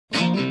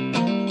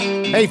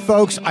Hey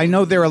folks, I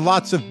know there are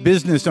lots of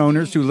business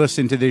owners who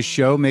listen to this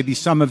show. Maybe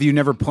some of you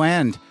never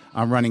planned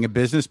on running a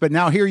business, but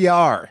now here you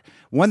are.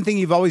 One thing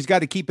you've always got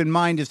to keep in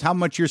mind is how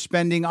much you're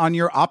spending on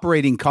your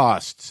operating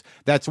costs.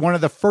 That's one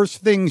of the first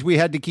things we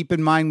had to keep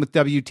in mind with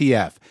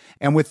WTF.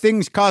 And with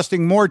things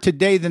costing more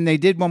today than they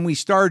did when we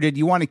started,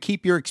 you want to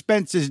keep your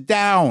expenses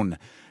down.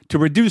 To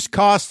reduce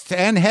costs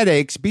and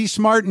headaches, be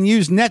smart and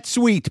use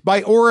NetSuite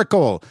by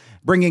Oracle,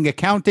 bringing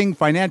accounting,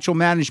 financial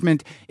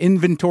management,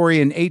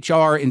 inventory, and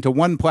HR into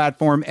one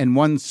platform and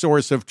one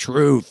source of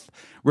truth.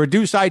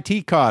 Reduce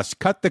IT costs,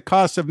 cut the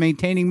costs of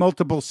maintaining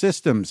multiple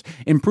systems,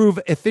 improve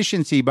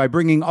efficiency by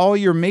bringing all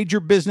your major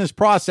business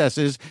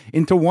processes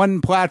into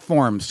one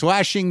platform,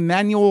 slashing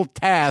manual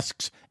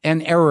tasks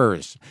and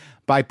errors.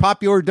 By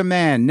popular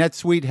demand,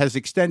 NetSuite has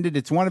extended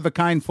its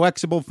one-of-a-kind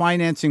flexible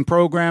financing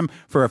program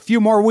for a few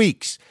more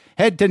weeks.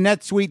 Head to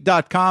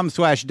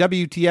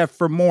netsuite.com/WTF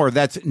for more.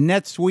 That's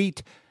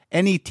NetSuite,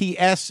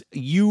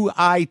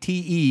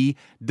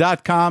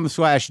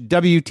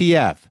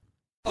 NetSuite.com/WTF.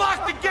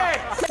 Lock the gate!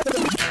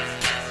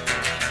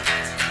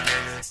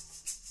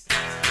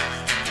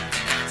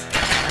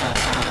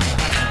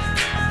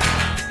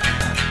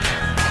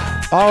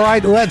 All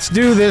right, let's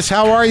do this.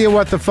 How are you,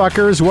 what the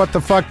fuckers, what the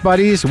fuck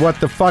buddies,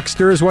 what the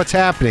fucksters, what's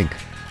happening?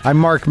 I'm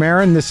Mark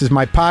Maron. This is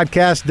my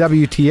podcast,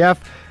 WTF.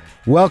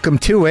 Welcome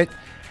to it.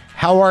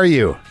 How are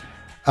you?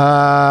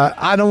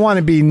 I don't want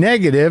to be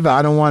negative.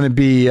 I don't want to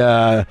be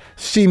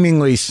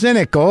seemingly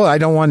cynical. I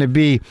don't want to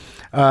be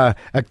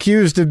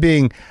accused of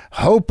being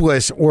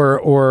hopeless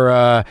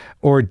or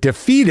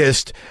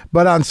defeatist.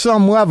 But on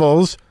some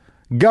levels,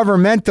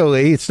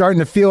 governmentally, it's starting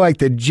to feel like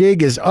the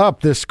jig is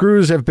up. The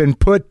screws have been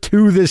put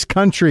to this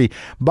country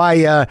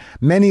by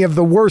many of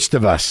the worst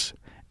of us.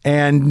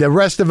 And the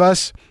rest of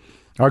us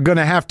are going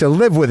to have to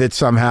live with it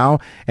somehow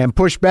and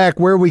push back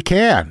where we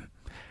can.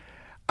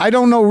 I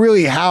don't know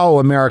really how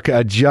America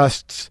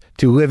adjusts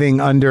to living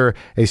under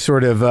a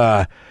sort of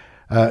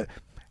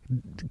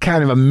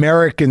kind of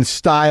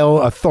American-style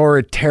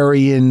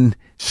authoritarian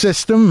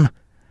system,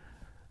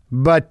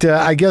 but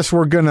I guess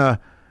we're gonna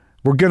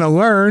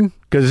learn,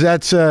 because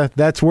that's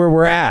where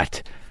we're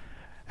at.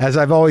 As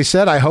I've always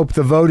said, I hope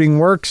the voting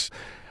works.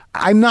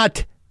 I'm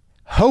not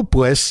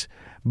hopeless,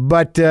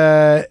 but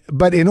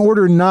in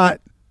order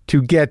not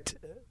to get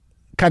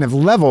kind of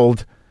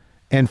leveled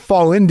and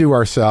fall into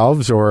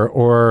ourselves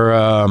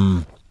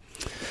or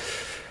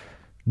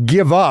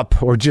give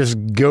up or just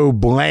go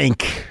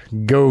blank,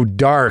 go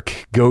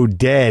dark, go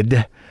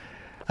dead,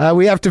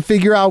 we have to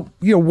figure out,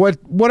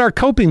 what our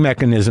coping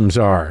mechanisms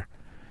are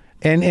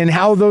and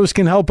how those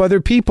can help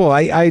other people.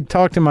 I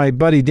talked to my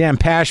buddy Dan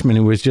Pashman,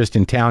 who was just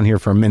in town here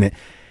for a minute,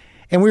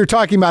 and we were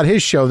talking about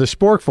his show, The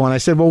Sporkful, and I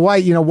said, well, why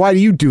do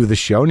you do the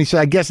show? And he said,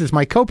 I guess it's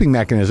my coping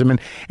mechanism.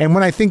 And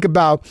when I think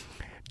about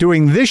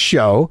doing this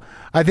show,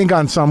 I think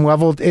on some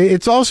level,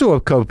 it's also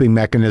a coping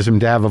mechanism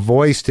to have a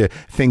voice, to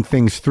think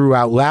things through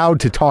out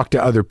loud, to talk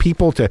to other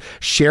people, to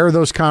share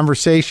those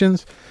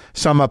conversations,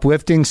 some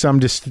uplifting, some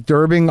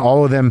disturbing,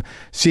 all of them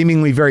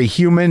seemingly very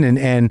human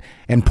and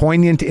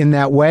poignant in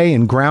that way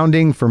and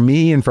grounding for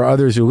me and for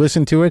others who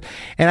listen to it.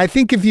 And I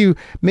think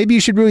maybe you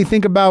should really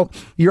think about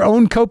your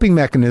own coping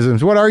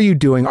mechanisms. What are you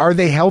doing? Are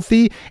they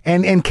healthy?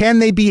 And can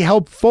they be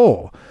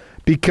helpful?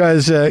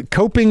 Because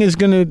coping is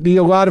going to be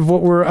a lot of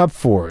what we're up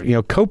for.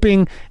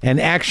 Coping and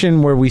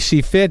action where we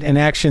see fit, and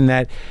action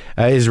that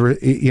is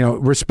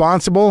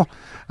responsible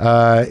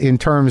in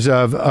terms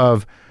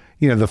of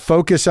the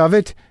focus of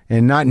it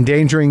and not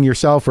endangering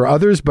yourself or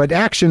others, but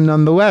action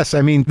nonetheless.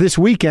 I mean, this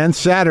weekend,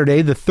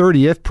 Saturday, the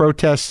 30th,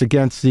 protests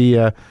against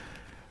the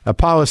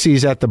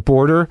policies at the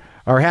border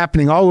are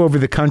happening all over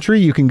the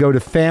country. You can go to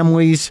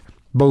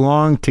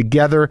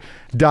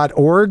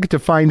familiesbelongtogether.org to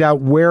find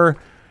out where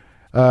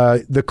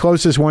the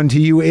closest one to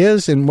you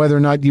is and whether or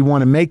not you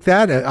want to make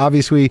that.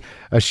 Obviously,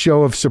 a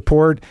show of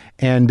support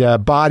and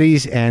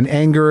bodies and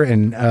anger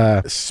and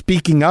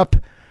speaking up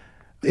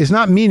is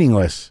not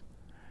meaningless.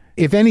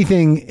 If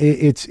anything,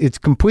 it's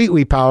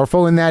completely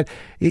powerful in that,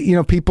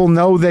 people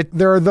know that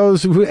there are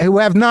those who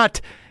have not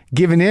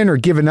given in or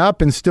given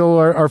up and still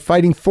are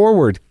fighting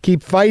forward.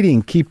 Keep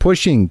fighting, keep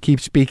pushing, keep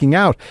speaking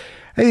out.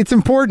 It's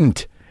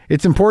important.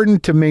 It's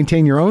important to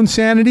maintain your own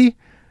sanity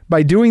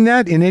by doing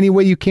that in any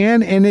way you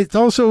can. And it's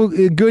also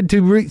good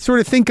to sort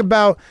of think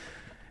about,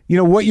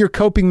 what your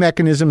coping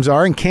mechanisms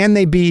are and can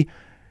they be,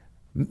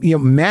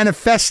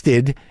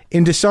 manifested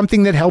into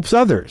something that helps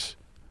others.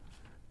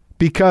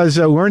 Because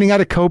learning how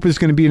to cope is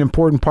going to be an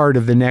important part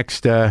of the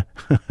next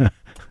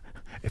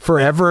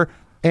forever.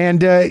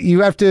 And we're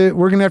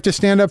going to have to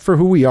stand up for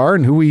who we are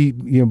and who we,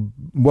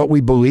 what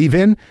we believe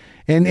in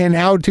and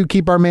how to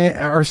keep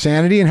our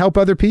sanity and help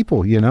other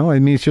people. I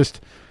mean, it's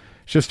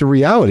just a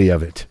reality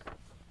of it.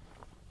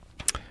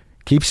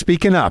 Keep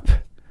speaking up.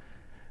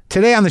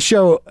 Today on the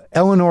show,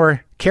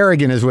 Eleanor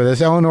Kerrigan is with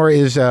us. Eleanor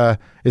is a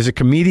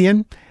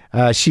comedian.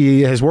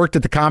 She has worked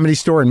at the Comedy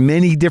Store in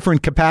many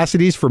different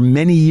capacities for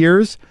many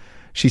years.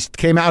 She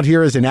came out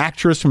here as an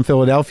actress from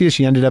Philadelphia.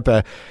 She ended up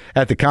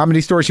at the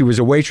Comedy Store. She was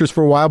a waitress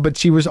for a while, but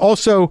she was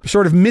also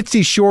sort of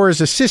Mitzi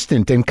Shore's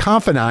assistant and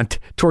confidant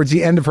towards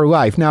the end of her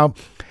life. Now,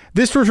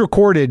 this was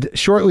recorded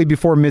shortly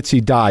before Mitzi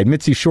died.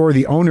 Mitzi Shore,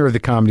 the owner of the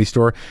Comedy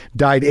Store,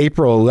 died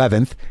April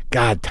 11th.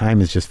 God, time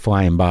is just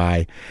flying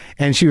by.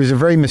 And she was a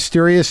very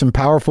mysterious and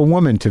powerful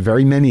woman to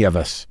very many of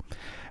us,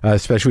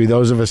 especially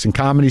those of us in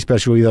comedy,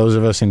 especially those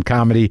of us in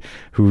comedy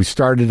who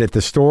started at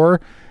the store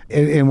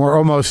and were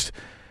almost,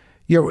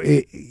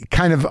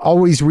 kind of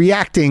always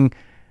reacting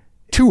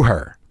to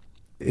her.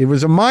 It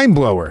was a mind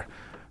blower,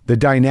 the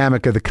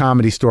dynamic of the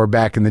Comedy Store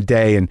back in the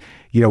day, and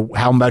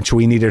how much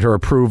we needed her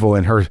approval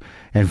and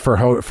for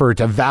her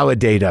to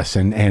validate us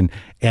and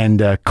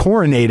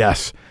coronate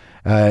us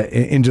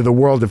into the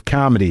world of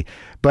comedy.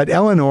 But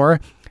Eleanor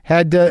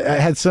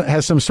has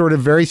some sort of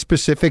very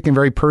specific and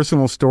very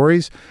personal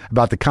stories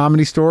about the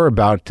Comedy Store,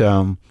 about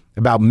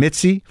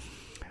Mitzi,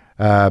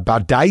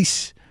 about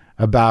Dice,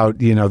 about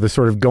the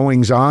sort of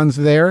goings-ons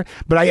there.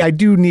 But I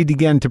do need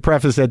again to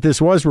preface that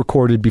this was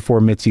recorded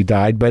before Mitzi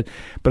died, but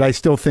I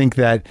still think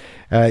that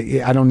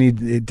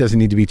it doesn't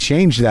need to be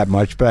changed that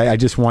much, but I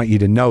just want you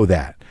to know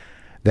that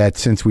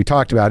since we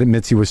talked about it,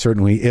 Mitzi was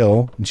certainly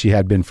ill, and she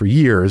had been for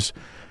years.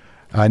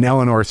 And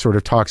Eleanor sort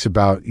of talks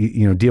about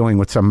dealing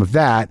with some of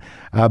that,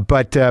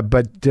 but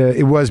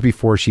it was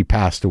before she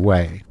passed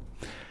away.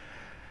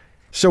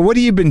 So what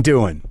have you been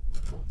doing?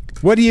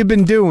 What have you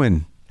been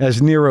doing as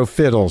Nero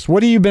fiddles?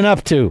 What have you been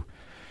up to?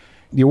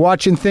 You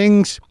watching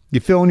things? You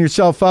filling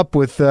yourself up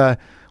with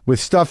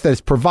stuff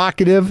that's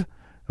provocative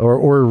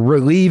or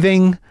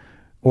relieving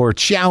or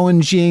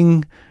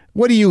challenging?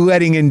 What are you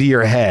letting into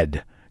your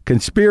head?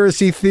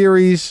 Conspiracy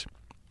theories?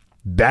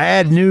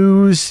 Bad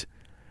news?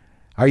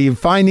 Are you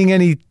finding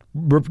any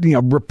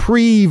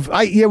reprieve?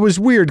 It was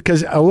weird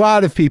because a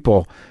lot of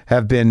people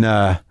have been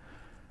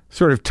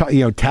sort of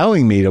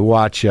telling me to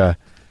watch Hannah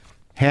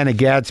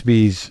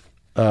Gadsby's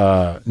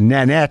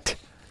Nanette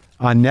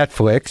on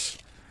Netflix,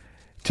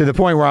 to the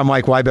point where I'm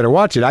like, well, I better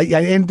watch it.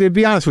 And to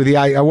be honest with you,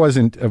 I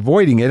wasn't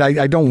avoiding it.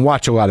 I don't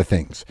watch a lot of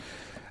things,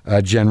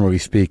 generally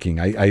speaking.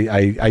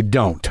 I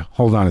don't.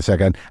 Hold on a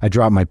second. I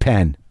dropped my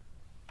pen.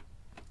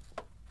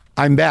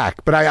 I'm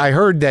back, but I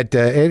heard that,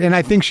 and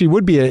I think she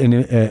would be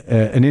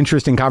an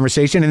interesting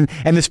conversation.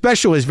 And the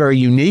special is very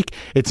unique.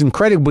 It's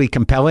incredibly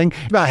compelling.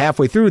 About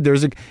halfway through,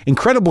 there's an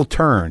incredible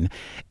turn,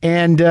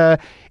 and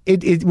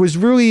it was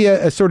really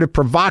a sort of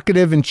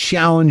provocative and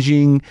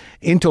challenging,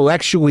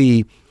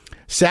 intellectually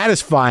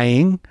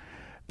satisfying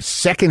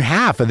second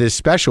half of this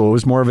special. It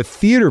was more of a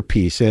theater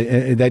piece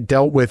that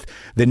dealt with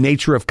the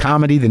nature of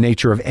comedy, the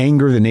nature of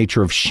anger, the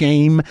nature of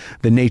shame,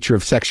 the nature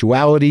of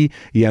sexuality,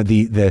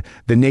 the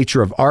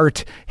nature of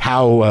art,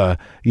 how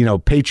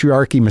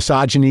patriarchy,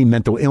 misogyny,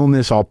 mental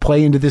illness all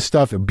play into this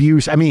stuff,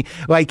 abuse. I mean,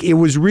 it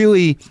was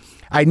really,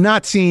 I'd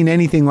not seen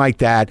anything like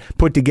that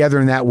put together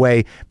in that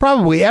way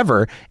probably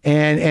ever.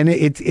 And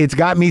it's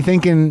got me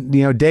thinking,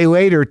 day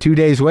later, 2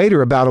 days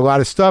later, about a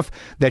lot of stuff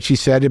that she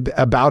said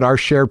about our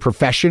shared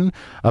profession,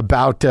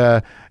 about,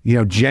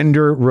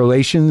 gender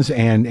relations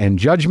and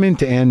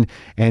judgment and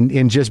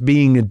just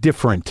being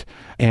different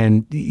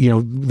and,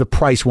 the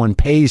price one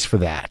pays for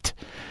that.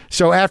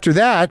 So after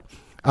that,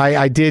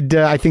 I did,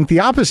 I think,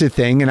 the opposite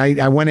thing. And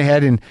I went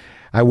ahead and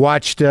I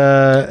watched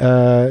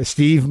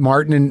Steve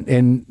Martin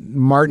and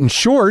Martin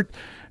Short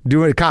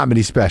do a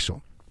comedy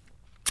special.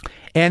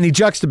 And the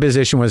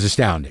juxtaposition was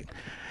astounding.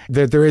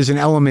 That there is an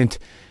element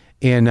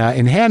in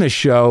Hannah's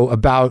show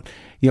about,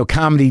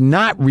 comedy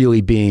not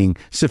really being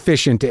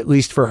sufficient, at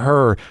least for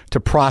her, to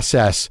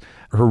process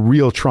her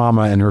real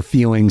trauma and her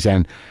feelings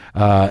and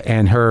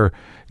her,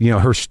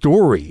 her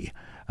story.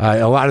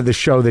 A lot of the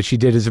show that she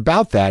did is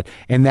about that,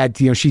 and that,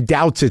 she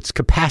doubts its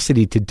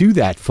capacity to do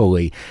that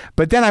fully.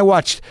 But then I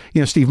watched,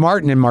 Steve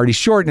Martin and Marty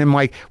Short, and I'm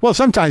like, well,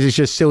 sometimes it's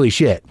just silly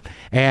shit.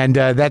 And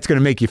that's going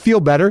to make you feel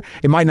better.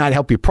 It might not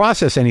help you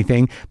process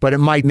anything, but it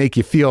might make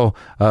you feel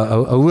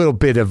a little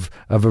bit of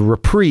a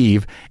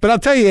reprieve. But I'll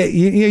tell you,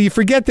 you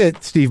forget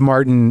that Steve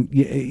Martin,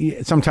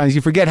 sometimes you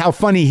forget how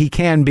funny he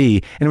can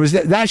be. And it was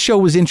that show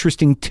was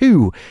interesting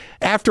too.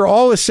 After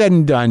all is said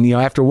and done,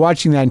 after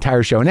watching that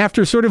entire show, and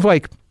after sort of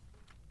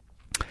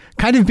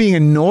kind of being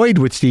annoyed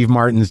with Steve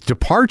Martin's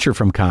departure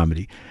from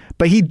comedy.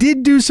 But he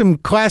did do some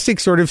classic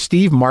sort of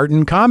Steve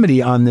Martin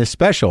comedy on this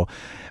special.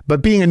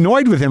 But being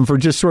annoyed with him for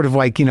just sort of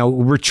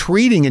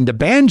retreating into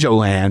banjo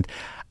land,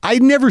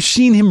 I'd never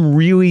seen him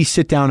really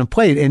sit down and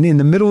play it. And in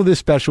the middle of this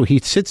special, he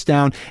sits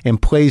down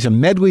and plays a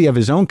medley of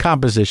his own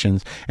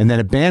compositions, and then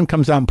a band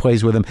comes out and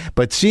plays with him.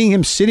 But seeing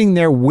him sitting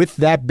there with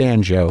that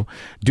banjo,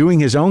 doing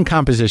his own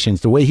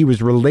compositions, the way he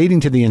was relating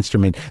to the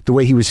instrument, the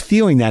way he was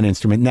feeling that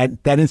instrument, and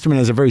that instrument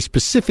has a very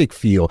specific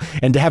feel,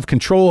 and to have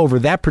control over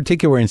that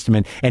particular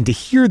instrument, and to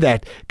hear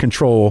that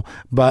control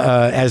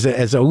as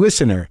a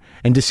listener,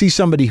 and to see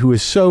somebody who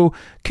is so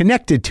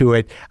connected to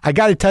it, I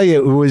got to tell you,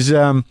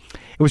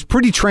 it was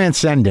pretty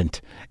transcendent,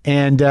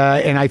 and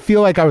I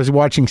feel like I was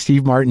watching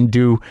Steve Martin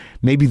do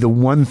maybe the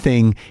one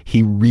thing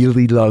he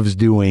really loves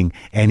doing,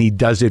 and he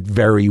does it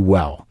very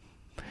well.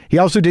 He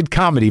also did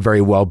comedy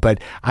very well,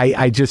 but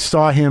I just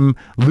saw him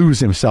lose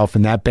himself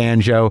in that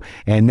banjo,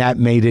 and that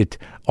made it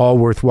all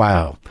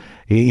worthwhile.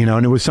 You know,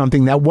 and it was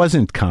something that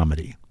wasn't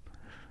comedy,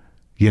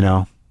 you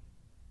know.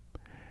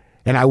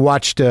 And I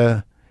watched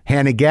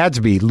Hannah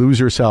Gadsby lose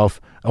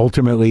herself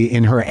ultimately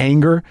in her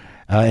anger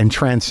and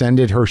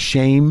transcended her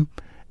shame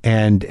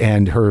and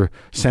her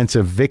sense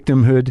of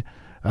victimhood,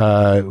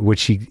 which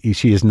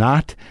she is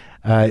not,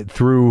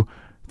 through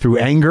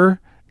anger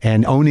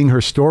and owning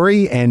her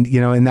story, and you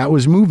know, and that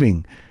was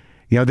moving.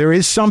 You know, there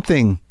is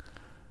something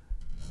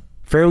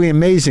fairly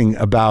amazing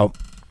about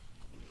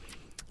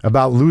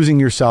losing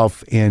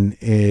yourself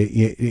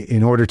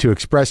in order to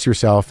express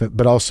yourself,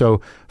 but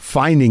also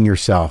finding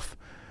yourself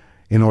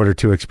in order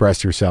to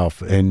express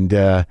yourself, and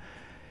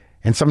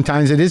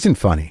sometimes it isn't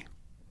funny.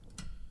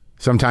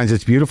 Sometimes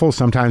it's beautiful.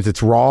 Sometimes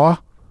it's raw.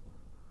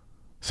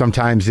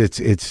 Sometimes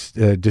it's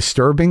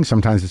disturbing.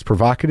 Sometimes it's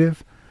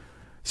provocative.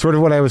 Sort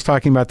of what I was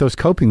talking about, those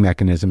coping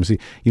mechanisms. You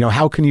know,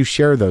 how can you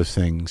share those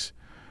things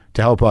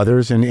to help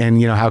others? And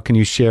you know, how can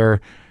you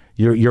share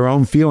your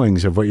own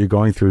feelings of what you're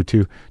going through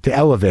to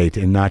elevate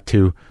and not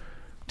to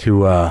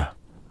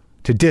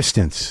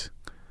distance?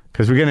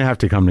 Because we're going to have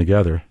to come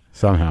together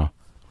somehow.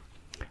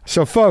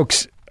 So,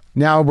 folks,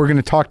 now we're going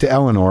to talk to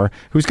Eleanor,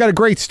 who's got a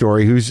great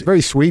story, who's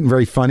very sweet and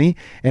very funny.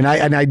 And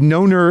I'd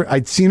known her,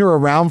 I'd seen her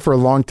around for a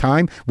long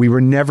time. We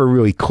were never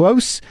really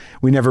close.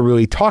 We never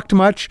really talked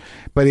much,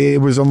 but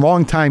it was a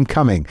long time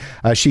coming.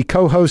 She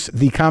co-hosts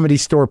the Comedy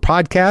Store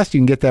podcast.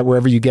 You can get that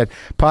wherever you get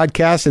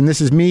podcasts. And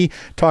this is me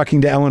talking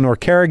to Eleanor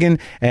Kerrigan.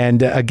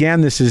 And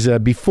again, this is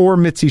before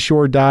Mitzi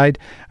Shore died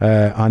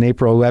on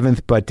April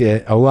 11th, but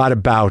a lot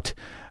about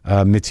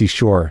Mitzi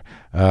Shore.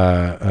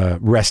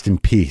 Rest in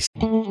peace.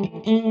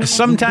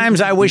 Sometimes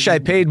I wish I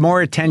paid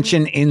more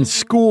attention in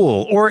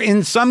school, or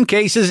in some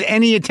cases,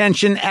 any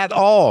attention at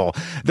all.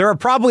 There are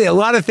probably a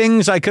lot of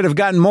things I could have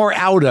gotten more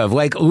out of,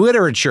 like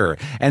literature,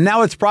 and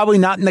now it's probably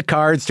not in the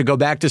cards to go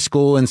back to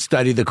school and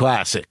study the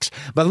classics.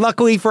 But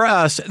luckily for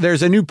us,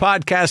 there's a new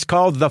podcast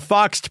called The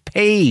Foxed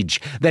Page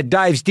that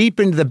dives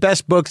deep into the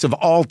best books of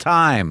all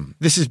time.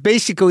 This is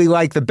basically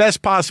like the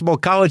best possible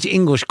college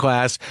English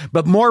class,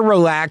 but more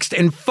relaxed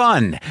and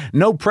fun.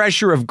 No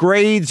pressure of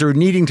grades or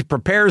needing to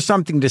prepare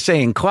something to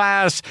say in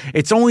class.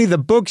 It's only the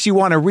books you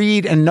want to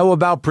read and know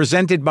about,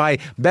 presented by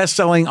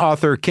best-selling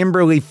author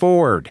Kimberly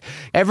Ford.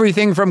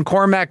 Everything from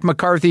Cormac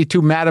McCarthy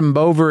to Madame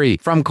Bovary,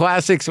 from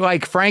classics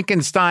like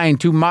Frankenstein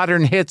to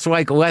modern hits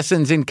like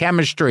Lessons in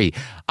Chemistry.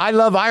 I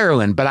love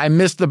Ireland, but I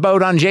missed the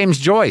boat on James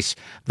Joyce.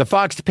 The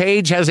Foxed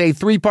Page has a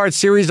 3-part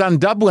series on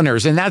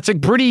Dubliners, and that's a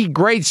pretty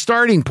great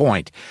starting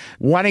point.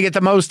 Want to get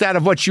the most out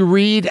of what you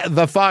read?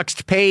 The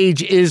Foxed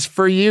Page is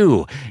for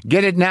you.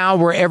 Get it now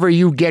wherever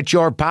you get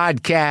your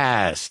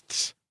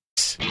podcasts.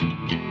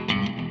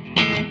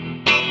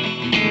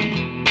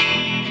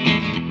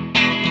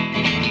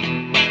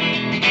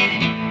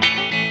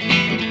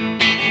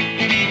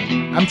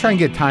 I'm trying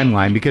to get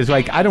timeline because,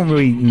 like, I don't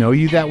really know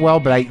you that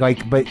well, but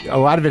but a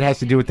lot of it has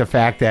to do with the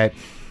fact that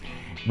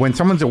when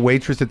someone's a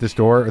waitress at the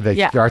store, or they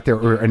start there,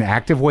 or an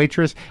active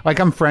waitress, like,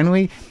 I'm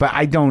friendly, but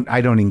I don't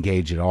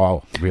engage at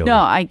all, really. No,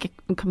 I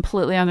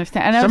completely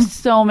understand. And there's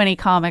so many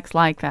comics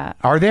like that.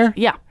 Are there?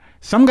 Yeah.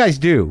 Some guys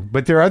do,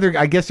 but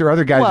I guess there are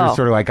other guys who are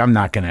sort of like, I'm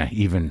not going to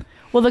even.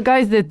 Well, the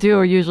guys that do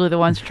are usually the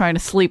ones trying to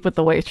sleep with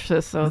the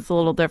waitresses, so it's a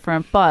little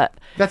different, but.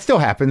 That still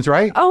happens,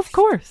 right? Oh, of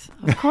course.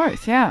 Of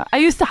course, yeah. I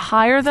used to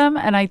hire them,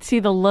 and I'd see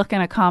the look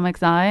in a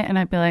comic's eye, and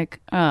I'd be like,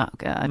 oh,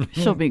 God,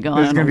 she'll be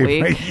gone in a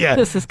week.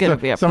 This is going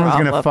to be a problem.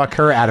 Someone's going to fuck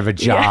her out of a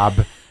job.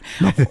 Yeah.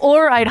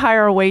 Or I'd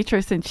hire a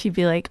waitress and she'd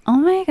be like, oh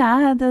my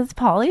God, does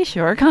Pauly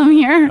Shore come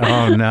here?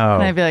 Oh, no.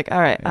 And I'd be like, all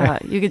right,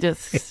 you could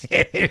just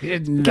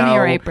give me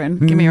your apron.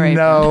 Give me your apron.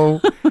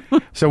 No.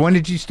 So when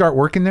did you start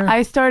working there?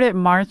 I started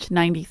March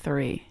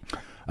 93.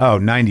 Oh,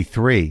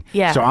 93.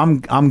 Yeah. So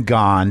I'm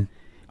gone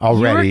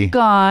already. You were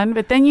gone,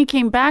 but then you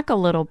came back a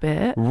little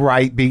bit.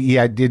 Right.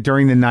 Yeah,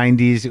 during the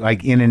 90s,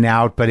 like in and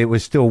out, but it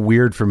was still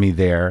weird for me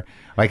there.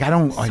 Like, I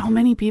don't. So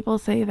many people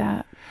say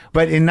that.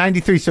 But in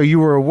 93, so you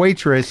were a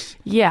waitress.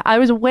 Yeah, I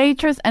was a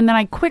waitress, and then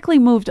I quickly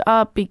moved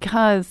up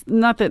because,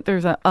 not that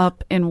there's an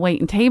up in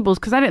wait and tables,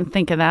 because I didn't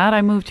think of that.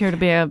 I moved here to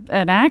be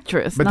an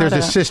actress. But there's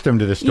a system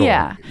to the store.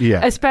 Yeah,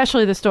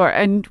 especially the store.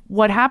 And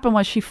what happened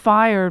was she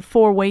fired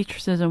 4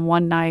 waitresses in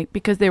one night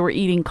because they were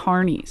eating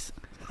carnies.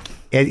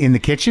 In the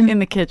kitchen? In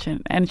the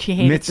kitchen, and she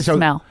hated the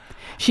smell.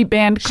 She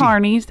banned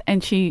carnies,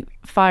 and she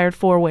fired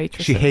 4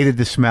 waitresses. She hated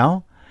the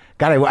smell?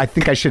 God, I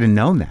think I should have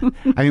known that.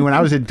 I mean, when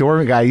I was a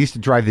dorm guy, I used to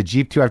drive the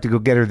Jeep, too. I have to go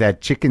get her that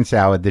chicken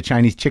salad, the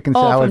Chinese chicken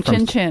salad. From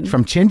Chin Chin.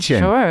 From Chin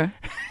Chin.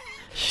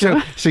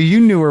 Sure. So you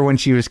knew her when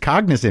she was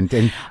cognizant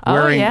and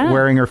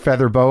wearing her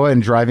feather boa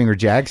and driving her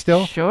Jag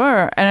still?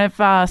 Sure. And if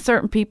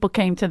certain people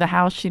came to the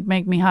house, she'd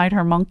make me hide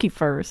her monkey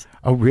furs.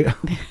 Oh, really?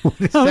 I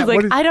was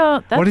like,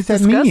 that's what does that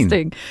disgusting.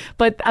 mean?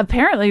 But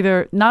apparently,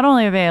 they're not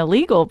only are they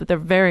illegal, but they're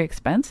very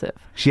expensive.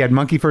 She had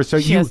monkey furs.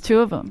 So she has 2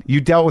 of them. You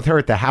dealt with her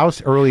at the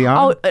house early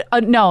on? Oh,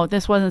 no,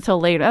 this wasn't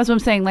until later. That's what I'm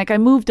saying. Like, I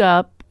moved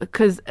up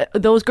because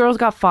those girls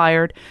got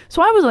fired.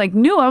 So I was like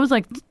new. I was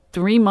like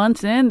 3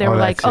 months in, they were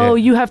like, that's "Oh,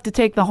 it. you have to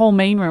take the whole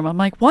main room." I'm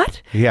like,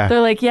 "What?" Yeah.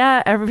 They're like,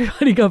 "Yeah,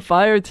 everybody got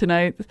fired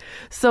tonight."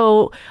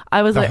 So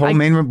I was The like, whole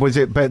main room, was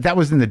it? But that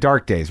was in the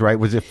dark days, right?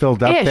 Was it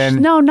filled up Ish.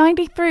 then? No,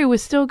 93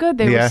 was still good.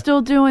 They Yeah. were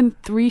still doing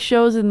 3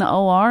 shows in the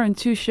OR and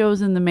 2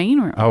 shows in the main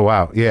room. Oh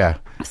wow, yeah,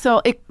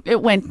 So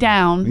it went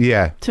down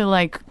yeah. to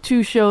like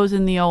 2 shows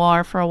in the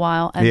OR for a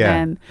while, and Yeah.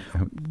 then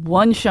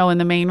 1 show in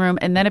the main room,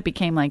 and then it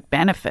became like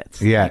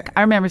benefits. Yeah. Like,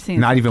 I remember seeing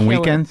Not even killer-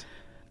 weekends.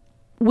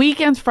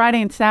 Weekends,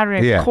 Friday and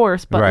Saturday, Yeah, of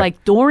course, but right.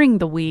 like during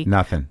the week,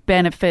 Nothing.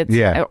 benefits,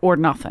 Yeah. or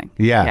nothing.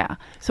 Yeah. yeah.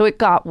 So it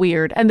got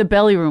weird, and the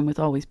belly room was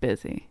always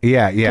busy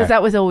Yeah, yeah, because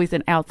that was always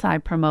an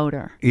outside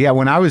promoter. yeah.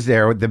 When I was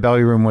there, the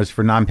belly room was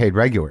for non-paid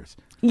regulars.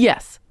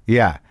 Yes.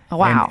 Yeah.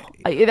 Wow,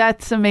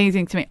 that's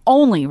amazing to me.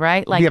 Only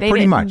right, like Yeah, they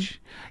pretty didn't-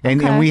 much.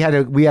 And Okay. we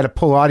had to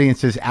pull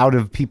audiences out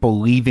of people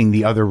leaving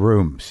the other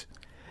rooms.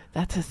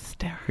 That's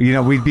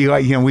hysterical. We'd be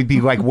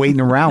like waiting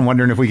around,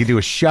 wondering if we could do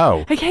a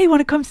show. Like, hey, you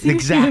want to come see me?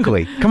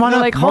 Exactly. Come on They're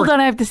up. like, hold on,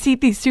 I have to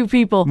seat these 2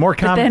 people. More but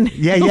comedy. then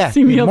Yeah, you'll yeah.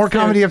 see me More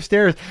upstairs. comedy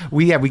upstairs.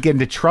 We get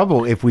into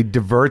trouble if we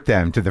divert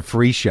them to the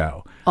free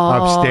show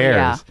upstairs.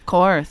 Yeah, of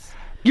course.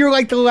 You're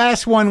like the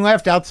last one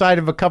left outside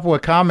of a couple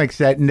of comics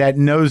that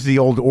knows the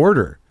old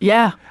order.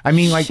 Yeah. I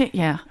mean, like, Shit,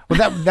 yeah.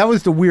 Well, that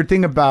was the weird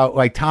thing about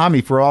like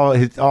Tommy for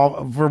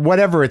for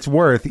whatever it's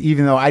worth.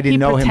 Even though I didn't He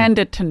know him,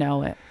 pretended to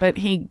know it, but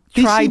he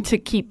He tried seemed- to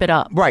keep it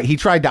up right? He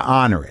tried to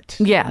honor it.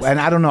 Yes.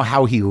 and I don't know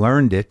how he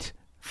learned it.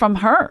 from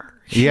her.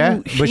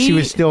 But she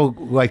was still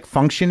like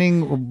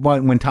functioning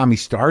when Tommy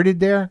started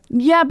there.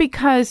 Yeah,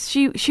 because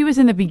she was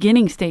in the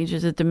beginning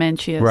stages of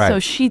dementia. Right. So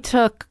she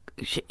took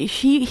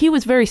he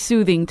was very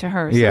soothing to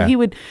her. So Yeah.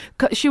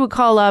 she would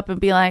call up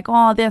and be like,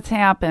 "Oh, that's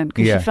happened,"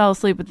 because Yeah. she fell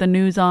asleep with the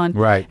news on.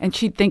 Right. And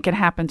she'd think it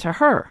happened to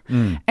her.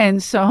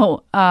 And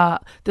so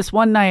this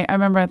one night, I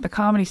remember at the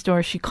Comedy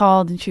Store, she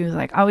called and she was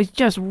like, "I was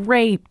just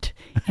raped."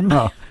 And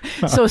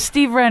so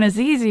Steve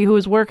Ranazizi, who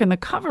was working the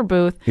cover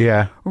booth,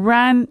 Yeah.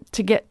 ran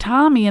to get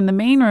Tommy in the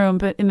main room,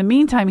 but in the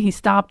meantime, he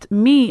stopped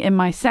me in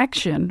my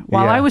section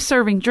while Yeah. I was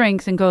serving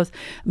drinks and goes,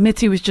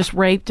 "Mitzi was just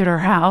raped at her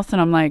house."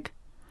 And I'm like,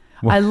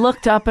 I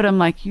looked up at him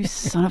like, "You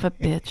son of a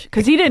bitch,"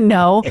 because he didn't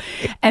know.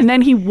 And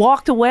then he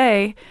walked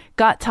away,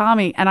 got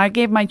Tommy, and I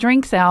gave my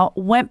drinks out,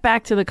 went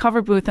back to the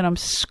cover booth, and I'm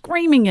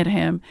screaming at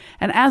him.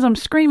 And as I'm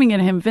screaming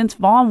at him, Vince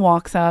Vaughn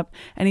walks up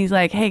and he's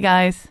like, "Hey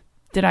guys,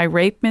 did I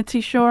rape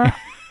Mitzi Shore?"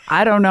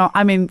 I don't know.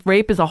 I mean,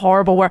 rape is a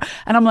horrible word.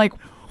 And I'm like,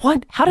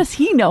 what? How does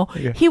he know?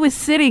 Yeah. He was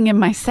sitting in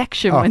my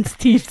section when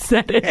Steve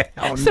said it.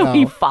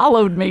 He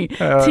followed me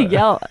to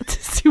yell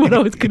to see what I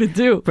was going to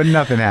do. But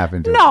nothing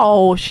happened to her.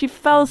 No, she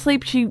fell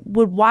asleep. She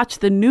would watch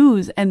the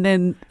news and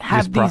then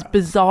have these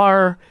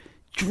bizarre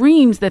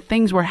dreams that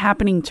things were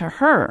happening to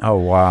her. Oh,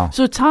 wow.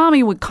 So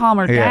Tommy would calm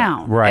her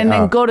down and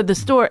then go to the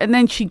store, and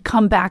then she'd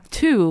come back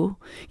too.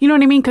 You know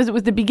what I mean? Because it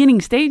was the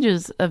beginning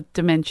stages of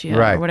dementia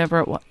or whatever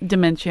it was.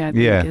 Dementia, I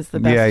think, is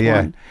the best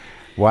one.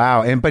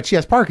 Wow. But she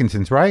has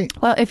Parkinson's, right?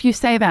 Well, if you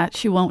say that,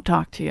 she won't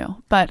talk to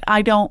you. But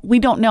we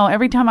don't know.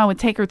 Every time I would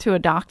take her to a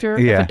doctor,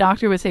 if a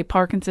doctor would say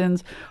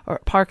Parkinson's or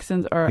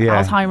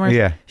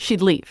Alzheimer's,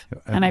 she'd leave.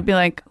 And I'd be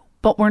like,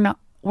 but we're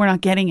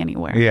not getting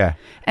anywhere. Yeah.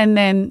 And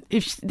then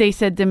if they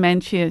said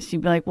dementia,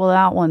 she'd be like, well,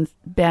 that one's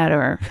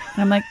better.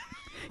 And I'm like,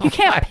 you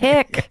can't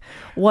pick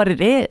what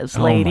it is,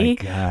 lady.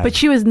 Oh my God. But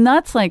she was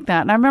nuts like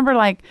that. And I remember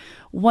like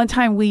one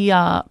time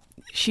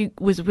she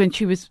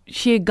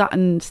had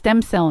gotten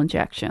stem cell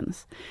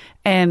injections,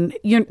 and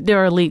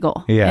they're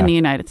illegal in the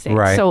United States.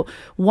 Right. So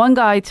one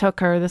guy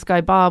took her, this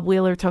guy Bob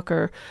Wheeler took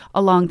her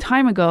a long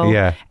time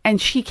ago, and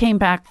she came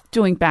back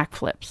doing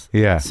backflips.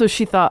 Yeah. So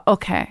she thought,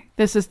 okay,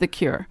 this is the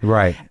cure.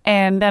 Right.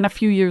 And then a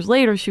few years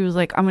later, she was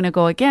like, I'm going to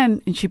go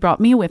again, and she brought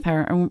me with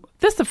her. And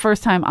this is the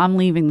first time I'm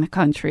leaving the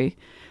country.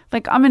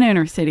 Like, I'm an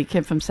inner city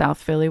kid from South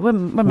Philly.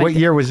 What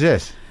year was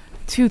this?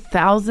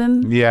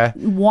 2000. Yeah.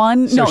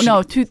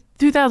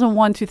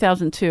 2001,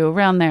 2002,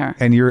 around there.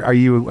 And are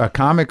you a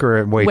comic or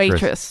a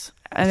waitress? Waitress.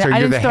 So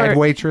you're the head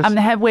waitress? I'm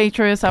the head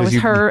waitress. I was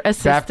her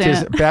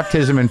assistant.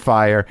 Baptism and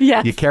fire.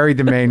 Yes. You carried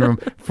the main room,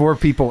 4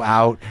 people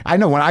out. I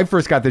know when I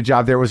first got the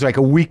job there, it was like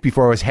a week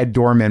before I was head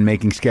doorman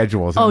making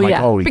schedules. And I'm like,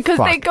 holy because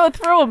fuck. they go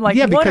through them like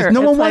water. Because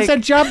no one wants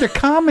that job. They're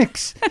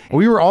comics.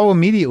 We were all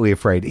immediately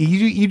afraid.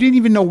 You didn't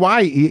even know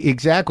why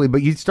exactly,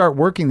 but you'd start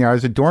working there. I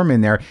was a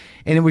doorman there,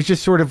 and it was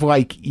just sort of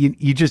like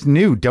you just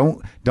knew, don't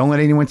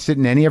let anyone sit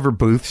in any of her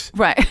booths.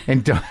 Right.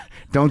 And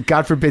don't,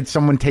 God forbid,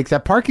 someone takes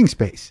that parking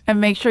space.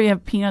 And make sure you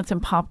have peanuts and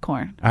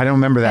popcorn. I don't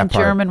remember that and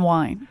part. German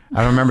wine.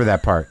 I don't remember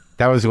that part.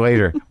 That was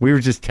later. We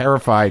were just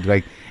terrified.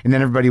 And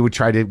then everybody would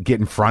try to get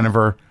in front of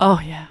her. Oh,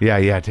 yeah.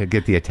 Yeah, to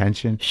get the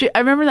attention. I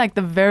remember like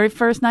the very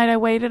first night I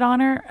waited on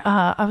her,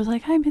 I was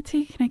like, hi,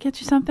 Mitzi, can I get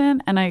you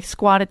something? And I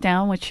squatted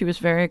down, which she was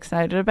very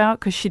excited about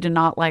because she did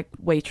not like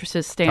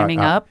waitresses standing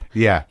up.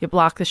 Yeah. You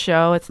block the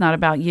show. It's not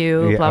about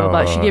you, blah, blah,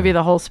 blah. She gave you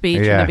the whole speech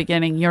in the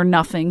beginning. You're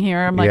nothing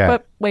here. I'm like,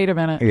 but wait a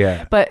minute.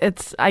 Yeah.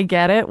 But I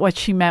get it. What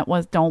she meant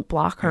was don't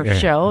block her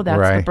show.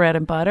 That's the bread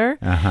and butter.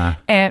 Uh-huh.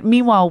 And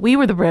meanwhile, we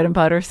were the bread and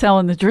butter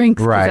selling the drinks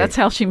drinks. 'Cause Right. that's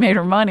how she made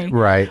her money.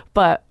 Right.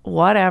 But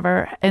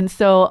whatever. And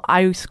so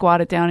I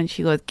squatted down and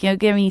she goes,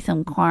 give me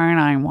some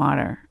quinine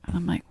water. And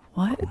I'm like,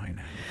 what?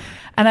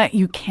 And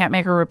you can't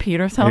make her repeat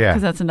herself Yeah.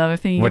 because that's another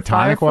thing you What get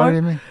fired tonic water for. do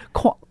you mean?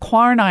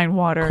 Quinine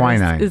water.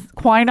 Quinine. Is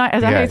quinine.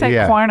 Is that how Yeah, you say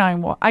yeah.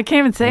 quinine water? I can't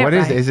even say What it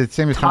is right. it? Is it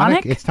same as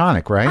tonic? It's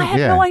tonic, right? I have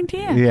yeah. no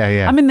idea. Yeah,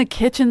 yeah. I'm in the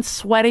kitchen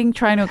sweating,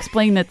 trying to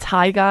explain the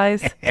Thai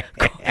guys.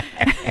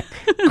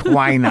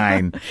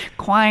 Quinine.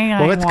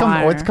 Quinine Well,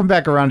 water. let's come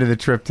back around to the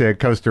trip to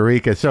Costa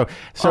Rica. So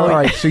Oh, all yeah.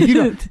 right. So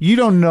you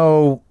don't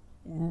know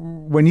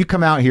when you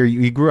come out here.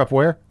 You grew up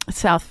where?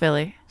 South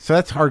Philly. So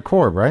that's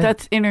hardcore, right?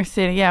 That's inner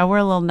city. Yeah, we're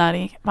a little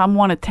nutty. I'm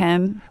 1 of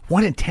 10.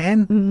 1 in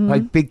 10,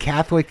 like big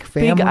Catholic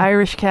family. Big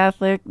Irish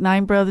Catholic,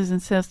 9 brothers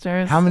and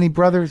sisters. How many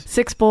brothers?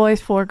 6 boys,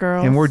 4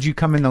 girls. And where'd you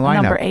come in the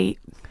lineup? Number 8.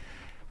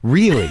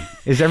 Really?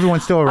 Is everyone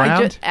still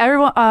around?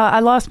 I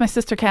lost my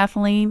sister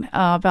Kathleen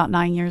about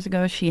 9 years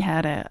ago. She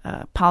had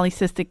a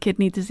polycystic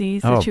kidney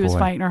disease that Oh, she was boy.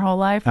 fighting her whole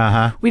life.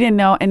 Uh-huh. We didn't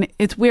know, and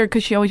it's weird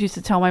because she always used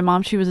to tell my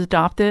mom she was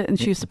adopted and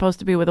she was supposed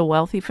to be with a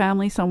wealthy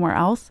family somewhere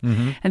else.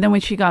 Mm-hmm. And then when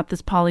she got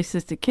this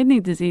polycystic kidney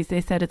disease, they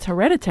said it's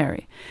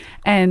hereditary,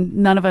 and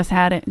none of us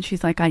had it. And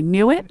she's like, "I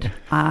knew it.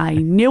 I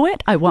knew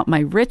it. I want my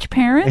rich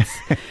parents."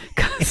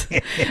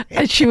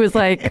 And she was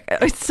like,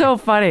 "It's so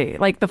funny,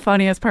 like the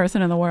funniest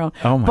person in the world."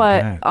 Oh, my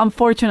but God.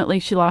 unfortunately,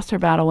 she lost her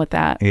battle with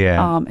that.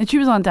 Yeah. And she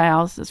was on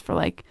dialysis for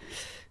like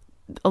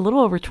a little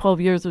over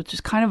 12 years, which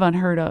is kind of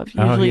unheard of.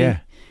 Usually yeah.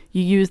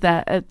 you use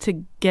that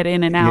to get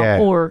in and out Yeah.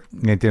 or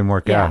It didn't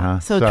work yeah. out, huh?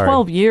 So Sorry.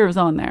 12 years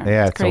on there.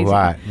 Yeah, it's crazy. a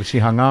lot. But she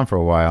hung on for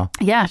a while.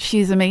 Yeah,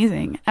 she's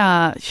amazing.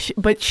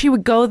 But she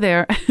would go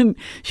there and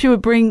she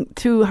would bring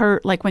to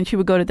her, like when she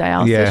would go to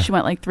dialysis, Yeah. she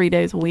went like 3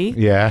 days a week.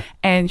 Yeah.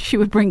 And she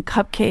would bring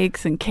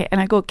cupcakes and cake. And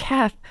I go,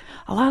 Kath,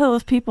 a lot of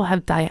those people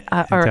have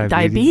Diabetes.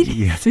 diabetes.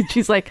 Yeah. And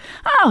she's like,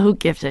 oh, who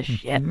gives a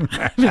shit?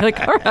 I'd be like,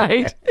 all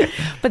right.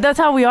 But that's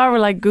how we are. We're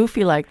like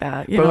goofy like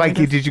that. You But know, like,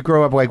 we just- did you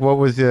grow up, like, what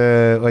was,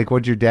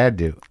 what'd your dad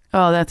do?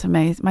 oh, that's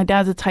amazing. My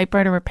dad's a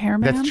typewriter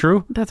repairman. That's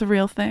true? That's a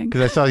real thing.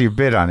 Because I saw your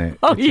bid on it.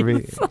 Oh,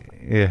 It's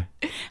yeah.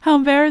 How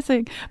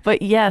embarrassing.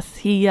 But yes,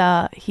 he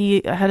had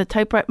a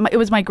typewriter. It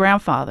was my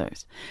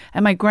grandfather's.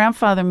 And my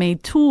grandfather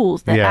made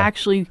tools that Yeah.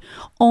 actually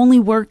only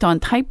worked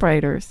on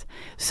typewriters.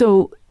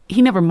 So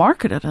he never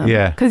marketed them.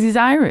 Yeah. Because he's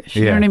Irish.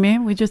 You Yeah. know what I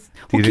mean? We'll didn't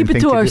keep it think to to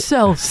do-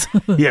 ourselves.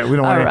 Yeah, we don't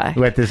All want right. to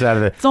let this out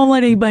of the... Don't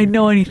let anybody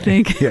know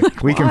anything. Yeah,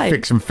 Like, we can why?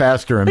 fix them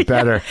faster and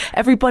better.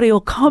 Everybody will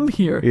come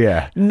here.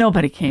 Yeah.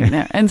 Nobody came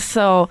there. And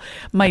so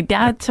my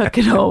dad took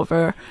it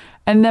over.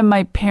 And then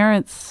my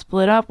parents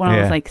split up when I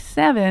Yeah. was like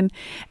 7.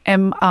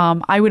 And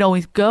I would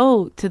always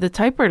go to the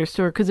typewriter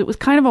store because it was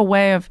kind of a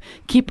way of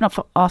keeping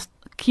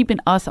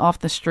us off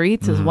the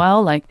streets Mm-hmm. as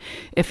well. Like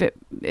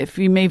if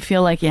you may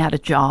feel like you had a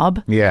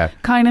job Yeah.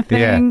 kind of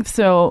Yeah. thing.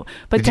 So,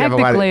 but Did you have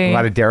technically, a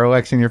lot of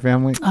derelicts in your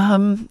family?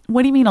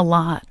 what do you mean a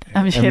lot?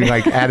 I'm I kidding. mean,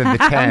 like, out of the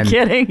 10, I'm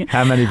kidding.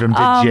 how many of them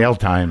did jail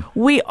time?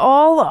 We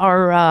all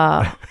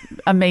are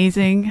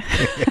amazing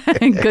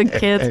and good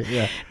kids.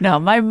 Yeah. No,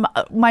 my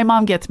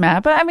mom gets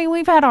mad, but I mean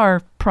we've had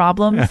our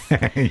problems.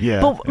 Yeah.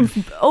 But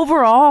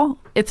overall,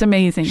 it's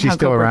amazing. She's how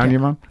still good we're around, doing.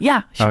 your mom?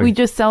 Yeah, Oh. we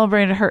just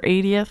celebrated her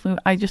 80th.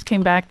 I just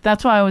came back.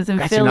 That's why I was in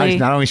That's Philly. nice.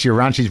 Not only is she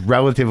around, she's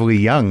relatively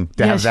young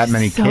to have that she's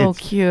many so kids.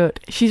 cute.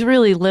 She's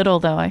really little,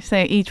 though. I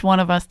say each one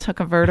of us took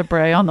a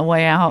vertebrae on the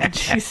way out.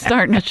 She's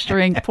starting to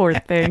shrink, poor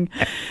thing.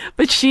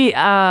 But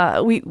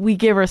we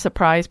gave her a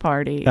surprise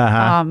party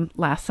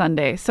last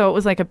Sunday, so it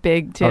was like a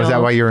big deal. Oh, is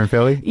that why you were in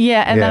Philly?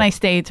 Yeah, and then I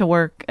stayed to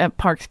work at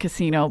Parks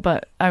Casino,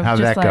 but I was How'd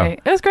just that go?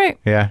 like, it was great.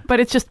 Yeah. But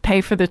it's just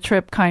pay for the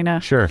trip, kind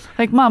of. Sure.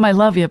 Like, Mom, I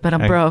love you, but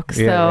I'm broke,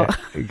 so. Yeah,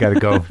 you got to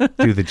go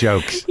do the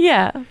jokes.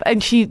 Yeah,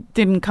 and she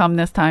didn't come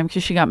this time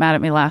because she got mad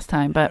at me last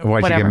time. But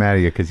Why'd whatever. you get mad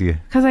at you?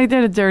 Because I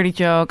did a dirty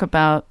joke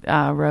about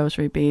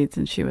rosary beads,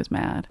 and she was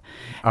mad.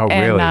 Oh,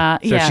 And,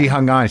 really? So yeah. she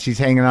hung on. She's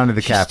hanging on to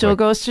the She Catholic. still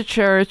goes to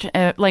church.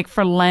 Like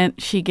for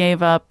Lent, she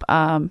gave up.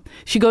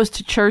 She goes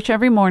to church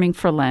every morning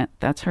for Lent.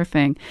 That's her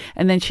thing.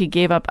 And then she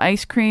gave up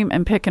ice cream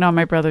and picking on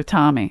my brother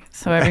Tommy.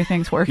 So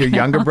everything's working. Your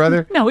younger out.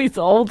 brother? No, he's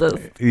the oldest.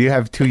 You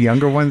have 2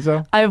 younger ones,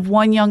 though? I have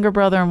one younger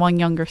brother and one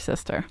younger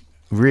sister.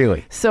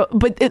 Really? So,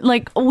 but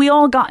we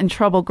all got in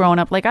trouble growing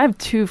up. Like I have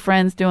 2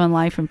 friends doing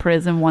life in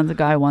prison. One's a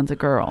guy, one's a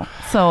girl.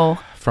 So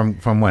From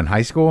when?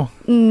 High school?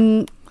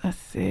 let's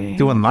see.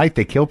 Doing life?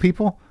 They kill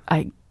people?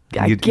 I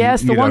You-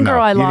 guess you the one don't girl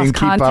know. I You lost didn't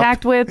keep up?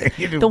 contact with.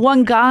 You The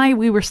one guy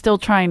we were still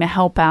trying to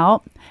help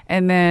out,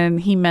 and then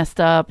he messed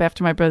up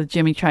after my brother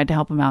Jimmy tried to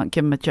help him out and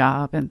give him a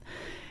job, and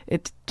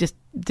it just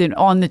didn't.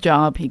 On the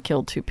job, he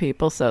killed 2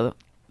 people, so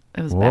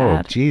it was Whoa,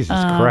 bad. Jesus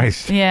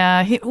Christ.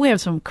 Yeah, we have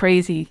some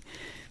crazy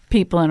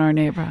people in our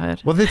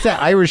neighborhood. Well, there's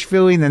that Irish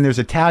Philly, and then there's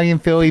Italian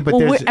Philly, but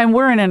Well, there's...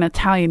 we're in an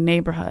Italian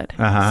neighborhood,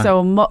 Uh-huh.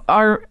 so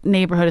our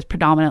neighborhood is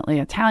predominantly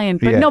Italian.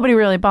 But Yeah. nobody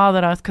really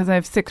bothered us because I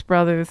have 6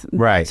 brothers.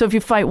 Right. So if you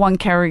fight one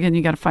Kerrigan,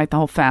 you got to fight the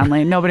whole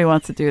family, and nobody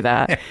wants to do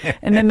that.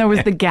 And then there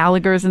was the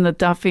Gallaghers and the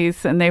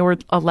Duffys, and they were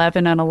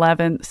 11 and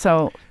 11.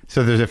 So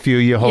So there's a few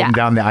of you holding Yeah.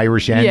 down the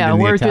Irish end Yeah, and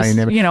the we're Italian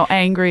just, end.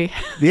 angry.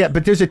 Yeah,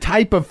 but there's a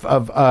type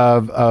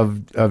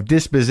of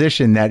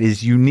disposition that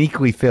is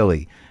uniquely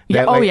Philly.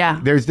 Yeah, That, yeah.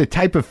 There's the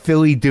type of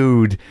Philly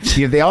dude.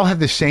 They all have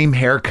the same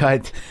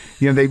haircut.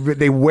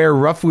 They wear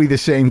roughly the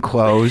same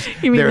clothes.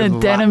 You mean They're the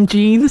denim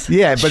jeans?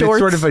 Yeah, but Shorts? it's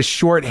sort of a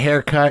short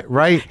haircut,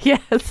 right?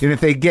 Yes. And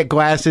if they get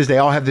glasses, they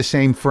all have the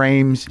same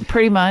frames.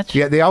 Pretty much.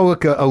 Yeah, they all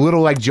look a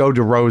little like Joe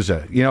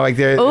DeRosa. Like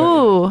they're.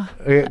 Ooh.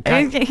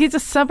 kind- He's a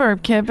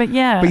suburb kid, but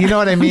yeah. But you know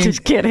what I mean? I'm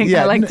just kidding.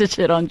 Yeah, I like to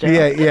shit on Joe.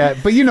 Yeah.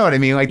 But you know what I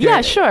mean? Like,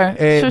 Yeah,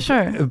 they're-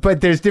 sure.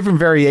 But there's different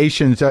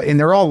variations, and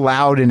they're all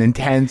loud and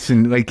intense,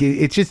 and like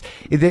it's just.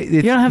 It's,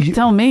 You don't have to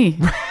tell me.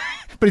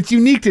 But it's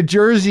unique to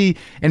Jersey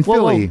and Whoa,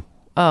 Philly. whoa.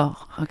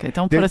 Oh, okay.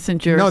 Don't put us in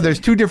Jersey. No, there's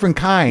two different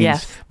kinds.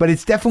 Yes. But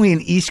it's definitely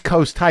an East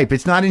Coast type.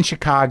 It's not in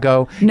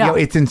Chicago. No.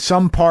 It's in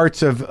some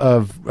parts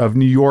of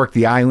New York,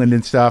 the island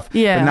and stuff.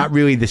 Yeah. But not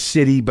really the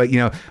city, but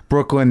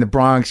Brooklyn, the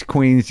Bronx,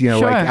 Queens, Sure.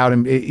 like out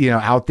in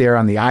out there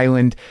on the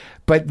island.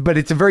 But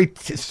it's a very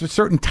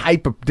certain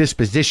type of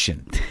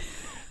disposition.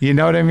 You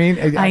know what I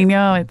mean? I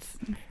know. It's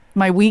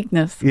my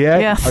weakness. Yeah.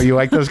 Yes. Oh, you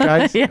like those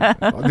guys? Yeah.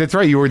 Oh, that's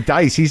right. You were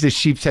Dice. He's a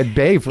Sheepshead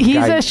Bay. He's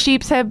guy. a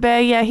Sheepshead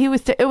Bay. Yeah, he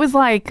was. It was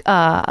like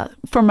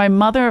for my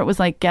mother, it was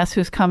like guess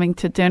who's coming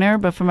to dinner.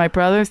 But for my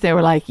brothers, they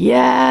were like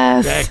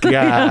yes. That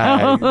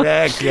guy.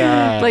 That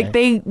guy. Like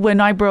when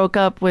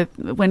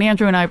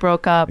Andrew and I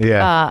broke up,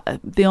 Yeah.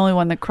 the only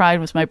one that cried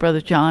was my brother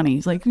Johnny.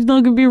 He's like, he's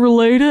not gonna be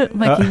related. I'm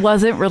like, he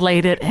wasn't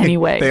related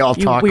anyway. They all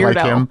you talk like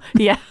weirdo. him.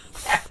 Yeah.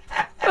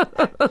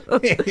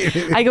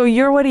 I go,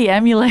 you're what he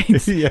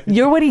emulates. Yeah.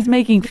 You're what he's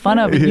making fun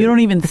of, and you don't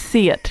even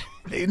see it.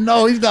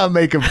 No, he's not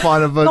making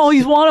fun of us. No,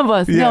 he's one of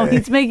us. Yeah. No,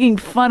 he's making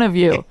fun of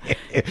you.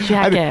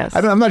 Jackass.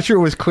 I'm not sure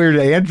it was clear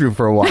to Andrew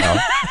for a while.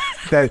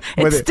 That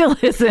It still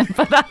isn't,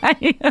 but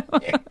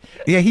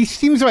yeah, he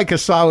seems like a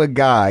solid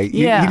guy.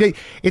 Yeah.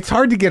 It's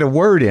hard to get a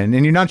word in,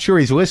 and you're not sure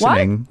he's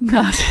listening.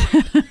 What?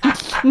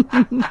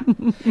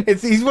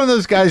 He's one of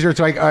those guys where it's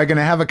like, I'm going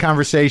to have a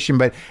conversation,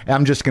 but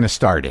I'm just going to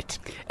start it.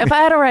 If I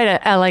had to write a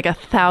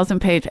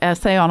 1,000-page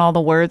essay on all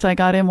the words I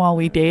got in while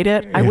we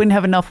dated, I wouldn't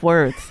have enough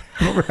words.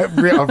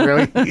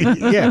 Really?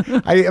 Yeah,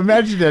 I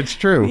imagine that's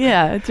true.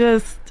 Yeah,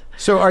 just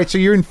So, all right, so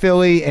you're in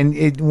Philly,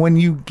 and when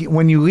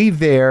you leave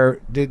there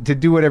to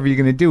do whatever you're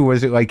going to do,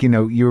 was it like,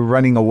 you were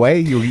running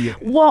away?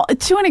 well,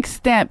 to an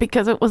extent,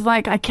 because it was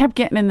like I kept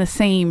getting in the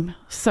same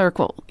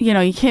circle. You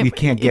can't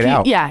get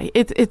out. Yeah,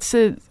 it's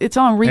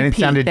on repeat. And it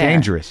sounded there.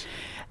 dangerous.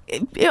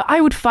 I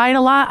would fight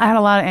a lot. I had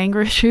a lot of anger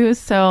issues,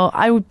 so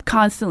I would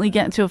constantly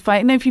get into a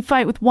fight. And if you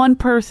fight with one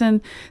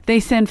person, they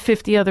send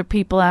 50 other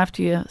people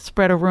after you,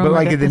 spread a rumor. But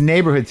like that the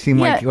neighborhood seemed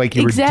Yeah, like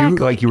you exactly.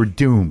 like you were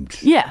doomed.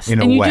 Yes, in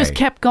a and you way. just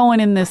kept going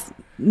in this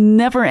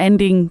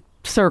never-ending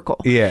circle.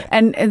 Yeah.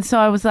 And so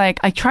I was like,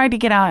 I tried to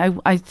get out.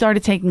 I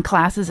started taking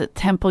classes at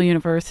Temple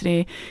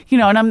University,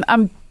 and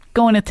I'm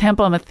going to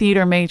Temple. I'm a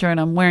theater major, and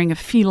I'm wearing a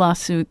Fila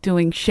suit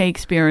doing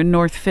Shakespeare in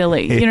North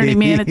Philly. You know what I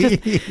mean? It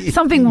just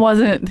something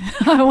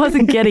I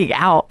wasn't getting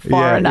out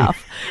far Yeah.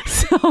 enough.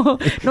 So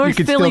North You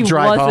could Philly still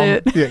drive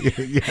wasn't.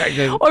 home.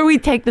 Yeah. Or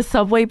we'd take the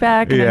subway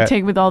back and Yeah. I'd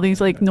take with all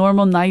these like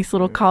normal, nice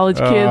little college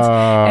kids.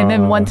 And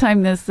then one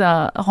time this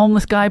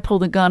homeless guy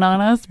pulled a gun on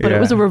us, but Yeah. it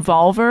was a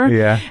revolver.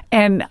 Yeah.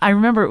 And I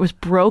remember it was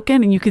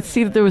broken and you could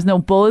see that there was no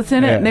bullets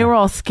in it. Yeah. And they were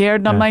all scared.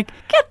 And I'm like,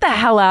 get the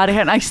hell out of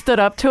here. And I stood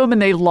up to them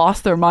and they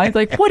lost their minds.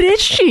 Like, what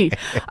is she?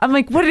 I'm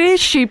like, what is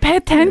she? Pay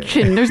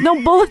attention. There's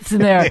no bullets in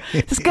there.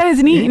 This guy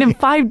hasn't eaten in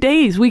 5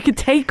 days. We could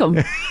take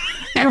him.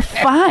 You're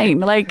fine.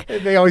 Like,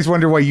 They always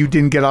wonder why you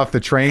didn't get off the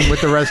train with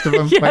the rest of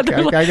them. yeah, Like,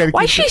 they're like, I gotta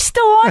why is keep- she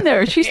still on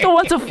there? She still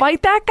wants to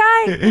fight that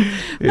guy?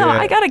 No, Yeah.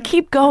 I got to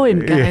keep going,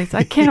 guys.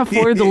 I can't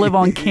afford to live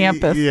on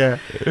campus. Yeah.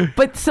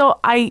 But so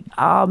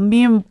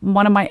me and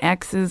one of my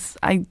exes,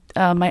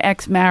 my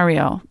ex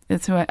Mario,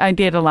 it's who I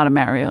dated a lot of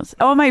Marios.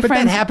 Oh, my But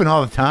friends. that happened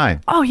all the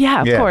time. Oh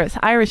yeah, of Yeah. course.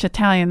 Irish,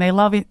 Italian, they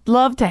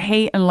love to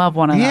hate and love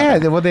one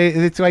another. Yeah, well,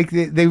 it's like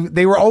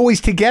they were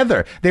always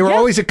together. They were Yes.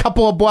 always a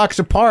couple of blocks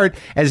apart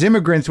as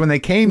immigrants when they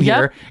came Yep.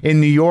 here in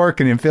New York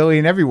and in Philly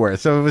and everywhere.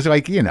 So it was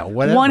like,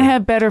 whatever. One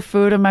had better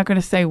food. I'm not going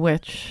to say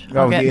which.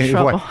 I'll get in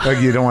trouble. what? Oh,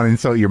 you don't want to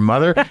insult your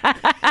mother?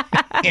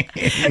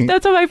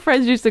 That's what my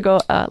friends used to go.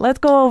 Let's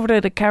go over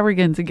to the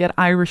Kerrigans and get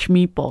Irish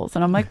meatballs.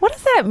 And I'm like, what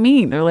does that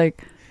mean? They're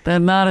like, they're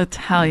not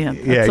Italian.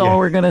 That's Yeah, all yeah.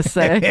 we're gonna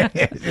say.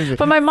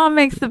 But my mom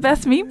makes the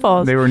best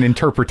meatballs. They were an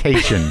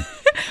interpretation.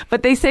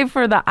 But they say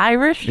for the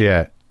Irish,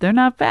 Yeah. they're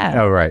not bad.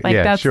 Oh, right. Like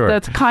Yeah, that's sure.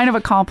 that's kind of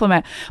a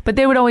compliment. But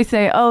they would always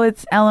say, "Oh,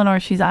 it's Eleanor.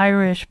 She's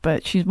Irish,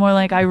 but she's more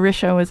like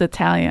Irisho is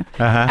Italian."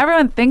 Uh-huh.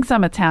 Everyone thinks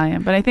I'm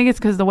Italian, but I think it's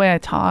because the way I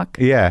talk.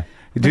 Yeah.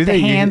 Like the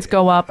hands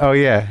go up. Oh,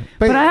 yeah.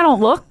 But I don't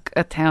look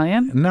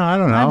Italian. No, I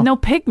don't know. I have no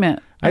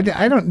pigment. I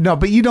don't know,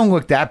 but you don't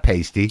look that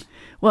pasty.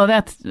 Well,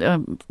 that's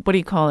what do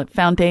you call it?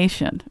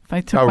 Foundation. If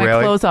I took Oh, my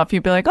really? clothes off,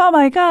 you'd be like, "Oh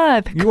my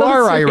God, the You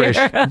are clothes Irish.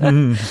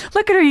 here."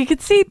 Look at her; you could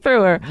see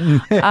through her.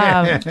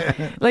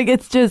 Like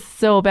it's just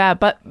so bad.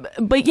 But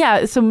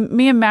yeah. So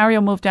me and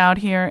Mario moved out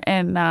here,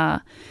 and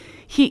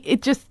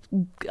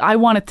I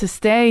wanted to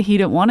stay. He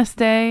didn't want to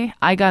stay.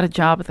 I got a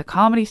job at the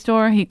Comedy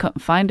Store. He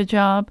couldn't find a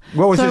job.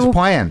 What was his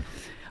plan?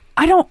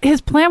 His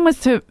plan was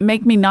to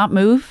make me not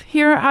move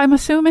here, I'm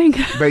assuming.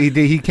 But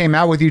he came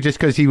out with you just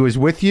because he was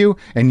with you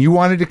and you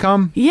wanted to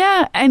come?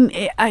 Yeah. And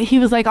he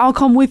was like, I'll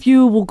come with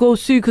you. We'll go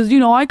see. Because,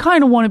 I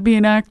kind of want to be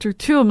an actor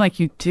too. I'm like,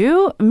 you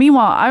do?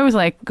 Meanwhile, I was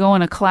like going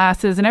to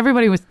classes and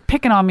everybody was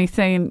picking on me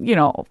saying,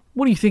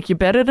 what do you think, you're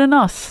better than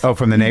us? Oh,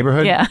 from the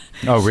neighborhood? Yeah.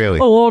 Oh, really?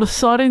 Oh, all of a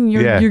sudden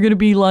you're going to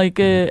be like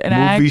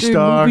an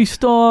movie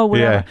star,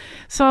 whatever. Yeah.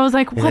 So I was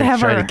like,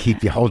 whatever. Try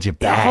to hold you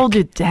back. Hold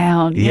you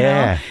down.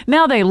 Yeah.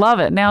 Now they love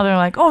it. Now they're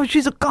like, oh,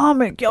 she's a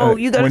comic. Yo,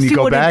 you got to see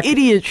what an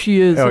idiot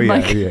she is. Oh,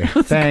 I'm yeah.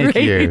 Thank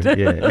great. you.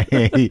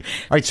 Yeah. All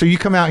right, so you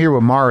come out here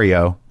with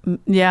Mario.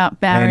 Yeah,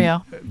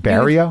 Mario.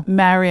 Mario?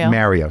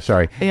 Mario,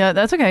 sorry. Yeah,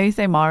 that's okay. You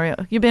say Mario.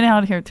 You've been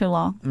out here too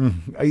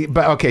long.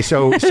 But okay,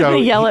 so they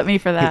yell at me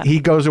for that.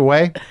 He goes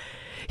away?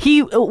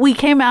 We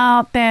came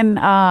out, then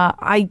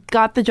I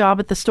got the job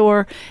at the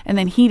store, and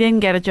then he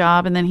didn't get a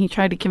job, and then he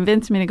tried to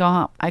convince me to go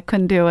home. I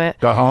couldn't do it.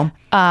 Go home?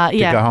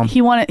 Yeah. Go home?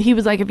 He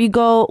was like, if you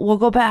go, we'll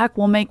go back,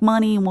 we'll make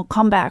money, and we'll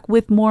come back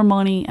with more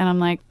money. And I'm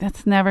like,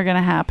 that's never going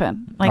to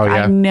happen. Like,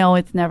 I know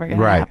it's never going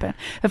to happen.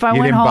 If I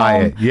went home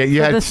buy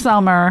it. for the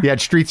summer. You had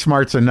street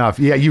smarts enough.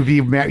 Yeah,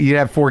 you'd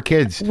have 4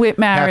 kids. With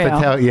Mario.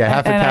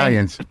 Half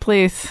Italians.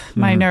 Please,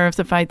 my nerves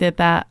if I did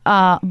that.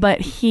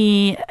 But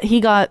he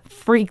got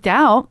freaked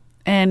out.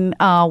 And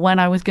when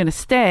I was going to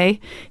stay,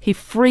 he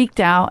freaked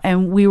out,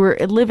 and we were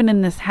living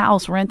in this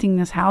house, renting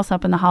this house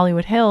up in the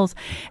Hollywood Hills,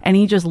 and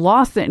he just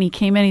lost it. And he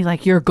came in, he's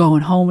like, "You're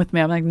going home with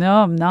me." I'm like,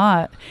 "No, I'm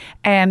not."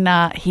 And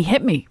he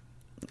hit me,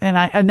 and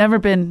I've never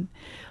been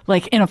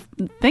like in a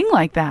thing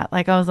like that.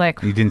 Like I was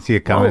like, you didn't see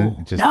it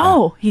coming?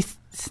 No, he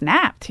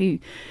snapped. He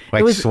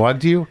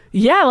slugged you?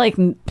 Yeah, like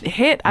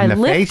hit. I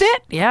lifted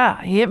it.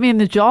 Yeah, he hit me in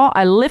the jaw.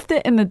 I lifted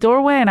it in the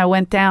doorway, and I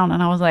went down,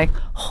 and I was like,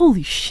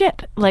 holy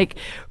shit. Like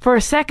for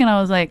a second,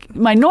 I was like,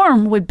 my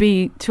norm would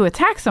be to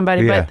attack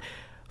somebody, but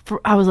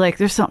I was like,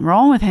 there's something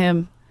wrong with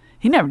him.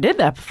 He never did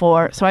that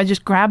before. So I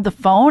just grabbed the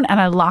phone and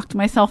I locked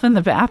myself in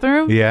the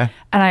bathroom. Yeah.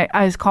 And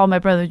I just called my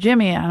brother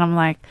Jimmy, and I'm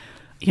like,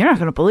 you're not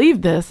going to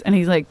believe this. And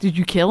he's like, did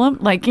you kill him?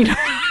 Like,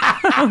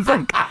 I was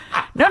like,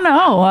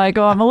 no. I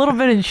go, I'm a little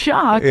bit in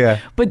shock. Yeah.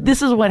 But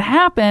this is what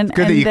happened. It's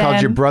good that you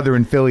called your brother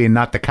in Philly and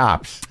not the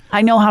cops.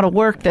 I know how to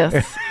work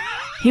this.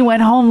 He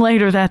went home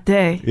later that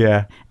day.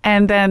 Yeah.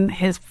 And then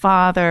his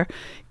father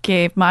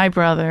gave my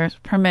brother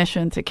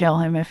permission to kill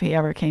him if he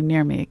ever came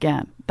near me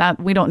again. That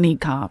we don't need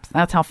cops.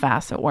 That's how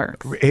fast it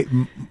works.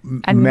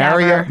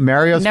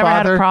 Mario's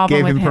father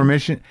gave him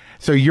permission.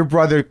 So your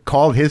brother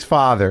called his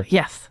father.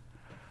 Yes.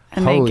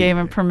 And they gave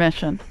him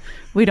permission.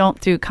 We don't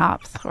do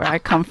cops where I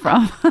come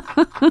from.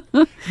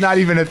 Not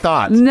even a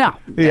thought. No.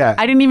 Yeah.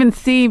 I didn't even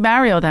see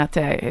Mario that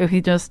day.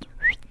 He just...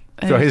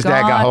 So his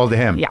dad got hold of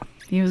him. Yeah.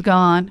 He was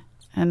gone,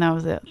 and that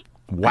was it.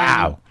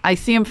 Wow. I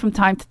see him from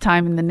time to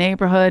time in the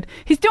neighborhood.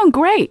 He's doing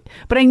great,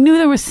 but I knew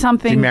there was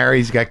something... Is he married?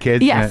 He's got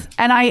kids? Yes.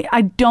 And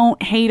I don't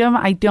hate him.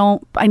 I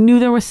knew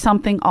there was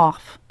something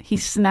off. He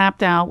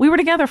snapped out. We were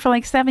together for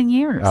like 7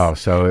 years. Oh,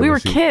 so we were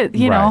kids,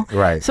 you know.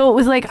 Right. So it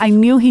was like I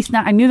knew he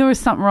snapped. I knew there was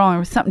something wrong. It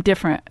was something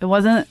different. It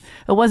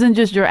wasn't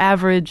just your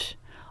average.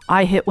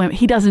 I hit women.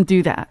 He doesn't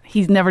do that.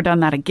 He's never done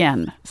that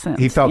again since.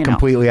 He felt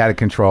completely out of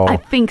control. I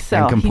think so.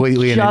 And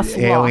completely in an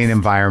alien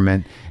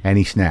environment, and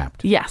he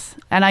snapped. Yes,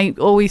 and I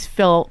always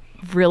felt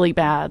really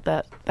bad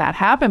that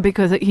happened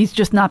because he's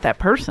just not that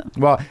person.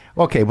 Well,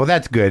 okay, well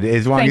that's good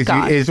as long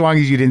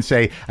as you didn't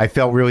say I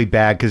felt really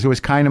bad because it was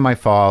kind of my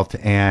fault.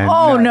 And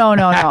no,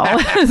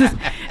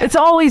 it's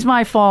always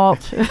my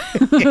fault.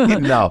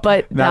 No,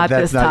 but not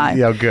this time.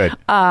 Yeah, good.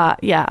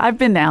 Yeah, I've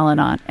been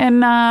Al-Anon,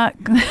 and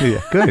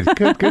yeah,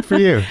 good for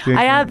you.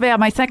 I had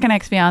my second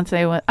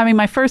ex-fiance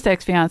my first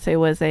ex-fiance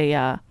was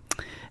a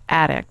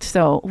addict,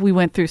 so we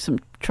went through some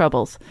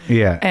troubles.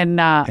 Yeah. And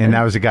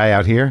that was a guy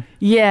out here?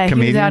 Yeah,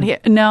 Comedian? He was out here.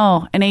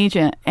 No, an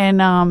agent.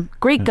 And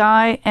great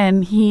guy.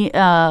 And he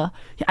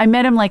I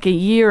met him like a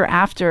year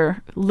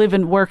after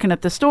working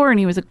at the store, and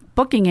he was a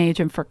booking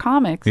agent for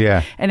comics.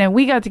 Yeah. And then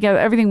we got together.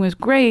 Everything was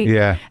great.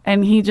 Yeah.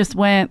 And he just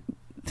went...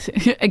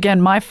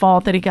 Again, my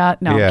fault that he got...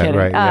 No, I'm kidding.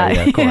 Right.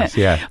 Yeah, of course,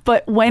 yeah.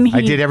 But when he...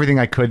 I did everything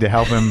I could to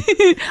help him.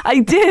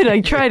 I did.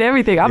 I tried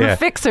everything. I'm a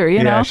fixer, you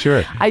know? Yeah,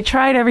 sure. I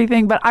tried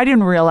everything, but I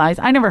didn't realize.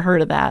 I never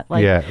heard of that.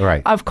 Like, yeah,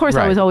 right. Of course,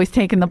 I was always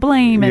taking the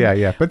blame. And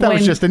yeah. But that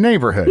was just a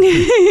neighborhood.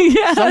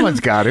 Yeah. Someone's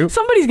got to.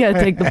 Somebody's got to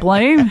take the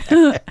blame.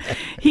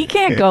 He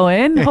can't go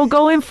in. He'll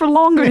go in for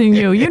longer than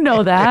you. You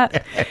know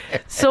that.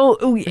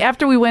 So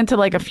after we went to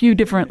like a few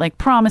different like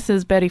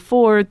Promises, Betty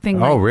Ford, thing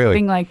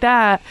like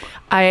that,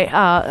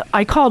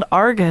 I called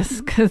Argus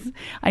because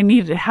I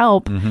needed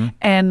help,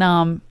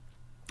 and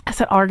I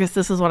said, Argus,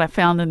 this is what I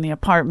found in the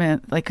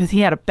apartment, like, because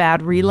he had a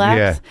bad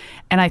relapse. Yeah.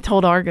 And I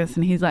told Argus,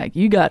 and he's like,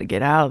 you got to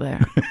get out of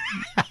there.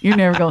 You're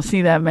never going to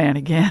see that man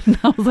again.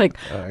 I was like,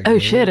 oh,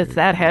 shit, it's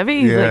that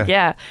heavy? He's like,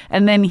 yeah.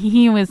 And then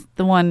he was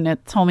the one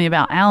that told me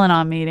about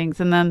Al-Anon meetings.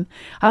 And then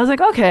I was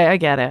like, okay, I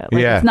get it.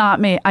 Like, it's not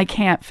me. I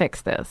can't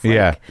fix this.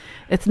 Like,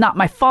 it's not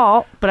my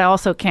fault, but I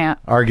also can't.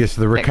 Argus,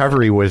 the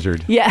recovery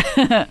wizard.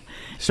 Yeah.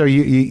 So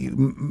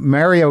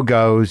Mario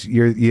goes.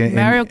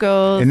 Mario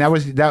goes, and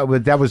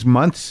that was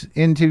months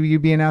into you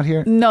being out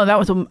here. No, that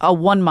was a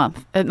 1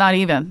 month, not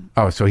even.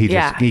 Oh, so he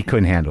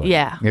couldn't handle it.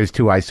 Yeah, it was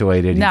too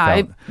isolated.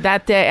 No,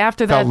 that day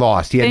after that, felt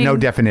lost. He had no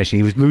definition.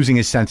 He was losing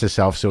his sense of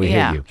self. So he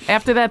hit you.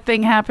 After that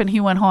thing happened, he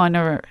went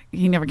home.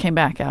 He never came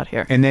back out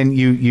here. And then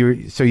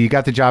so you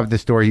got the job at the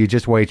store. You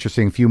just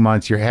waitressing a few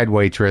months. You're head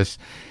waitress.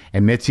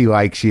 And Mitzi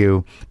likes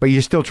you, but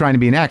you're still trying to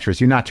be an actress.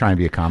 You're not trying to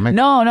be a comic.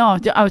 No.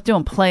 I was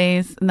doing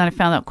plays, and then I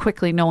found out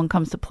quickly no one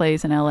comes to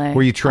plays in L.A.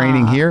 Were you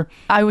training here?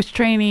 I was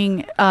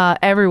training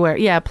everywhere.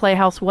 Yeah,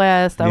 Playhouse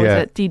West. I was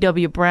at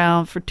D.W.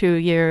 Brown for 2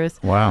 years.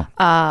 Wow.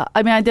 I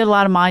mean, I did a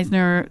lot of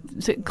Meisner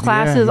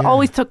classes. Yeah.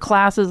 Always took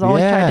classes.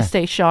 Always tried to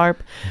stay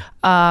sharp.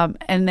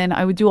 And then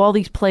I would do all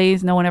these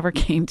plays no one ever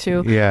came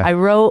to. Yeah. I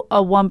wrote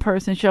a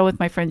one-person show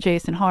with my friend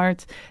Jason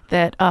Hartz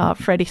that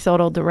Freddie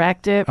Soto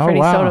directed. Oh,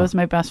 Freddie wow. Soto is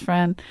my best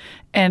friend.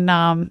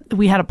 And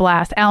we had a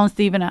blast. Alan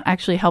Steven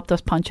actually helped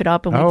us punch it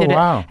up, and we did it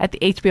at the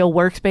HBO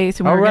Workspace,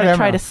 and we were going to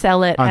try to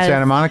sell it on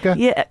Santa Monica.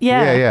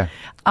 Yeah.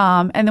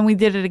 And then we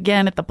did it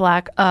again at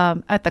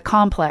the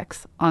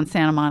Complex on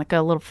Santa Monica,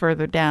 a little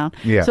further down.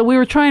 Yeah. So we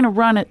were trying to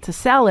run it to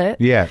sell it.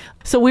 Yeah.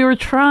 So we were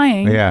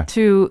trying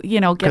to,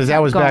 get because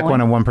that was back when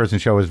a one-person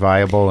show was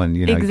viable, and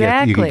you could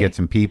get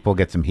some people,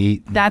 get some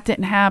heat. That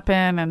didn't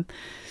happen, and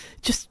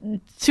just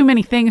too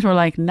many things were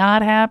like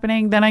not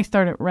happening. Then I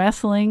started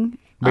wrestling.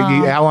 But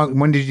how long?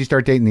 When did you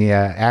start dating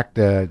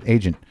the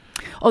agent?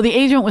 Oh, the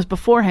agent was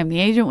before him. The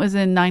agent was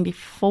in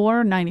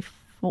 94, 94.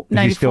 Is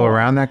he still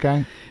around, that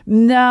guy?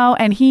 No,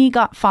 and he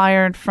got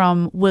fired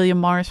from William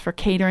Morris for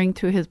catering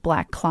to his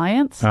black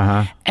clients.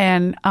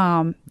 And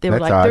they were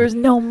like, there's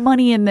no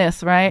money in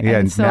this, right? Yeah,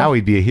 and so, now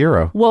he'd be a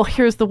hero. Well,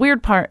 here's the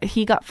weird part.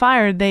 He got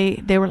fired. They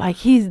were like,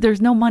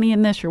 there's no money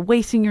in this. You're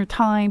wasting your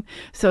time.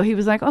 So he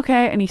was like,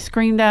 okay. And he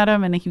screamed at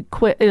him, and he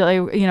quit,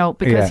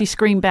 because he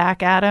screamed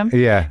back at him.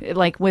 Yeah.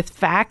 Like with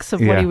facts of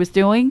what he was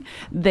doing.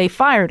 They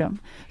fired him.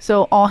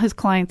 So all his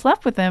clients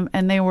left with him,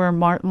 and they were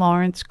Martin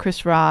Lawrence,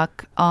 Chris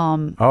Rock,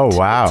 oh,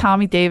 wow.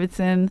 Tommy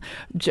Davidson,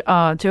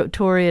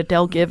 Torrey,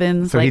 Adele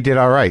Givens. So he did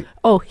all right.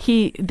 Oh,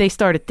 they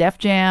started Def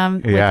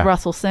Jam with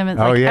Russell Simmons,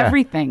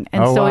 everything.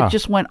 And it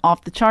just went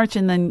off the charts.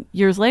 And then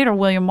years later,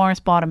 William Morris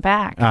bought him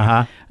back.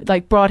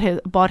 Like bought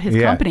his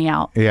company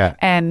out. Yeah.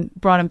 And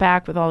brought him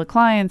back with all the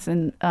clients.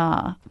 And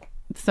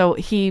so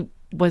he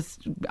was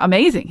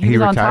amazing. He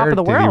was on top of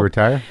the world. Did he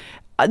retire?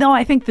 No,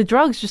 I think the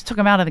drugs just took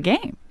him out of the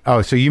game.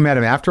 Oh, so you met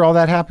him after all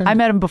that happened? I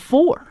met him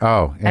before.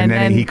 Oh, and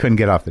then he couldn't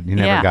get off it. He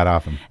never got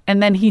off him.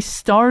 And then he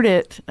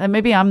started,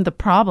 maybe I'm the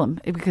problem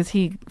because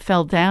he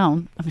fell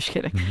down. I'm just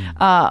kidding.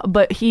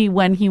 But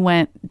when he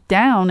went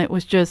down, it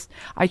was just,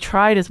 I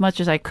tried as much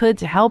as I could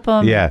to help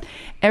him. Yeah.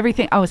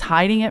 Everything. I was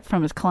hiding it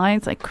from his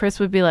clients. Like Chris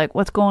would be like,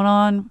 what's going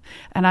on?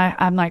 And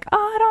I'm like,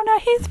 I don't know.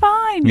 He's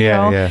fine. You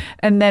know? Yeah.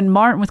 And then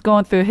Martin was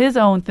going through his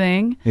own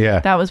thing. Yeah.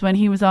 That was when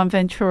he was on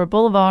Ventura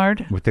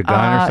Boulevard. With the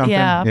gun or something?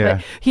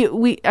 Yeah.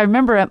 But I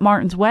remember at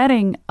Martin's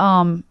wedding,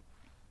 that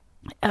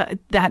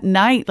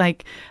night,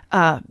 like,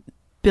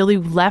 Billy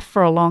left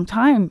for a long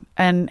time,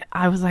 and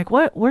I was like,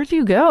 where do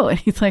you go? And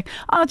he's like,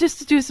 oh, just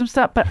to do some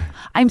stuff. But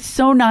I'm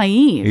so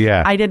naive.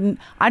 Yeah. I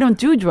don't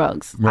do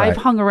drugs. Right. I've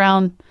hung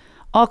around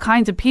all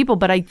kinds of people,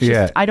 but I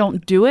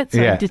don't do it.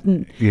 So I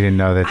didn't. You didn't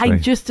know that. I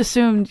just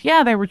assumed,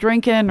 they were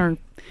drinking or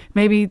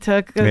maybe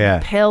took a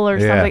pill or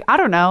something. I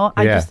don't know.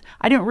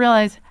 I didn't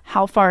realize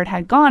how far it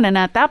had gone. And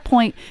at that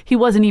point, he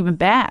wasn't even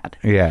bad.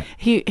 Yeah.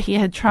 He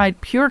had tried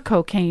pure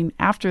cocaine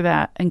after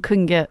that and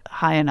couldn't get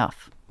high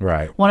enough.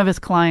 Right. One of his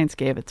clients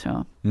gave it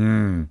to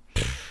him.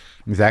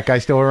 Is that guy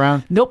still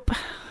around? Nope.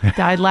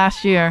 Died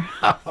last year.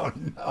 Oh,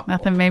 no.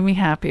 Nothing made me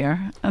happier.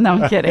 No,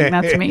 I'm kidding.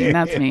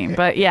 That's mean.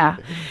 But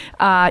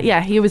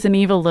he was an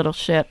evil little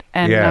shit.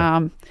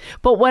 And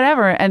but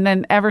whatever. And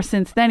then ever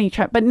since then he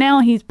tried. But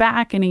now he's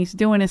back and he's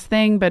doing his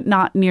thing, but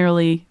not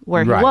nearly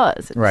where he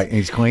was. Right. And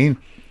he's clean?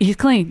 He's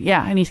clean,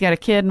 yeah, and he's got a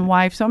kid and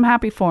wife, so I'm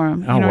happy for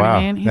him. You know wow, what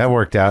I mean? That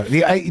worked out.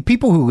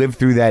 People who lived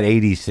through that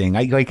 '80s thing,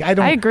 I don't.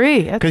 I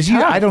agree, because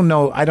I don't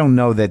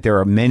know that there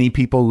are many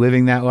people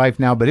living that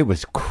life now, but it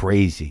was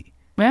crazy.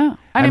 Yeah,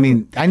 I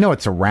mean, I know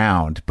it's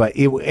around, but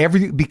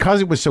because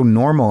it was so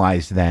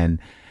normalized then.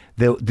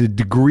 The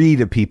degree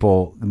to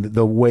people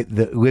the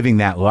living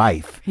that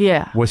life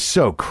was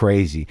so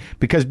crazy,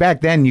 because back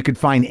then you could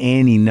find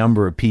any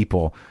number of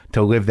people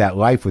to live that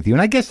life with you.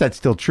 And I guess that's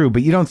still true,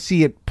 but you don't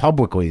see it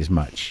publicly as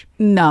much.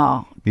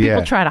 No. People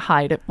Yeah. try to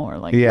hide it more.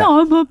 Like, Yeah. no,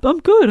 I'm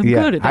good. I'm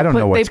Yeah, good. I don't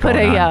know what's They put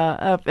going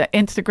a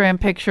Instagram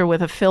picture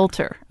with a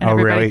filter, and Oh,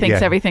 everybody really? thinks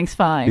Yeah. everything's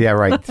fine. Yeah,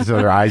 right. So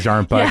their eyes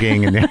aren't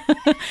bugging. And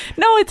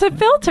No, it's a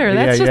filter.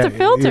 That's Yeah, just yeah, a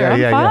filter. yeah,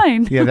 I'm yeah,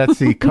 fine. Yeah, that's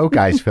the Coke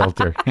eyes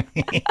filter.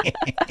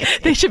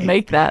 They should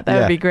make that. That Yeah,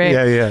 would be great.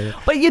 yeah.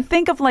 But you'd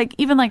think of like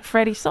even like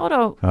Freddie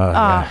Soto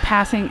yeah.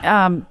 passing.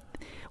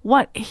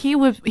 What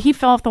he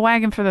fell off the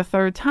wagon for the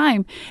third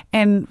time,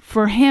 and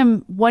for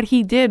him, what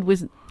he did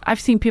was I've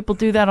seen people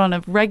do that on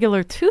a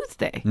regular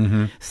Tuesday.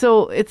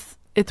 So it's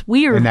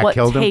weird And that what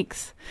killed him?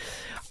 takes.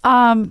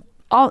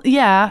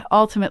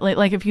 Ultimately,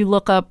 like if you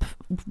look up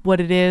what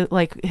it is,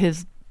 like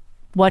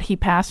what he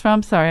passed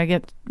from. Sorry, I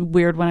get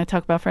weird when I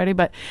talk about Freddie,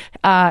 but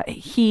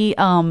he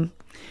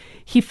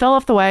fell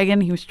off the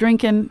wagon. He was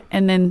drinking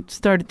and then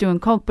started doing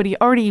coke, but he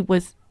already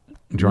was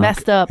Drunk.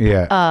 messed up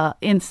Yeah.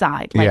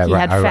 inside. Like Yeah, he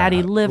right, had fatty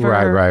right, liver.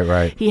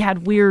 right. He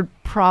had weird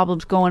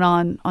problems going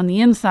on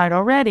the inside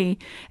already,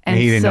 and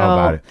he didn't know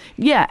about it.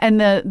 Yeah, and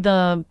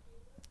the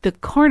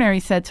coronary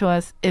said to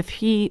us if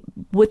he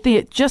with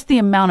just the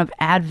amount of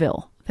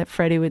Advil that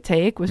Freddie would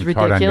take was It's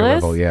hard on your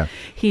ridiculous. level, yeah.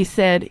 He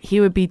said he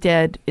would be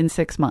dead in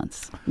 6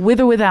 months, with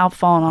or without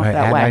falling off that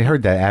I wagon.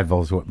 heard that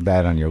Advil's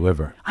bad on your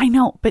liver. I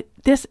know, but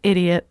this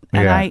idiot,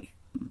 and Yeah.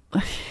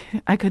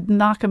 I could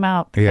knock him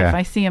out Yeah. if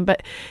I see him.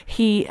 But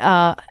he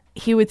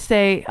would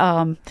say,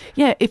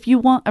 yeah, if you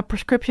want a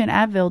prescription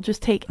Advil,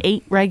 just take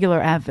 8 regular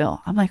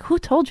Advil. I'm like, who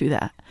told you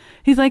that?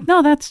 He's like,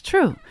 no, that's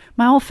true.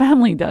 My whole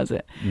family does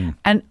it.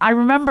 And I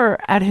remember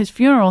at his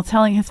funeral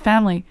telling his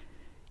family,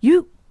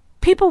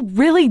 people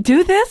really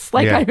do this?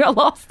 Like, Yeah. I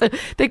lost it.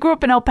 They grew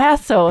up in El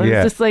Paso. And Yeah.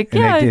 it's just like,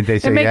 And yeah, they they,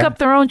 say, make yeah? up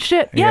their own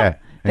shit. Yeah.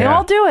 They Yeah.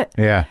 all do it.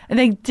 Yeah. And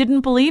they didn't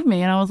believe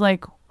me. And I was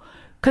like,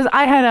 because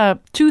I had a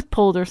tooth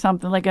pulled or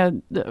something, like a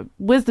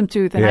wisdom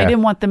tooth, and I Yeah.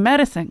 didn't want the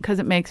medicine because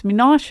it makes me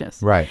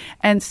nauseous. Right.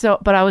 And so,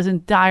 but I was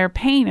in dire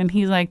pain. And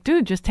he's like,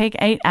 dude, just take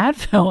 8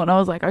 Advil. And I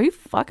was like, are you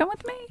fucking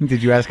with me?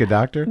 Did you ask a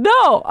doctor?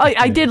 No,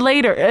 I did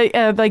later,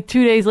 like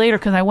 2 days later,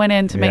 because I went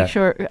in to Yeah. make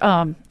sure,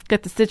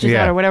 get the stitches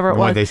Yeah. out or whatever it And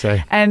was. what'd they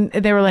say? And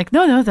they were like,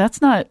 no,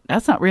 that's not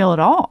real at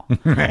all.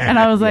 And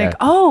I was like, Yeah.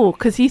 oh,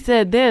 because he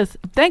said this.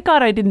 Thank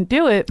God I didn't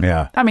do it.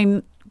 Yeah. I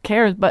mean,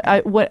 cares, but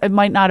it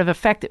might not have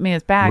affected me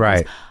as bad. 'cause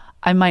Right.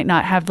 I might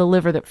not have the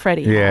liver that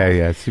Freddie had.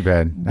 Yeah, it's too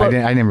bad. But-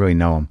 I didn't really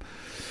know him.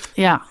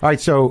 Yeah. All right,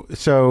 so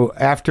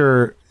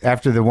after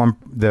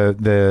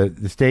the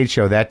stage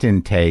show that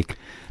didn't take,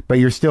 but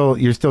you're still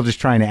just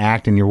trying to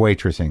act and you're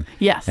waitressing.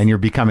 Yes. And you're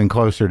becoming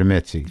closer to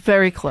Mitzi.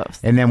 Very close.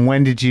 And then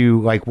when did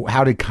you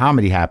how did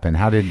comedy happen?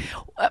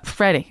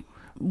 Freddie,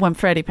 when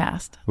Freddie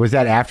passed. Was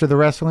that after the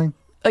wrestling?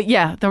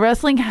 Yeah, the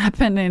wrestling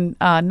happened in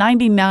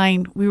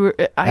 '99. We were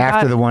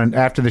After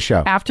the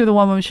show. after the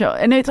one woman show,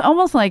 and it's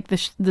almost like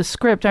the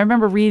script. I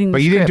remember reading.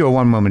 But you didn't do a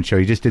one woman show.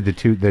 You just did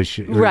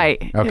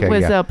Right. Okay. It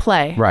was yeah. a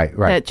play. Right.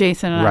 That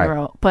Jason and I Right.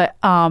 wrote. But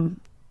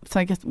so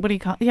I guess what do you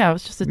call? Yeah, it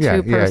was just a Yeah,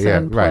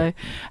 2-person play. right.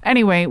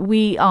 Anyway,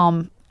 we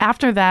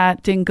after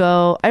that didn't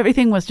go.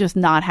 Everything was just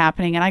not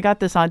happening, and I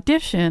got this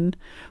audition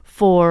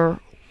for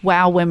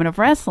Wow Women of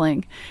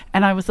Wrestling,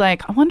 and I was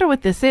like, I wonder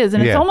what this is.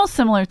 And it's Yeah. almost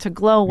similar to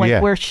Glow, like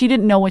Yeah. where she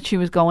didn't know what she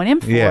was going in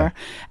for. Yeah.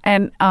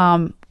 And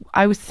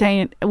I was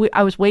saying,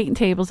 I was waiting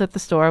tables at the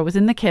store. I was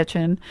in the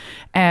kitchen,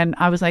 and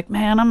I was like,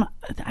 man,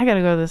 I got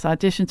to go to this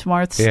audition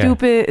tomorrow. It's Yeah.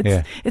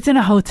 stupid. It's in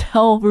a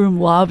hotel room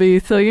lobby,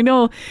 so in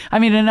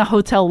a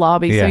hotel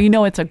lobby, so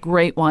Yeah. it's a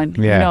great one.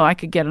 Yeah. I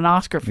could get an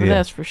Oscar for Yeah.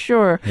 this for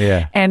sure.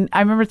 Yeah. And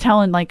I remember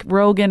telling like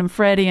Rogan and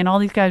Freddie and all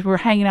these guys were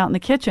hanging out in the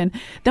kitchen.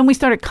 Then we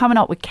started coming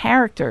up with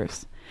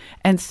characters.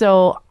 And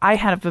so I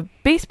had a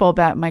baseball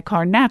bat in my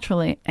car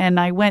naturally, and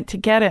I went to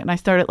get it, and I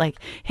started like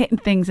hitting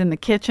things in the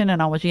kitchen,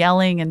 and I was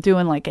yelling and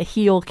doing like a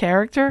heel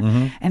character.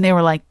 Mm-hmm. And they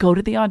were like, go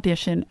to the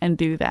audition and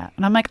do that.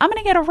 And I'm like, I'm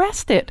going to get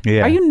arrested.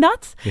 Yeah. Are you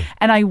nuts? Yeah.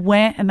 And I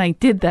went and I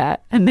did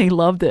that, and they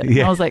loved it. Yeah.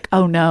 And I was like,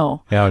 oh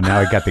no. Oh, now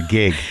I got the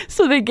gig.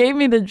 So they gave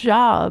me the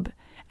job,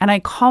 and I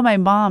called my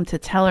mom to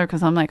tell her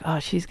because I'm like, oh,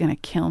 she's going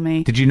to kill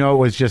me. Did you know it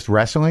was just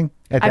wrestling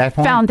at that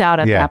point? I found out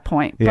at Yeah. that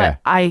point, but Yeah.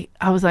 I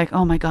was like,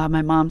 oh my God,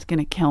 my mom's going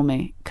to kill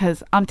me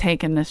because I'm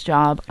taking this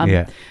job.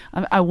 Yeah.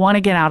 I want to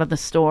get out of the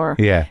store.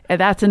 Yeah. And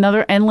that's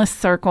another endless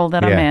circle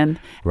that I'm Yeah. in.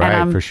 Right,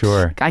 and for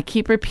sure. I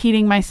keep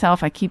repeating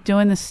myself. I keep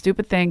doing this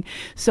stupid thing.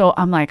 So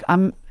I'm like,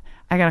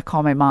 I got to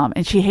call my mom.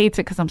 And she hates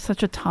it because I'm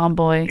such a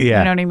tomboy. Yeah.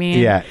 You know what I mean?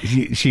 Yeah.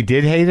 She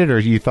did hate it, or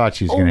you thought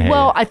she was going to hate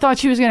Well, it? I thought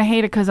she was going to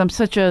hate it because I'm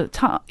such a,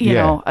 you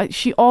Yeah. know,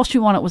 all she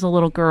wanted was a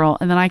little girl.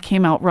 And then I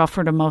came out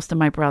rougher to most of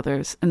my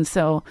brothers. And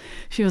so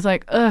she was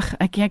like, ugh,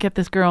 I can't get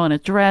this girl in a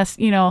dress,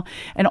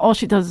 and all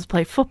she does is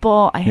play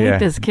football. I hate Yeah.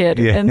 this kid.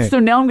 Yeah. And so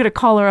now I'm going to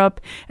call her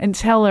up and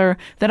tell her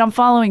that I'm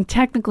following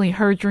technically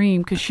her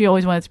dream because she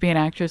always wanted to be an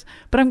actress,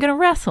 but I'm going to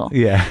wrestle.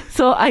 Yeah.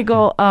 So I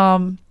go,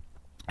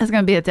 it's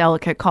going to be a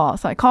delicate call.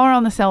 So I call her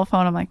on the cell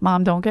phone. I'm like,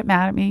 Mom, don't get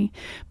mad at me.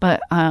 But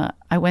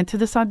I went to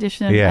this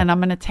audition Yeah. and I'm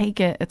going to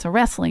take it. It's a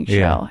wrestling show.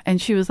 Yeah. And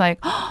she was like,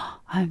 oh,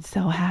 I'm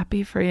so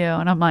happy for you.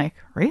 And I'm like,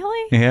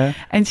 really? Yeah.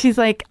 And she's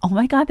like, oh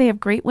my God, they have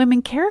great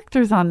women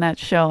characters on that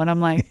show. And I'm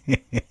like,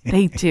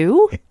 they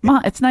do?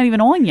 Ma, it's not even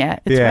on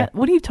yet. Yeah.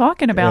 What are you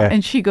talking about? Yeah.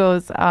 And she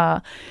goes,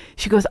 oh,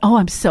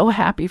 I'm so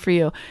happy for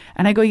you.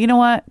 And I go, you know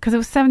what? Because it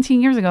was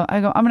 17 years ago.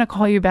 I go, I'm going to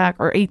call you back,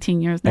 or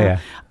 18 years now. Yeah.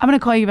 I'm going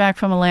to call you back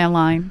from a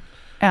landline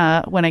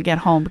when I get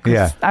home, because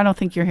Yeah. I don't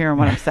think you're hearing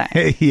what I'm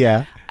saying.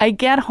 Yeah. I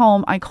get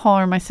home, I call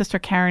her, my sister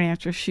Karen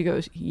answers. She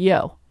goes,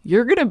 yo,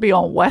 you're going to be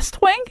on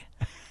West Wing?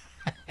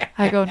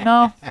 I go,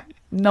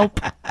 nope.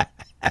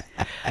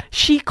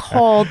 She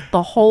called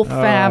the whole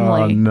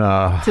family Oh,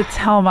 no. to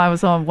tell them I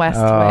was on West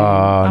Wing.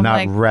 Oh, I'm not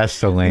like,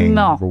 wrestling.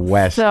 no.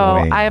 West so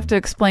Wing. I have to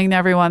explain to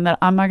everyone that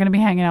I'm not going to be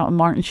hanging out with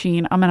Martin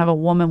Sheen. I'm going to have a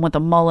woman with a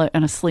mullet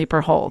and a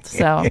sleeper hold.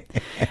 So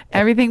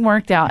everything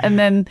worked out. And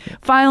then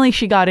finally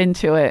she got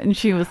into it, and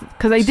she was,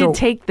 because I did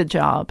take the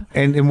job.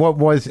 And what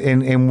was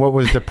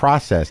the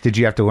process? Did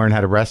you have to learn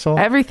how to wrestle?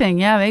 Everything,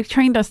 yeah. They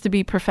trained us to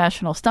be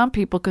professional stunt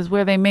people, because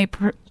where they made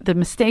the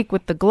mistake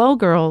with the Glow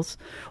Girls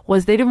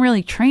was they didn't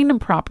really train them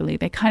properly.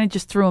 They kind of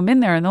just threw them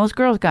in there, and those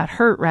girls got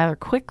hurt rather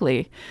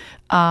quickly.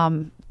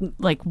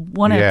 Like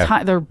one at a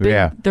time.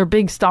 Their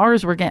big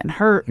stars were getting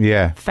hurt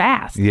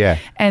fast. Yeah.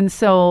 And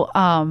so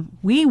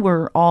we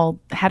were all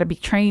had to be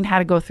trained how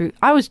to go through.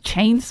 I was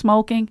chain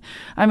smoking.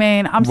 I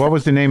mean, what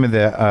was the name of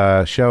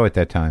the show at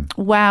that time?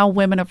 Wow,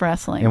 Women of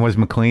Wrestling. And was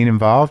McLean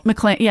involved?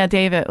 McLean, yeah,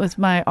 David was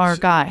our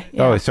guy.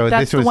 Yeah. Oh, so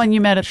that's this was the one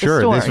you met at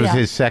the store. This was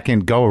his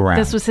second go around.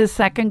 This was his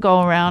second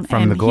go around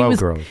from the Glow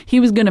Girls. He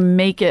was going to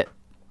make it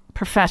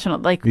professional,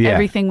 like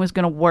everything was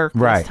going to work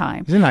this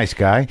time. He's a nice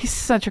guy. He's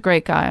such a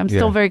great guy. I'm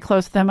still very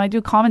close to them. I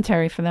do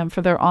commentary for them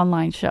for their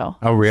online show.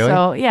 Oh, really?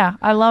 So yeah,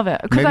 I love it.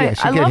 Maybe I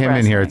should get him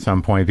in here at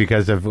some point,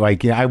 because of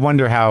I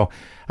wonder how.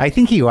 I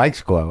think he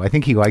likes Glow. I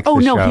think he likes. Oh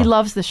the no, show. He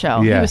loves the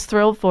show. Yeah. He was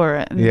thrilled for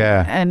it. And,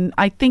 and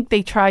I think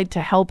they tried to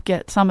help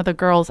get some of the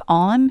girls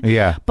on.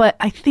 Yeah, but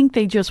I think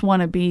they just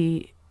want to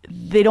be.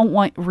 They don't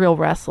want real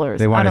wrestlers.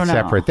 They want it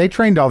separate. They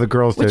trained all the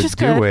girls to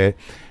do it,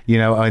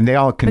 and they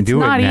all can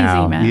do it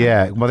now. Easy, man.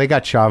 Yeah. Well, they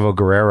got Chavo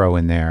Guerrero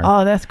in there.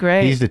 Oh, that's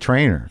great. He's the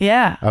trainer.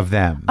 Yeah. Of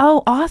them.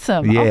 Oh,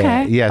 awesome. Yeah.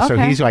 Okay. Yeah. So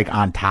he's like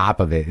on top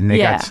of it, and they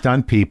got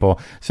stunt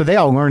people, so they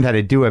all learned how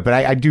to do it. But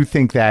I do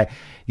think that.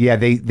 Yeah,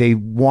 they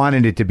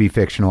wanted it to be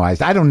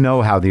fictionalized. I don't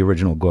know how the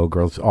original Glow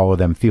Girls, all of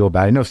them, feel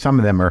about it. I know some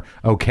of them are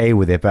okay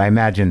with it, but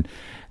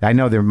I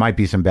know there might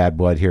be some bad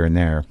blood here and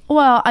there.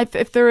 Well,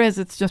 if there is,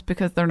 it's just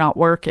because they're not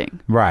working.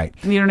 Right.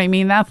 You know what I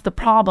mean? That's the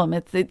problem.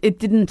 It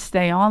didn't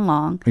stay on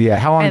long. Yeah.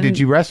 How long did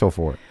you wrestle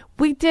for?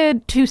 We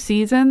did 2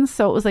 seasons,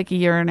 so it was like a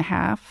year and a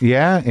half.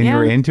 Yeah, and you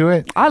were into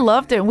it? I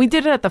loved it. We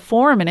did it at the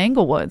Forum in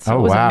Inglewood, so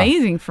it was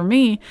amazing for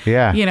me.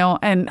 Yeah.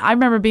 And I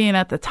remember being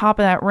at the top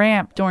of that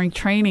ramp during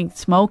training,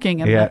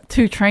 smoking, and the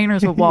 2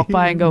 trainers would walk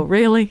by and go,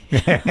 really?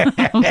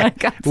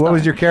 What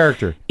was your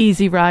character?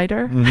 Easy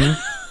Rider.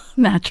 Mm-hmm.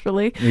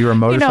 Naturally. You were a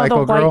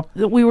motorcycle girl?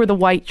 We were the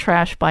white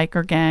trash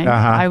biker gang.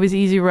 I was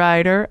Easy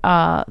Rider.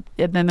 And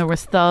then there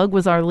was Thug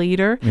was our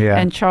leader. Yeah.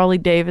 And Charlie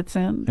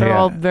Davidson. They're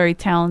all very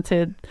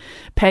talented.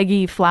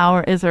 Peggy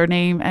Flower is her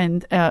name,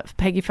 and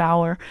Peggy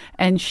Fowler.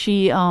 And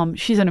she's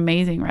an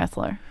amazing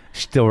wrestler.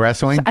 Still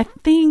wrestling? So I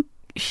think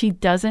she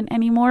doesn't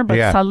anymore,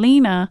 but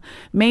Salina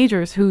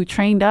Majors, who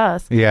trained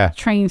us,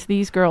 trains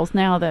these girls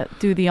now that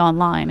do the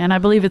online, and I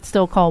believe it's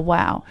still called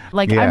WOW.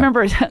 I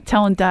remember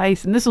telling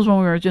Dice, and this was when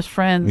we were just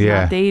friends,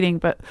 not dating,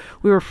 but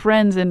we were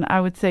friends, and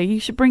I would say,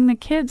 you should bring the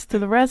kids to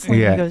the wrestling.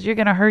 He goes, you're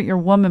gonna hurt your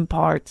woman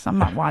parts. I'm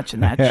not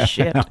watching that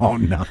shit. Oh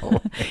no.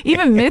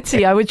 Even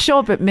Mitzi, I would show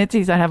up at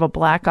Mitzi's, I'd have a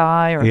black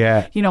eye,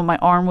 or my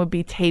arm would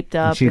be taped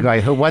up. She'd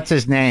go, what's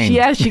his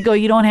name? She'd go,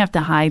 you don't have to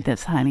hide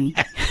this, honey.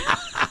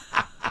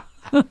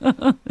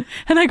 And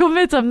I go,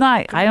 Mitz, I'm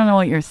not. I don't know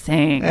what you're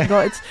saying. I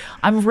go,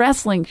 I'm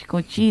wrestling. She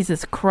goes,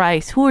 Jesus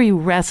Christ, who are you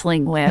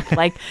wrestling with?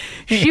 Like,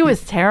 she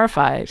was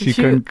terrified. She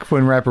couldn't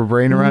wrap her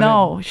brain around it?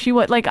 No, she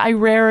would. Like,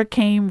 Irera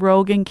came,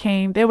 Rogan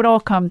came. They would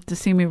all come to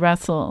see me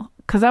wrestle.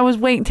 Because I was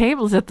waiting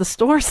tables at the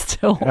store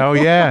still. Oh,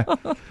 yeah.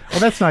 Well,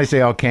 that's nice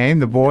they all came,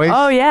 the boys.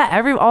 Oh,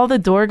 yeah. All the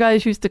door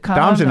guys used to come.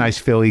 Dom's a nice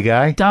Philly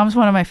guy. Dom's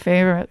one of my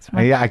favorites.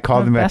 I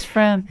called him best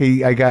friend.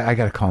 I got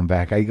to call him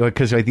back.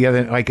 Because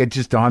it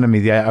just dawned on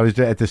me. I was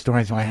at the store.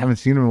 I said, I haven't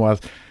seen him in a while.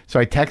 So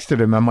I texted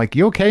him. I'm like,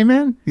 you okay,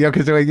 man?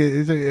 Because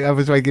I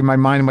was like in my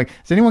mind, I'm like,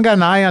 has anyone got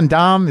an eye on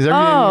Dom?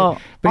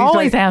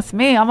 Always ask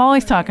me. I'm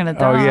always talking to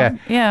Dom. Oh, yeah.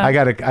 Yeah.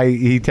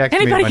 He texted me.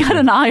 Anybody got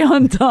an eye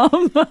on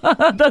Dom?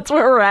 That's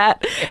where we're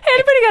at.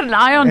 Anybody got an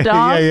eye on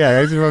Dom? Yeah.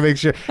 I just want to make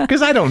sure.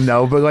 Because I don't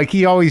know, but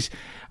he always,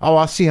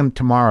 I'll see him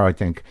tomorrow, I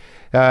think.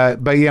 But,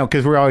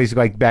 because we're always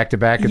back to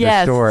back at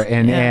the store.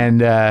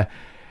 And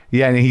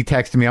Yeah, and he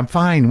texted me, "I'm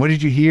fine. What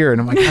did you hear?"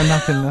 And I'm like, "Oh,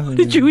 nothing.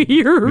 Did you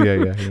hear?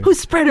 Yeah. Who's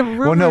spreading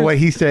rumors? Well, no, what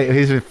he said,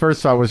 his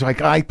first thought was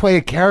like, "I play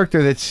a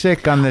character that's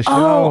sick on the show."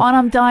 Oh, on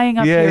I'm Dying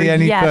Up Here. Yeah,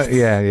 and yes.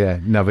 Yeah.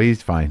 No, but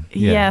he's fine.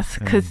 Yeah. Yes,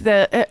 because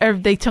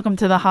they took him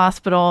to the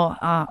hospital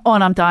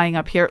on I'm Dying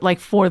Up Here, like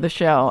for the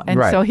show. And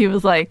Right. so he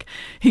was like,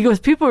 he goes,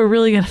 people are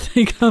really going to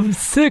think I'm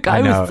sick.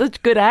 I know. was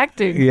such good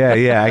acting.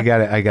 Yeah. I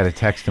got to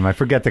text him. I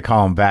forget to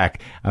call him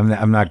back.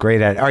 I'm not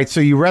great at it. All right,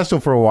 so you wrestle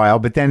for a while,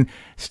 but then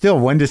still,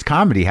 when does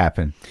comedy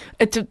happen?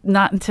 It's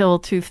not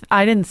until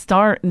I didn't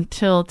start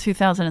until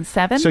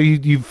 2007. So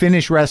you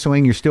finish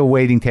wrestling. You're still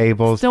waiting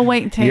tables. Still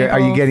waiting tables. Are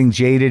you getting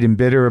jaded and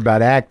bitter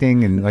about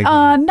acting and like?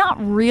 Not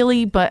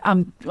really, but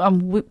I'm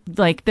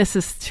like, this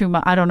is too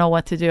much. I don't know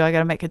what to do. I got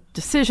to make a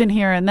decision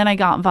here. And then I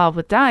got involved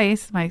with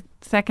Dice, my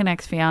second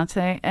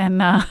ex-fiance,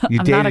 and I'm not a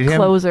dated him?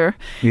 closer.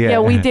 Yeah.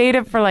 We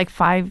dated for like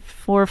 4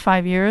 or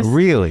 5 years.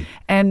 Really?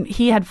 And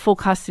he had full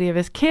custody of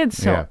his kids.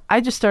 So Yeah.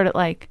 I just started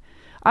like,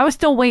 I was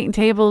still waiting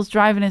tables,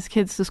 driving his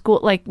kids to school.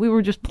 Like we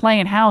were just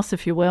playing house,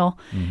 if you will.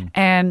 Mm-hmm.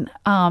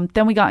 And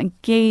then we got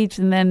engaged.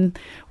 And then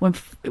when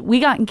we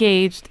got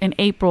engaged in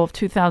April of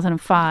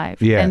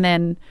 2005. Yeah. And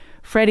then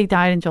Freddie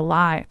died in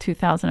July of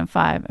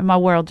 2005. And my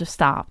world just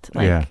stopped.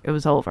 Like Yeah. it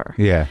was over.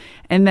 Yeah.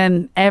 And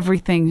then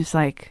everything's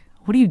like,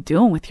 what are you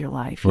doing with your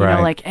life? You Right.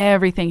 know, like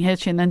everything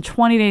hits you. And then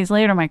 20 days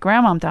later, my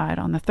grandmom died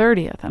on the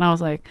 30th. And I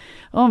was like,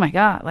 oh my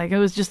God. Like it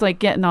was just like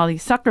getting all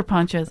these sucker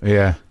punches.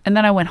 Yeah. And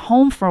then I went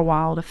home for a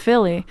while to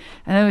Philly.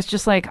 And it was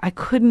just like, I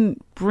couldn't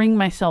bring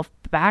myself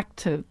back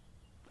to,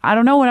 I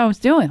don't know what I was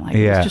doing. Like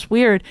it Yeah. was just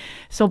weird.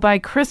 So by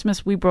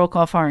Christmas, we broke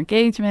off our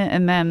engagement.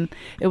 And then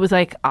it was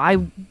like, I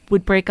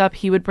would break up,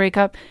 he would break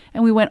up.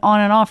 And we went on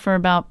and off for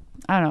about,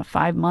 I don't know,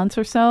 5 months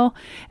or so.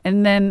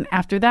 And then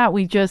after that,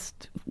 we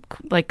just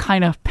like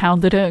kind of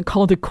pounded it and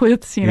called it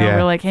quits. You know, Yeah.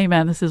 we're like, hey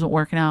man, this isn't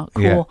working out.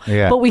 Cool.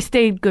 Yeah. But we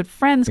stayed good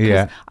friends because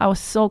Yeah. I was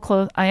so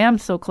close. I am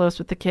so close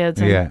with the kids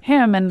and Yeah.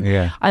 him. And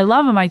Yeah. I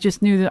love him. I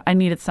just knew that I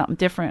needed something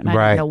different and I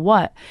Right. didn't know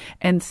what.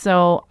 And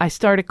so I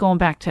started going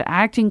back to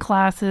acting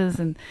classes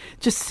and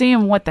just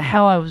seeing what the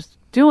hell I was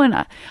doing.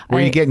 Were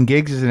you getting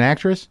gigs as an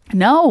actress?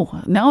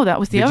 No, that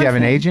was the Did other you have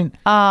an thing. agent?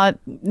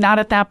 Not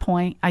at that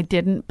point. I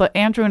didn't. But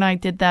Andrew and I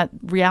did that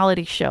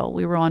reality show.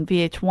 We were on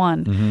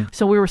VH1.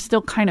 So we were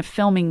still kind of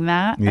filming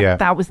that. Mm-hmm. Yeah.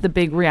 That was the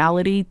big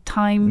reality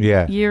time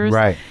Yeah, years.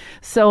 right.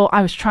 So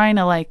I was trying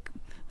to like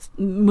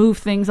move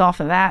things off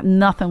of that.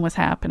 Nothing was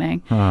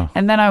happening. Oh.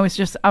 And then I was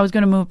going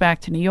to move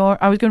back to New York.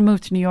 I was going to move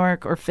to New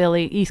York or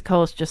Philly, East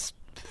Coast, just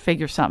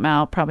figure something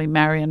out, probably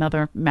marry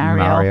another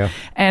Mario.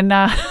 And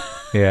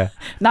Yeah.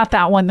 not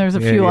that one. There's a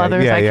few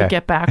others I could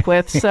get back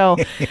with. So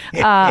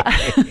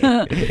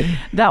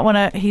that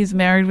one, he's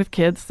married with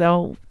kids.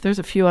 So there's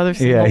a few other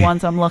single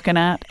ones I'm looking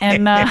at.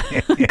 And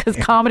because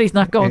comedy's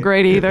not going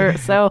great either.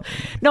 So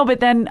no, but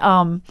then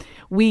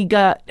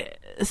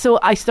so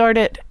I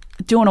started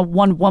doing a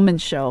one-woman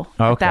show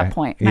at that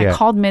point. And I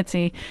called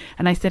Mitzi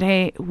and I said,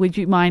 hey, would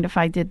you mind if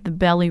I did the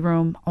Belly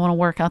Room? I want to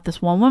work out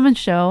this one-woman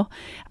show.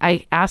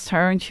 I asked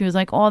her and she was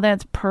like, oh,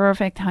 that's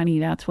perfect, honey.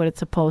 That's what it's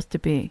supposed to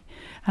be.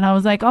 And I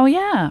was like, oh,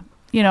 yeah.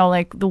 You know,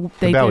 like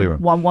they Belly did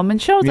Room. one-woman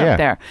shows up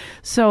there.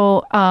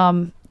 So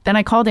then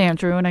I called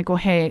Andrew and I go,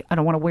 hey, I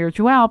don't want to weird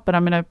you out, but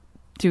I'm going to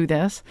do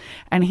this.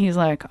 And he's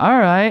like, all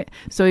right.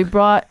 So he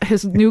brought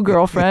his new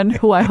girlfriend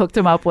who I hooked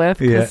him up with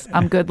because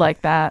I'm good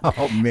like that.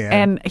 Oh, man.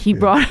 And he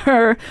brought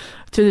her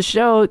to the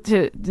show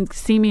to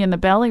see me in the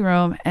Belly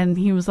Room. And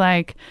he was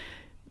like,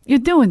 you're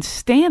doing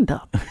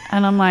stand-up.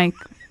 And I'm like,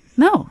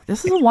 no,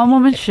 this is a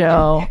one-woman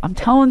show. I'm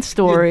telling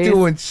stories. You're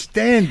doing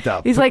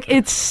stand-up. He's like,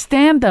 it's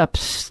stand-up,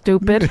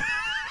 stupid.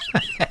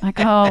 Like,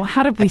 oh,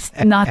 how did we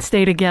not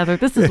stay together?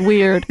 This is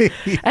weird.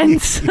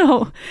 And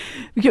so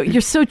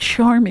you're so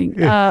charming.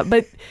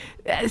 But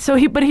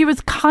he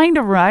was kind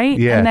of right.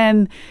 Yeah. And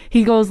then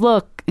he goes,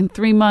 look, in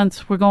 3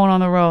 months, we're going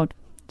on the road.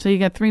 So you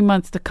got 3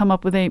 months to come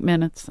up with 8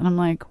 minutes. And I'm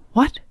like,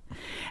 what?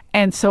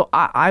 And so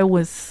I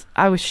was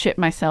shit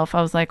myself.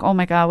 I was like, oh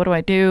my God, what do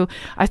I do?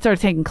 I started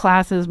taking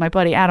classes. My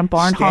buddy Adam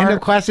Barnhart. Stand-up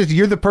classes?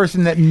 You're the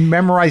person that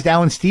memorized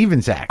Alan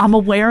Stevens' act. I'm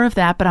aware of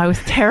that, but I was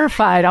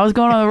terrified. I was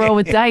going on the road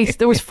with Dice.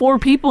 There was 4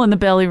 people in the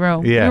Belly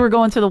Room. Yeah. We were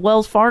going to the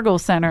Wells Fargo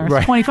Center.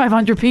 Right.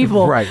 2,500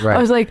 people. Right. I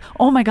was like,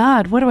 oh my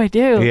God, what do I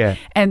do? Yeah.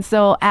 And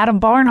so Adam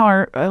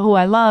Barnhart, who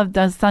I love,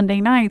 does Sunday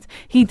nights.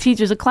 He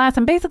teaches a class,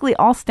 and basically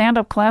all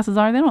stand-up classes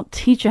they don't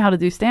teach you how to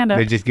do stand-up.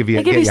 They just give you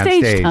you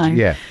stage time.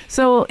 Yeah.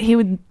 So he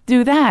would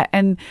do that,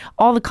 and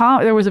all the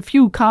there was a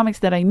few comics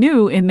that I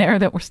knew in there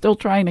that were still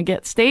trying to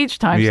get stage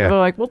time. Yeah. So they're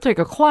like, we'll take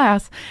a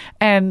class,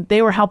 and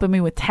they were helping me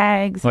with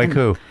tags. Like and,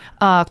 who?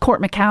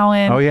 Court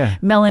McCowan. Oh, yeah.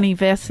 Melanie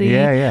Vesey.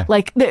 Yeah.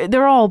 Like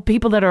they're all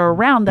people that are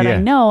around that I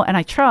know and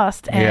I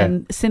trust,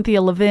 and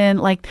Cynthia Levin.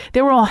 Like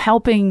they were all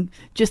helping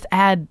just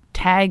add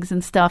tags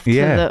and stuff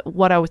to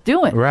what I was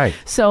doing. Right.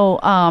 So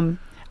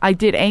I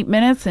did 8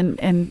 minutes,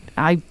 and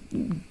I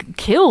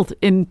killed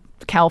in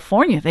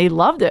California. They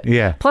loved it.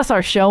 Yeah. Plus,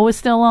 our show was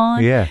still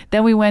on. Yeah.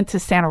 Then we went to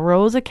Santa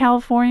Rosa,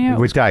 California. It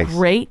With was Dice.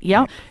 great.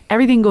 Yep.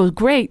 Everything goes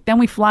great. Then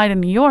we fly to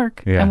New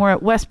York, Yeah. and we're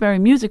at Westbury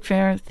Music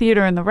Fair,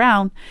 theater in the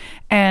round.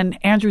 And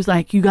Andrew's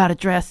like, you got to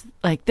dress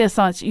like this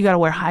on. You got to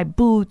wear high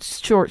boots,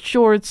 short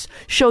shorts,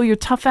 show your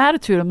tough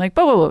attitude. I'm like,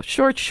 whoa,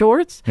 short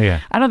shorts?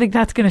 Yeah. I don't think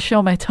that's going to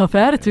show my tough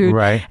attitude.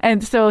 Right.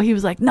 And so he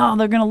was like, no,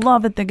 they're going to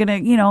love it. They're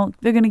going to,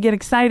 they're going to get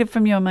excited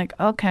from you. I'm like,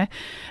 okay.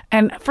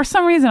 And for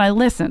some reason I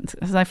listened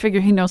because I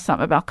figured he knows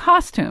something about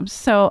costumes.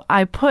 So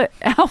I put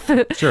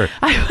Sure.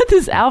 I put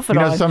this outfit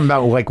You know on. something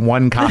about like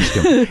one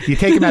costume. You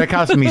take him out of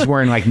costume, he's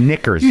wearing like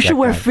knickers. You that should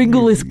wear guy.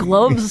 fingerless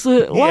gloves.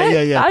 What?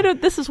 Yeah. I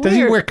don't. This is Does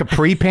weird. he wear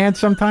capri pants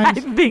sometimes?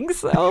 I think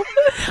so.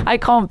 I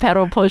call him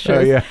pedal pushers.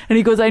 Oh, yeah. And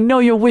he goes, I know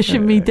you're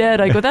wishing me dead.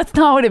 I go, that's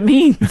not what it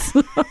means. That's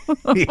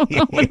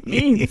not what it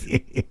means.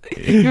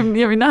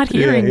 You're not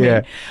hearing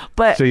Yeah. me.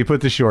 But So you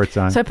put the shorts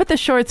on. so I put the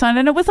shorts on,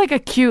 and it was like a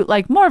cute,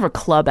 like more of a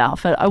club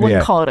outfit. I wouldn't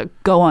Yeah. call it a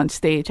go on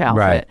stage outfit.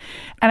 Right.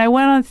 And I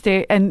went on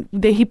stage, and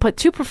he put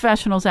two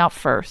professionals out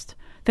first.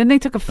 Then they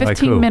took a Like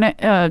who?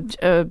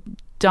 15-minute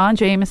Don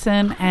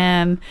Jameson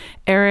and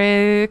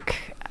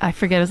Eric. I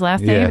forget his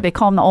last name. Yeah. They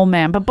call him the old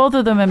man, but both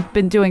of them have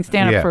been doing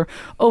stand-up Yeah. for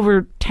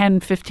over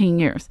 10, 15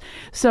 years.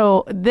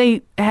 So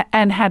they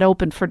and had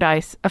opened for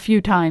Dice a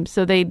few times,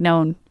 so they'd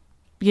known,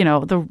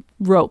 the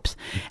ropes.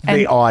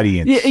 The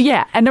audience.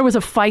 Yeah, and there was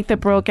a fight that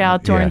broke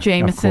out during Yeah, of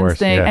Jameson's course,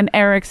 thing, yeah. and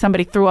Eric,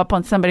 somebody threw up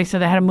on somebody, so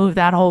they had to move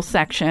that whole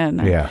section.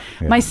 And Yeah.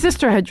 My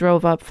sister had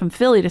drove up from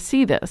Philly to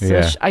see this, so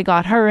Yeah. I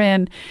got her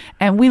in,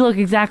 and we look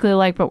exactly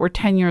alike, but we're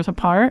 10 years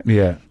apart.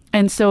 Yeah.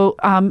 And so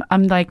I'm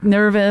like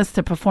nervous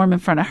to perform in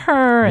front of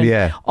her and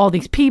Yeah. all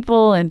these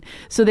people. And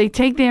so they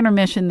take the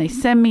intermission, they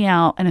send me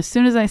out. And as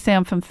soon as I say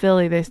I'm from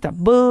Philly, they start,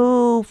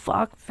 boo,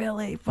 fuck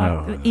Philly,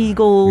 fuck the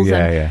Eagles.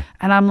 Yeah, and, yeah.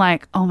 and I'm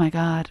like, oh my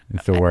God.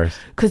 It's the worst.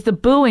 Because the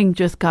booing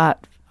just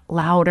got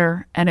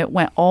louder and it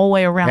went all the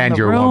way around And the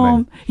you're a room.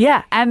 woman.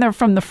 Yeah, and they're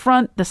from the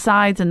front, the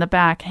sides, and the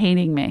back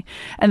hating me.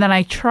 And then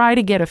I try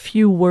to get a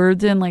few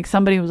words in, like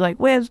somebody was like,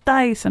 "Where's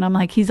Dice?" And I'm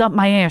like, "He's up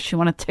my ass. You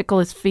want to tickle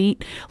his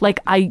feet?" Like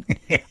I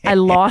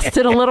lost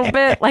it a little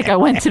bit. Like I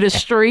went to the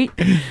street.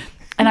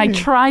 And I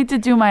tried to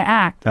do my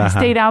act. I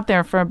stayed out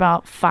there for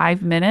about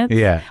 5 minutes.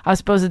 Yeah. I was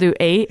supposed to do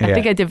 8. I Yeah.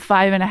 think I did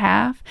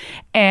 5.5.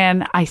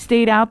 And I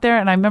stayed out there,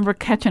 and I remember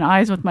catching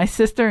eyes with my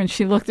sister, and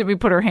she looked at me,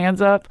 put her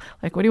hands up,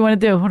 like, what do you want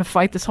to do? Want to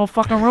fight this whole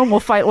fucking room? We'll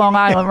fight Long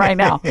Island right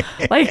now.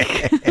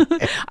 Like,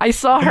 I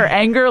saw her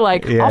anger,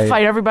 like, Yeah, I'll yeah.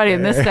 fight everybody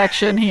in this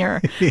section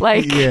here.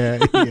 Like, Yeah.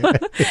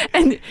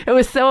 and it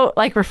was so,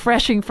 like,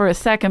 refreshing for a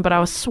second, but I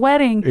was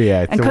sweating.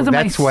 Yeah, And because of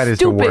that my sweat is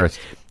the stupid, worst.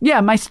 Yeah,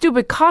 my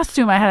stupid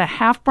costume. I had a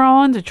half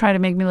bra on to try to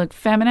make me look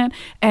feminine,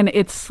 and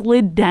it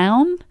slid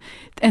down.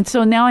 And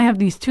so now I have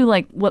these two,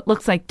 like, what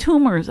looks like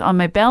tumors on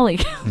my belly.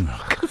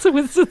 Because it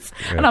was just,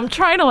 and I'm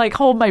trying to, like,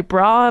 hold my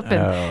bra up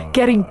and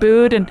getting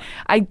booed. And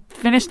I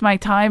finished my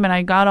time and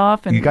I got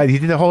off. And You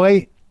did the whole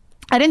 8?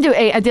 I didn't do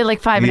 8. I did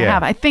like 5.5. Yeah.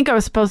 I think I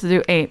was supposed to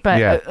do 8, but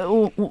Yeah.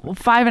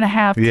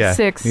 5.5 to Yeah.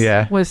 6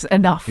 Yeah. was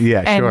enough.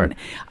 Yeah, and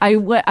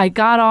sure. I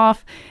got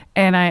off,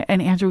 and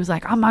Andrew was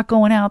like, "I'm not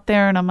going out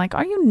there," and I'm like,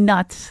 "Are you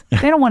nuts?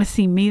 They don't want to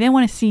see me. They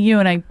want to see you."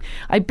 And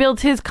I built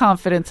his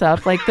confidence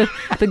up, like the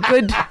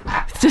good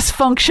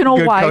dysfunctional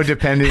Good wife.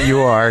 codependent you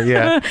are.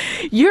 Yeah.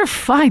 You're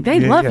fine. They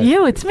Yeah, love yeah.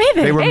 you. It's me.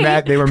 They were hate.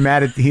 mad. They were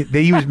mad at.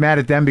 He was mad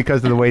at them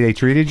because of the way they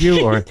treated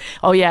you, or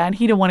Oh yeah, and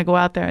he didn't want to go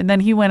out there. And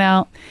then he went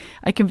out.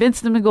 I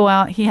convinced him to go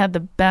out. He had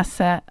the best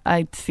set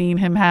I'd seen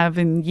him have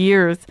in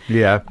years.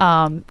 yeah,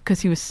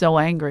 Because he was so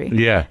angry.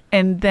 yeah.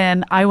 And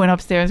then I went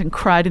upstairs and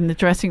cried in the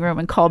dressing room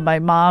and called my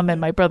mom and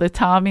my brother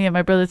Tommy. And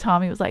my brother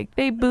Tommy was like,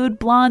 "They booed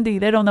Blondie.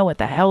 They don't know what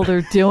the hell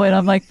they're doing."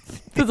 I'm like,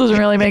 this doesn't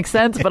really make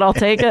sense, but I'll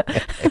take it.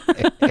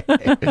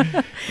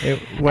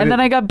 And then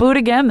I got booed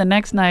again the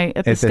next night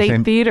at the At the State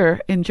same- Theater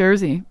in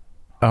Jersey.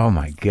 Oh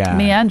my God.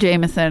 Me and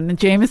Jameson. And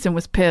Jameson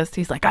was pissed.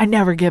 He's like, "I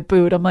never get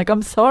booed." I'm like,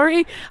 "I'm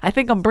sorry. I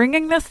think I'm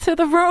bringing this to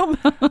the room."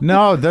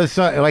 No, those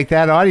like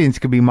that audience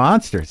could be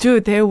monsters.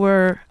 Dude, they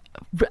were.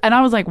 And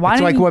I was like, "Why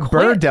It's didn't like you what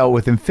quit?" Burr dealt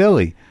with in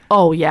Philly.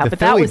 Oh yeah, The but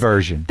Philly that was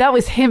version. That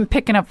was him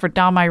picking up for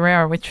Dom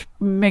Irera, which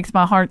makes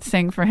my heart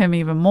sing for him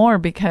even more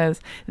because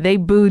they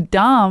booed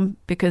Dom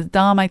because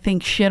Dom, I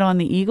think, shit on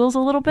the Eagles a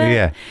little bit.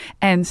 Yeah.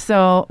 And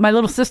so my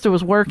little sister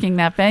was working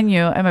that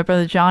venue, and my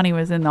brother Johnny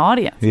was in the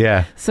audience.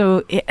 Yeah.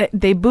 So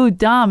they booed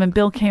Dom, and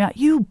Bill came out.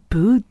 "You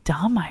booed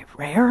Dom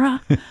Irera?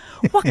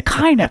 What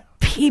kind of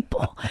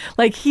people?"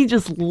 Like he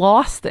just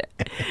lost it.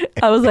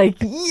 I was like,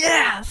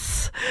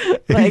 yes.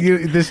 Like,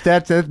 The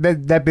stats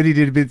that bit he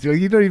did.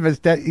 You don't even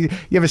you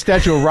have a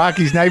statue of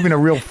Rocky. He's not even a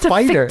real it's a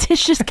fighter.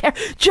 fictitious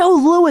character. Joe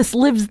Louis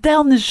lives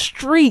down the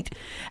street,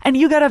 and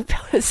you got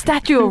a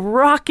statue of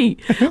Rocky.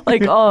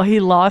 Like, oh, he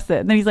lost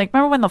it. And then he's like,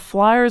 "Remember when the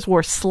Flyers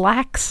wore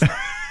slacks?"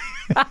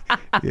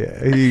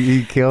 Yeah,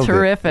 he killed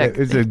Terrific. it.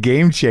 It's a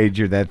game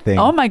changer. That thing.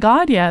 Oh my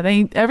God, yeah.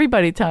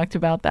 Everybody talked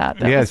about that.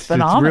 That was Yes,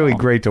 phenomenal. it's really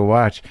great to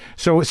watch.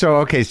 So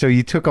okay, so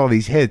you took all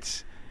these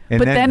hits.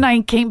 But then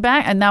I came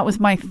back, and that was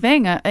my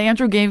thing.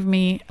 Andrew gave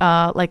me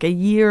like a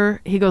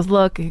year. He goes,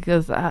 look,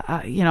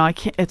 I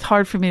can't. It's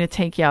hard for me to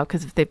take you out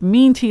because if they're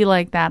mean to you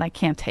like that, I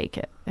can't take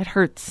it. It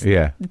hurts.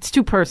 Yeah. It's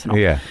too personal.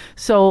 Yeah.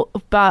 So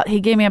he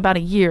gave me about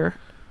a year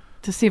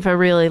to see if I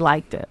really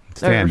liked it.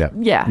 Stand up.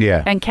 Yeah.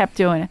 Yeah. And kept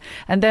doing it.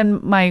 And then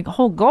my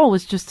whole goal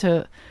was just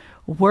to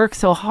work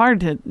so hard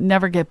to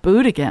never get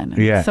booed again.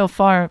 And Yeah. so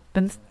far,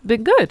 been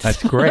good.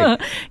 That's great.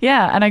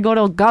 Yeah. And I go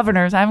to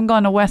Governors. I haven't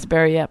gone to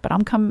Westbury yet, but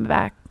I'm coming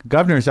back.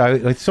 Governors,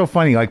 it's so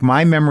funny. Like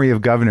my memory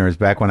of Governors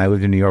back when I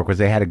lived in New York was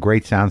they had a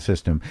great sound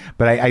system,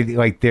 but I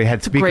like they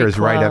had speakers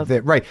right up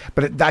there, right?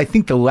 But I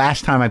think the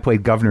last time I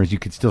played Governors, you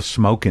could still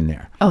smoke in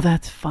there. Oh,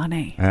 that's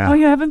funny. Yeah. Oh,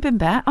 you haven't been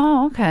back?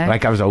 Oh, okay.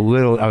 Like I was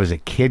a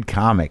kid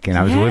comic, and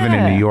I was living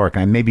in New York,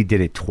 and I maybe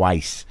did it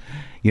twice,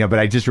 but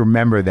I just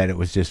remember that it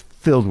was just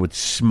filled with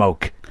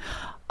smoke.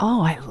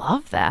 Oh, I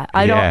love that.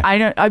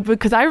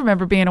 Because I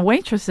remember being a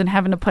waitress and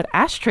having to put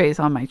ashtrays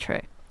on my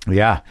tray.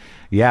 Yeah,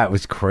 it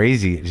was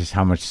crazy just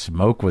how much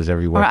smoke was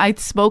everywhere. Or I'd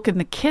smoke in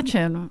the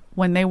kitchen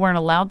when they weren't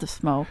allowed to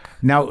smoke.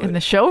 Now in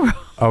the showroom.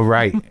 Oh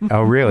right.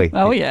 Oh really?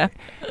 Oh yeah.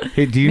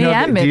 Hey, do you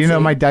know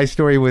my dice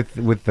story with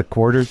the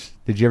quarters?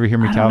 Did you ever hear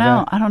me tell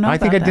that? I don't know.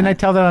 Didn't I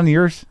tell that on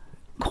yours?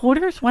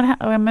 Quarters? What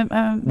happened?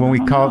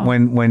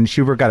 When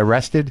Schubert got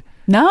arrested?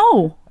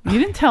 No, you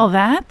didn't tell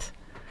that.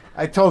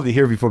 I told it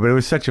here before, but it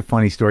was such a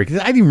funny story because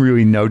I didn't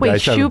really know.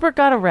 Wait, Schubert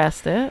got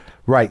arrested?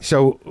 Right.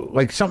 So,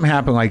 like, something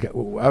happened. Like,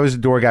 I was a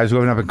door guy. I was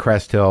living up in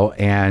Crest Hill,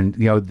 and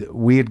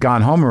we had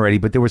gone home already,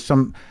 but there was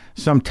some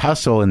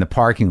tussle in the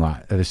parking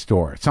lot of the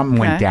store. Something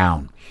went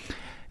down.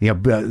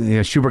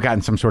 Schubert got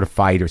in some sort of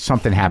fight or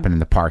something happened in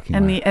the parking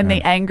lot. And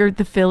they angered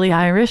the Philly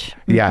Irish.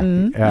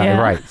 Yeah,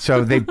 right.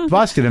 So they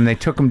busted him. They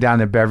took him down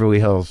to Beverly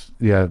Hills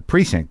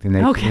precinct, and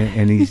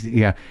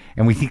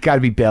he got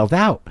to be bailed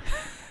out.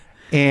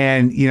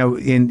 And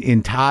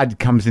in Todd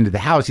comes into the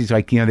house. He's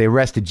like, they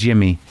arrested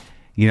Jimmy.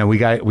 We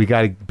got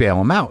to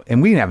bail him out.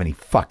 And we didn't have any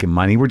fucking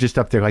money. We're just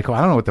up there like,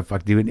 I don't know what the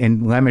fuck to do.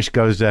 And Lemish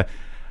goes,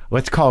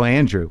 let's call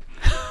Andrew.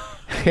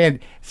 And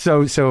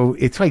so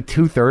it's like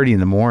 2:30 in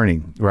the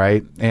morning,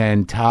 right?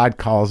 And Todd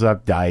calls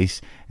up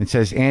Dice and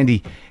says,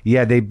 Andy,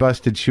 they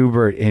busted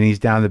Schubert and he's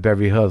down the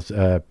Beverly Hills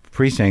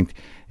precinct,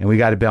 and we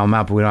got to bail him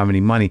out, but we don't have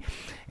any money.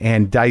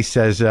 And Dice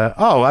says,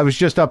 I was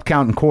just up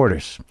counting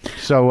quarters,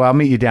 so I'll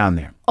meet you down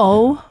there.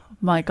 Oh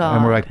my God.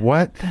 And we're like,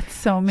 what? That's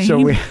so mean.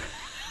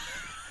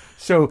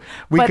 So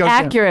we but go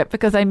accurate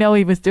because I know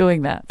he was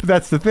doing that.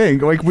 That's the thing.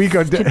 Like we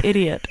go an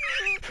idiot.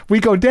 We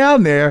go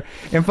down there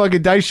and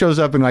fucking Dice shows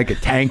up in like a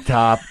tank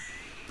top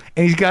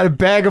and he's got a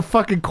bag of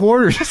fucking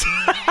quarters.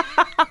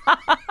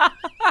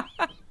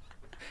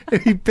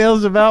 And he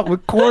bails him out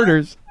with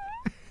quarters.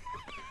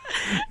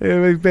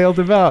 And we bailed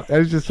him out. That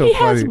was just so funny.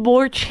 He has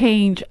more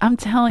change. I'm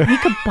telling you, he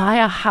could buy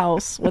a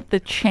house with the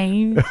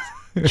change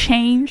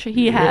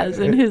he has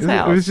in his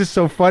house. It was just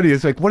so funny.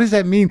 It's like, what does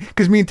that mean?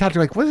 Because me and Todd are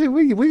like, what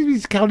are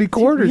these county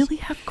quarters? Does he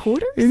really have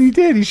quarters? And he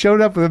did. He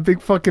showed up with a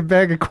big fucking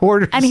bag of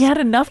quarters. And he had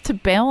enough to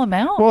bail him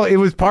out? Well, it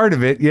was part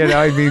of it.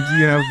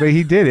 But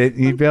he did it.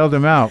 He bailed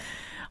him out.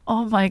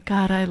 Oh my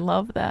God, I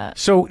love that.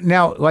 So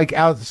now,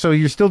 so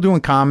you're still doing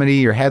comedy,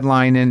 you're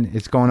headlining,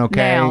 it's going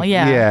okay? Now,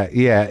 yeah.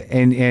 Yeah.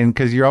 And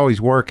because you're always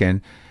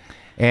working.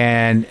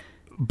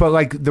 But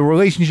like the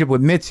relationship with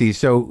Mitzi,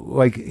 so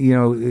like,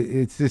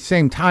 it's the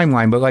same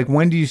timeline, but like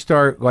when do you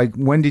start like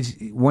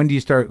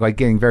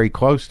getting very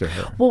close to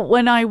her? Well,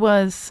 when I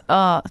was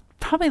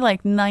probably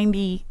like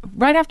 90,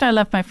 right after I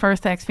left my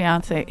first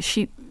ex-fiance,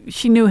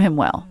 she knew him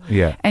well.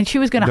 Yeah. And she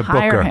was going to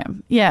hire booker.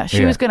 him. Yeah,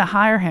 she was going to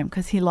hire him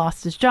because he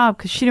lost his job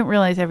because she didn't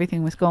realize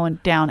everything was going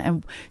down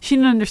and she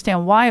didn't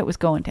understand why it was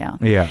going down.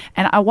 Yeah.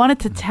 And I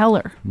wanted to tell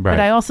her, right. but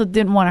I also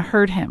didn't want to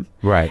hurt him.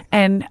 Right.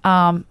 And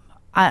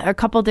a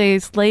couple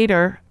days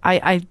later,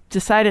 I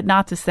decided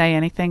not to say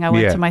anything. I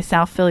went to my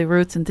South Philly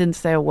roots and didn't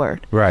say a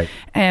word. Right.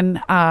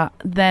 And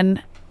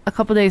then a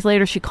couple days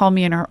later, she called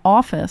me in her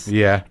office.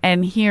 Yeah.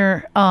 And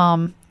here,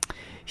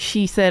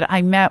 she said,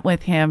 I met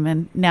with him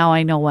and now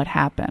I know what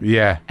happened.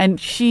 Yeah. And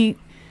she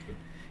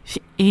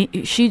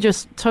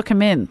just took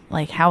him in,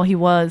 like how he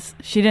was.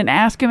 She didn't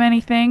ask him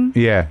anything.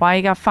 Yeah. Why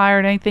he got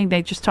fired, anything.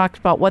 They just talked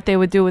about what they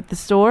would do with the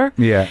store.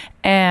 Yeah.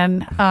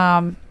 And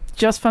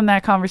just from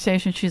that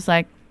conversation, she's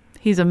like,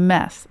 he's a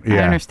mess. Yeah.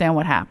 I understand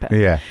what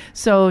happened. Yeah.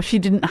 So she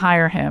didn't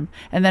hire him.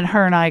 And then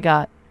her and I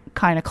got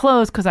kind of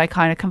close because I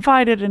kind of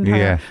confided in her.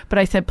 Yeah. But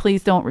I said,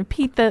 please don't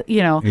repeat that,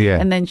 Yeah.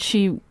 And then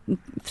she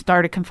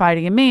started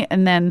confiding in me.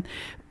 And then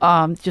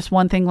just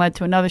one thing led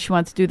to another. She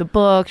wanted to do the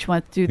book. She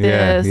wanted to do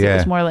this. Yeah. It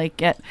was more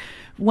like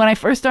when I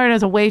first started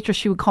as a waitress,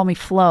 she would call me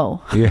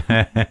Flo.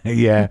 Yeah.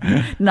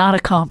 Yeah. Not a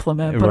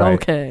compliment, but Right.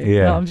 okay.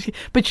 Yeah.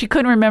 But she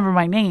couldn't remember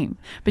my name,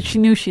 but she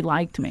knew she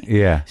liked me.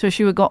 Yeah. So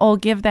she would go, oh,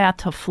 give that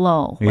to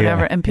Flo,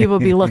 whatever. Yeah. And people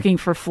would be looking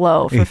for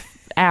Flo for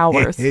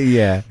hours.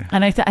 Yeah.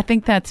 And I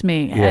think that's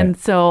me. Yeah. And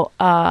so,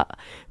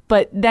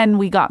 but then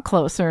we got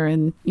closer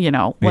and,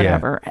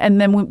 whatever. And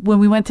then when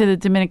we went to the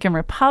Dominican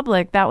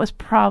Republic, that was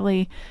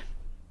probably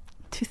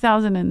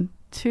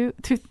 2002,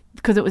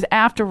 because it was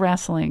after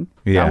wrestling.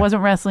 Yeah. I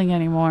wasn't wrestling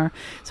anymore.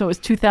 So it was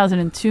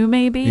 2002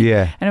 maybe.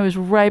 Yeah. And it was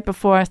right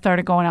before I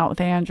started going out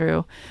with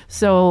Andrew.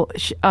 So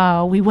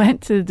we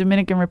went to the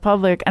Dominican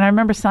Republic, and I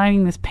remember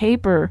signing this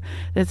paper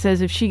that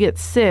says if she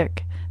gets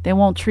sick, they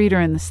won't treat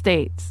her in the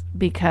States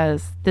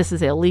because this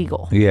is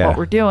illegal, what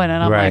we're doing.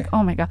 And I'm like,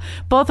 oh my God.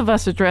 Both of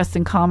us are dressed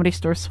in Comedy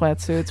Store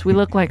sweatsuits. We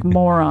look like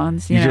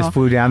morons. You know? just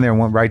flew down there and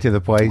went right to the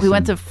place? We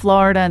went to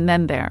Florida and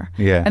then there.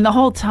 Yeah. And the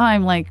whole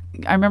time, like,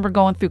 I remember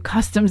going through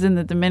customs in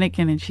the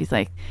Dominican, and she's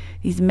like,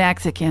 these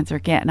Mexicans are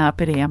getting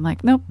uppity. I'm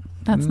like, nope.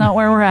 That's not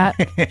where we're at.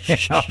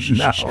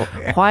 No.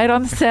 Quiet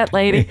on the set,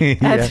 lady.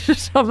 That's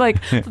just, I'm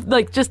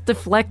like just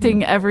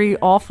deflecting every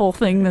awful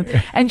thing.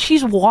 And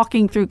she's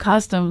walking through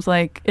customs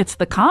like it's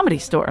the Comedy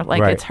Store,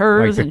 like it's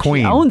hers, like and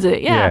queen. she owns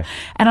it. Yeah.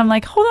 And I'm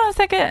like, hold on a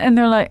second. And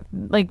they're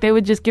like they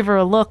would just give her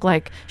a look,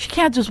 like she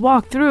can't just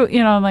walk through.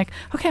 You know, I'm like,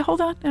 okay,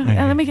 hold on,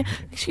 let me.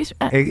 Excuse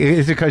me.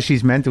 Is it because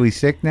she's mentally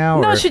sick now?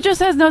 No, or? she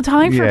just has no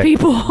time for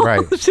people. Right.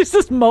 She's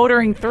just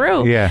motoring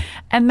through. Yeah.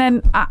 And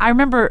then I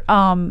remember.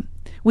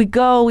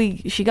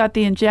 She got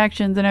the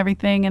injections and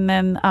everything, and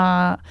then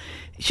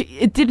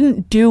it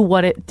didn't do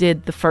what it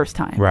did the first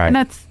time. Right. And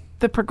that's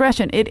the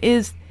progression.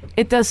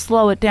 It does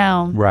slow it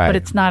down, but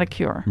it's not a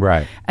cure.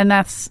 Right. And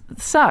that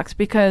sucks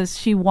because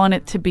she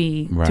wanted to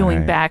be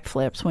doing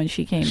backflips when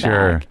she came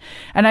back.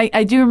 And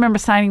I do remember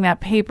signing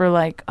that paper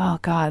like, oh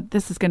God,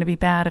 this is going to be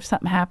bad if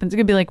something happens. It's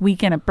going to be like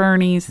Weekend at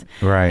Bernie's.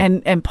 Right.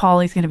 And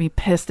Paulie's going to be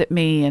pissed at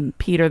me and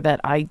Peter that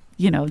I,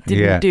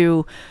 didn't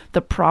do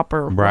the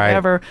proper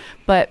whatever.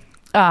 But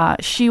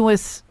she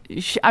was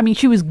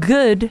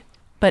good,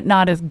 but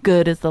not as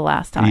good as the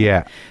last time.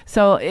 Yeah.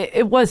 So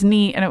it was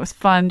neat, and it was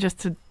fun just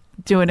to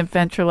do an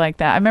adventure like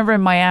that. I remember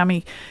in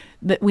Miami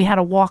that we had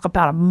to walk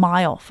about a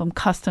mile from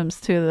customs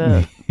to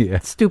the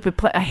stupid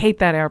place. I hate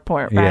that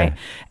airport, right? Yeah.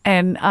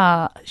 And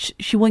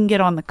she wouldn't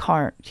get on the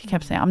cart. She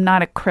kept saying, I'm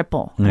not a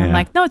cripple. And I'm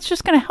like, no, it's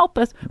just going to help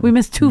us. We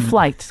missed 2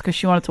 flights because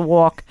she wanted to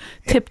walk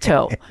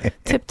tiptoe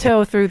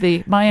through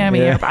the Miami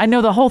airport. I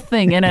know the whole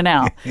thing in and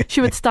out.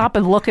 She would stop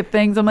and look at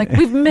things. I'm like,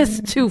 we've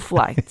missed 2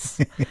 flights.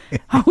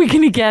 Are we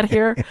going to get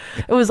here?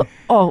 It was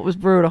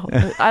brutal.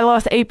 I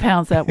lost 8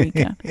 pounds that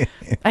weekend.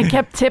 I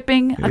kept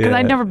tipping because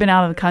I'd never been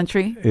out of the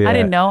country. I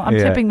didn't know. I'm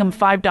tipping them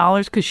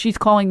 $5 because she's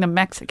calling them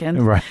Mexicans.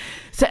 Right.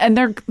 So, and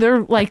they're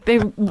like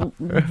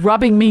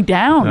rubbing me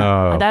down.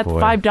 Oh, that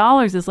boy.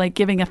 $5 is like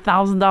giving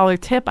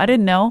 $1,000 tip. I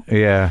didn't know.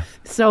 Yeah.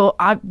 So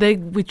they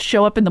would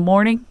show up in the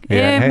morning.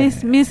 Yeah. Hey,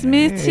 Miss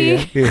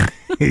Mitzi. Yeah.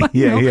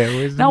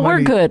 Where's the No, we're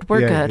money? good.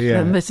 We're good. Yeah.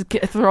 And this is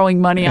throwing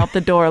money out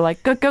the door.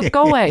 Like go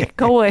away.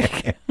 Go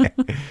away.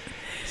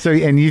 So,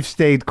 and you've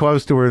stayed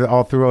close to her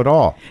all through it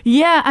all.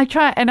 Yeah, I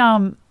try, and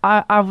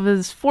I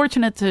was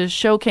fortunate to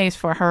showcase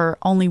for her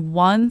only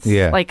once,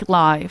 like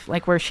live,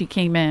 like where she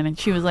came in, and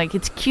she was like,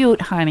 "It's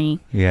cute, honey."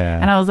 Yeah.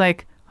 And I was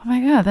like, "Oh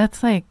my God,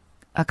 that's like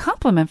a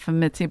compliment from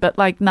Mitzi," but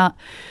like not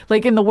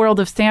like in the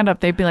world of stand up,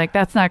 they'd be like,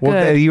 "That's not Well,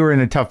 good." you were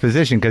in a tough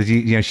position because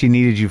she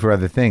needed you for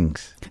other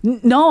things.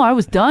 No, I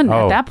was done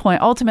Oh. at that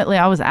point. Ultimately,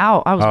 I was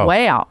out. I was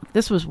way out.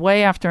 This was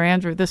way after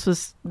Andrew. This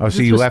was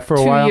so you left for a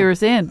 2 while?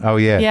 years in. Oh,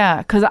 yeah. Yeah,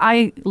 because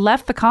I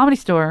left the Comedy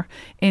Store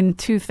in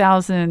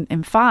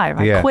 2005.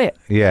 I quit.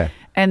 Yeah.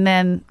 And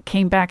then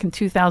came back in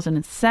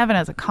 2007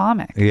 as a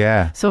comic.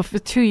 Yeah. So for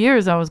 2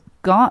 years, I was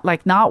gone,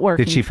 like not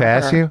working. Did she for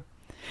pass her. you?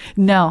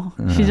 No,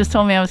 she just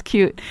told me I was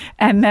cute.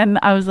 And then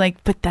I was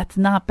like, but that's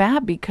not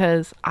bad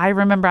because I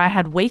remember I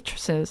had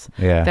waitresses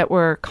that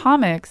were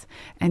comics,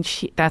 and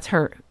she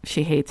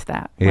hates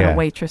that when a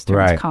waitress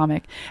turns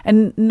comic.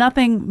 And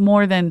nothing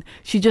more than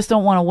she just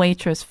don't want a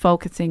waitress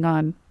focusing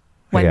on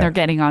when they're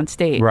getting on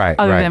stage,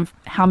 other than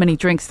how many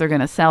drinks they're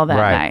going to sell that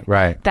night.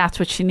 Right. That's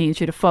what she needs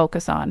you to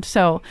focus on.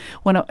 So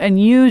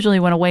usually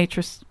when a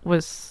waitress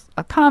was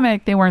a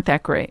comic, they weren't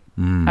that great.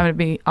 I'm going to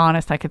be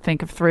honest. I could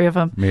think of 3 of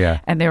them,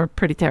 and they were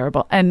pretty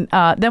terrible. And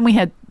then we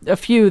had a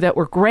few that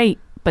were great,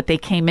 but they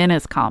came in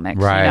as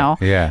comics, right? You know?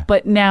 Yeah.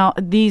 But now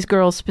these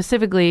girls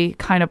specifically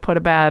kind of put a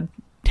bad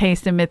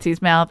taste in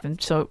Mitzi's mouth, and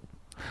so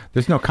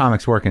there's no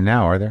comics working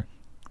now, are there?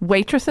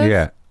 Waitresses?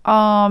 Yeah.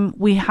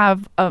 We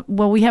have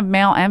we have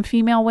male and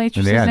female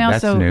waitresses now.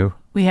 That's so new.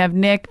 We have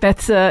Nick.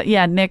 That's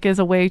Nick is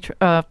a waiter.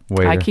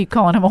 I keep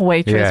calling him a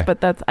waitress,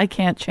 but I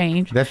can't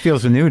change. That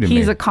feels new to me.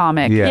 He's a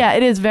comic. Yeah,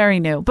 it is very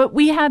new. But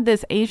we had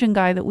this Asian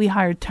guy that we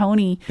hired,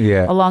 Tony,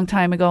 a long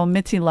time ago.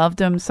 Mitzi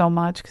loved him so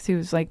much because he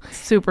was like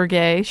super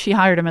gay. She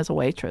hired him as a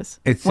waiter.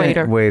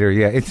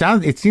 Yeah.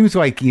 It seems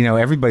like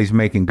everybody's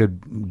making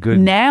good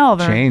now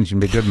change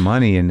and good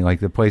money, and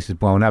like the place is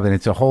blowing up, and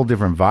it's a whole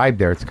different vibe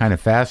there. It's kind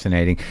of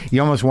fascinating.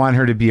 You almost want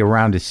her to be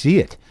around to see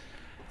it.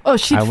 Oh,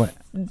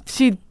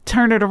 she'd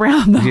turn it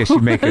around, though. Yeah,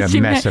 she'd make a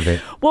mess of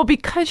it. Well,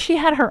 because she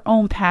had her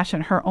own passion,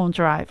 her own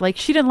drive. Like,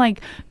 she didn't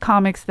like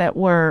comics that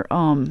were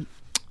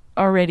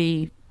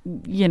already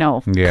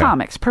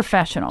comics,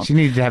 professional. She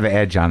needed to have an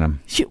edge on them.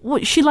 She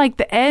liked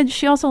the edge.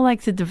 She also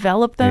liked to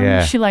develop them.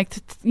 Yeah. She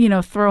liked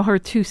to, throw her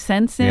 2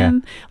 cents in.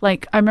 Yeah.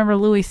 Like, I remember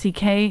Louis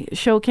C.K.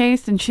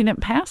 showcased, and she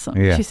didn't pass him.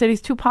 Yeah. She said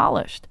he's too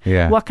polished.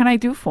 Yeah. What can I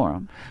do for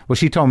him? Well,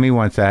 she told me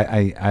once that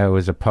I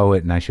was a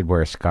poet and I should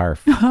wear a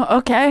scarf.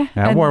 Okay.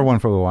 And I wore one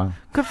for a little while.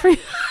 Good for you.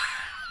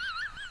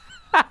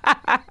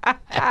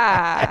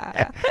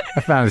 I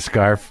found a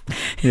scarf.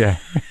 Yeah.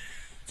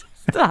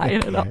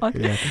 Dying it on.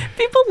 Yeah.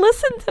 People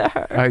listen to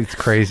her. It's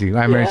crazy.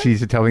 I remember she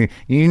used to tell me,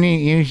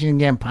 you should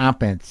get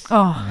poppets.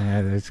 Oh.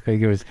 Yeah, it's like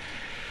it was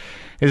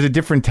a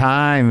different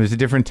time. It was a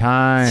different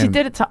time. She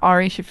did it to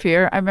Ari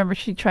Shafir. I remember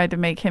she tried to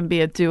make him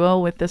be a duo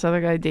with this other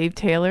guy, Dave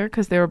Taylor,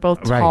 because they were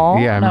both tall.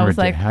 Yeah, I and remember. I was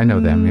like, I know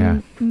them. Yeah.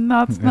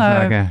 That's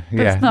not.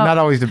 Not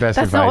always the best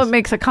That's advice. not what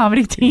makes a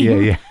comedy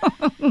team. Yeah.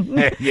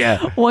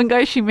 Yeah. One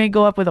guy she made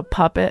go up with a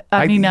puppet.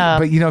 But if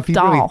you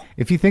doll.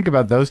 if you think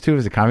about those two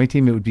as a comedy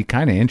team, it would be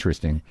kind of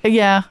interesting.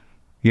 Yeah.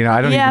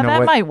 I don't even know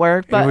that might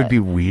work. But it would be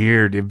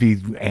weird. It'd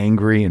be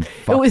angry and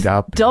fucked it was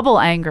up. double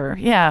anger.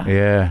 Yeah.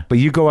 Yeah. But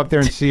you go up there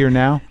and see her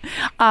now?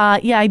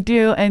 Yeah, I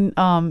do. And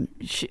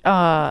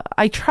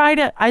I try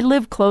to. I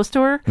live close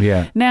to her.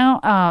 Yeah.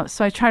 Now,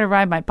 so I try to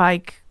ride my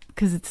bike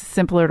because it's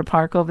simpler to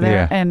park over there.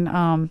 Yeah.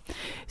 And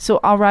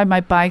so I'll ride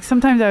my bike.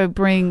 Sometimes I would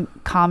bring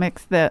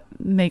comics that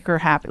make her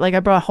happy. Like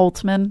I brought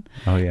Holtzman.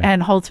 Oh, yeah.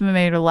 And Holtzman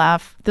made her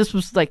laugh. This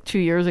was like 2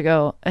 years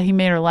ago. He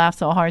made her laugh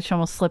so hard she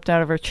almost slipped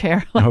out of her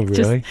chair. Like, oh,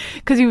 really?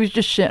 Because he was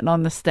just shitting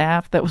on the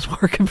staff that was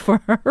working for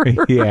her.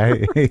 Yeah.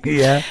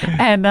 Yeah.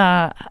 And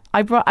I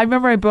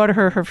remember I brought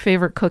her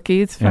favorite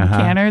cookies from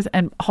Canner's,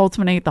 and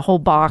Holtzman ate the whole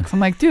box. I'm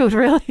like, dude,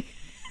 really?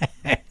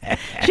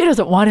 She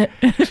doesn't want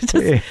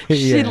it.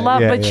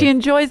 She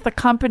enjoys the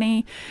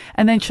company,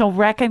 and then she'll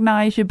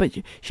recognize you, but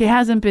she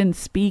hasn't been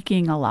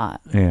speaking a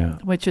lot,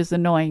 which is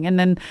annoying. And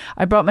then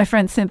I brought my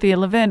friend Cynthia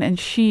Levin, and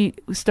she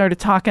started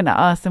talking to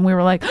us, and we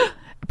were like,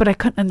 but I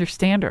couldn't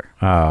understand her.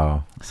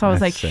 Oh, so I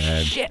was like,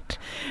 sad. shit.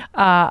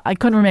 I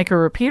couldn't make her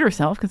repeat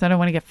herself because I don't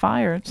want to get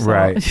fired. So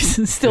right.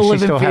 still Does live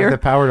she still in fear. have the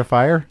power to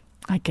fire?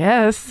 I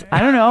guess. I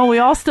don't know. We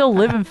all still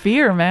live in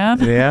fear, man.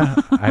 Yeah.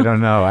 I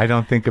don't know. I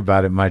don't think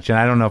about it much. And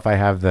I don't know if I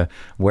have the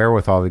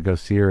wherewithal to go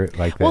see her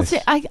like this. Well, see,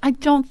 I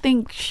don't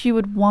think she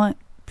would want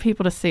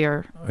people to see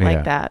her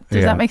like that.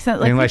 Does that make sense?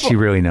 Like unless she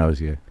really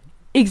knows you.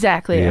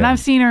 Exactly. Yeah. And I've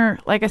seen her,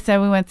 like I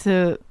said, we went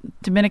to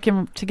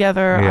Dominican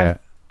together. Yeah.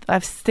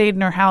 I've stayed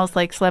in her house,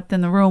 like slept in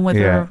the room with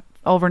her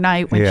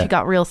overnight when she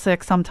got real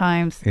sick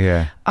sometimes.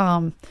 Yeah.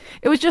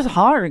 It was just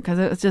hard because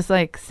it was just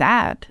like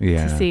sad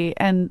Yeah. to see.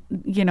 And,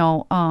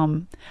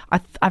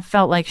 I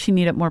felt like she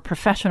needed more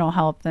professional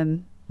help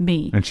than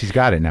me. And she's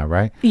got it now,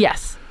 right?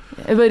 Yes.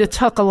 But it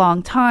took a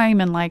long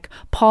time. And like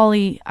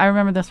Paulie, I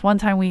remember this one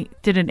time we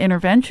did an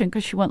intervention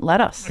because she wouldn't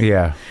let us.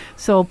 Yeah.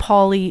 So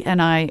Paulie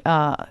and I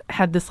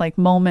had this like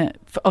moment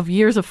of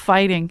years of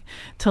fighting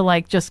to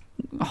like just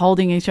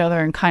holding each other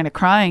and kind of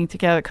crying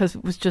together because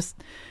it was just,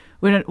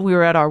 we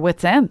were at our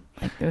wits' end.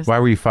 Like why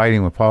were you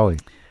fighting with Paulie?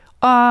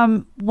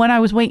 When I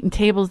was waiting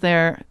tables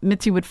there,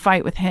 Mitzi would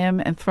fight with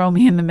him and throw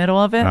me in the middle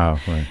of it. Oh,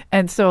 right.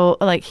 And so,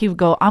 like, he would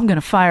go, I'm going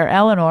to fire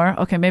Eleanor.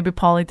 Okay, maybe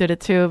Paulie did it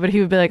too, but he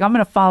would be like, I'm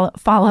going to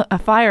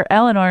fire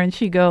Eleanor. And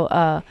she'd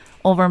go,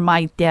 over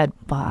my dead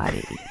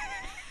body.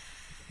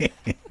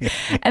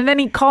 And then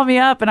he'd call me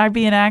up and I'd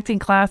be in acting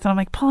class and I'm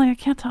like, Paulie, I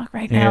can't talk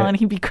right now. Yeah. And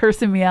he'd be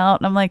cursing me out.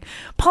 And I'm like,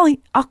 Paulie,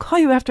 I'll call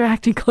you after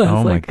acting class.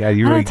 Oh, my like, God. I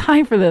don't have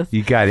time for this.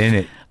 You got in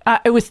it.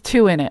 It was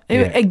 2 in it.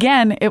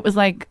 Again, it was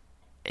like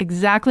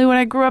exactly what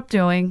I grew up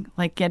doing,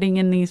 like getting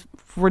in these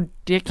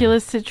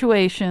ridiculous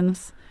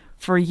situations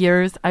for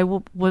years. I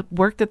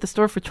worked at the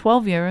store for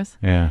 12 years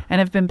and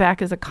have been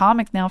back as a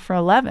comic now for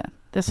 11.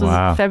 This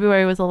was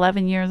February was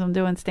 11 years I'm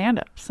doing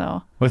stand-up. So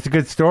well, it's a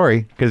good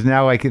story because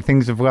now like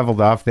things have leveled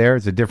off there.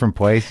 It's a different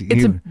place.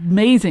 It's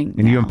amazing.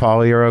 And you and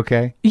Paulie are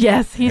okay?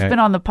 Yes, he's been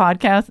on the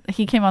podcast.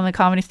 He came on the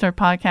Comedy Store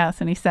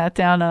podcast and he sat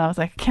down and I was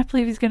like, I can't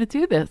believe he's going to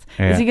do this.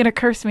 Is he going to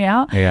curse me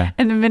out? Yeah.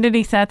 And the minute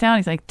he sat down,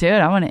 he's like, dude,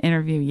 I want to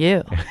interview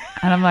you.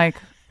 And I'm like,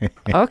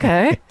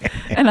 okay.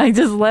 And I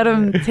just let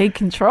him take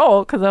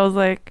control because I was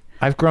like,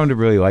 I've grown to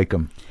really like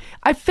him.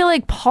 I feel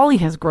like Paulie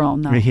has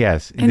grown though.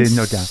 Yes, there's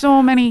no doubt.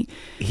 So many.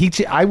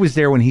 I was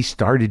there when he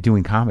started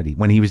doing comedy.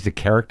 When he was the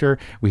character,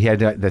 we had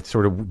that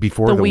sort of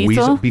before the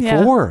Weasel.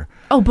 Before. Yeah.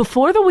 Oh,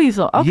 before the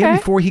Weasel. Okay. Yeah,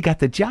 before he got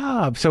the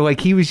job. So like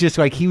he was just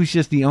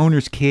the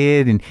owner's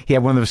kid, and he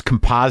had one of those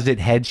composite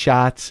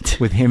headshots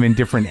with him in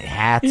different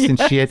hats and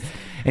shit.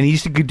 And he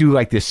used to do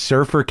like this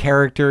surfer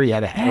character. He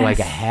had like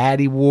a hat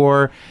he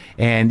wore,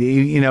 and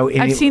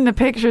and I've seen the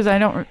pictures.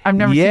 I've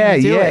never seen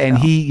him do it. And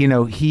he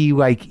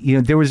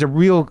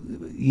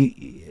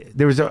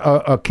there was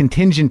a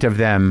contingent of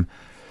them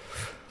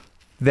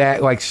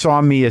that like saw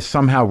me as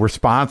somehow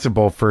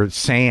responsible for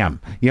Sam.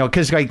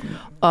 Because like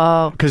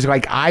Because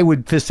like I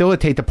would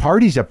facilitate the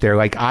parties up there.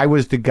 Like I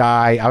was the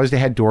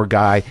head door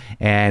guy,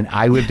 and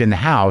I lived in the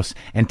house.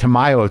 And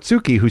Tamayo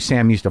Otsuki, who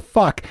Sam used to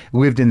fuck,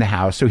 lived in the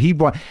house. So he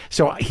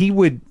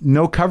would,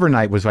 no cover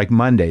night was like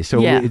Monday.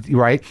 So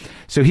right.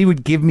 So he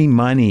would give me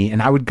money,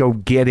 and I would go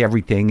get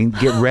everything and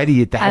get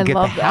ready at the get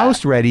the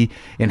house ready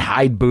and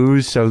hide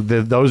booze. So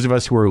those of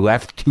us who were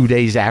left 2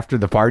 days after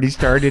the party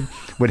started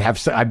would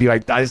have. I'd be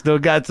like, I still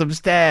got some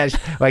stash.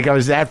 Like I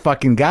was that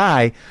fucking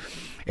guy.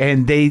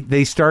 And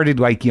they started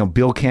like,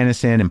 Bill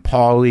Kennison and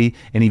Paulie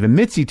and even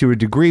Mitzi to a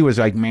degree was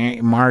like,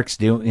 man, Mark's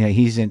doing,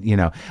 he's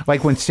in,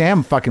 like when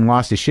Sam fucking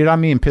lost his shit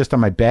on me and pissed on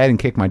my bed and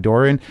kicked my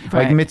door in,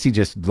 like Mitzi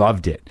just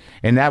loved it.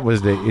 And that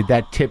was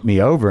that tipped me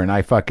over, and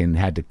I fucking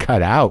had to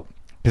cut out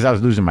because I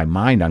was losing my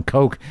mind on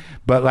coke.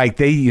 But like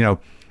they,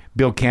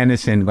 Bill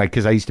Kennison, like,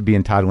 because I used to be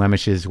in Todd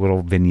Lemish's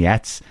little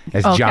vignettes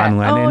as John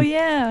Lennon. Oh,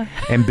 yeah.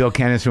 And Bill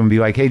Kennison would be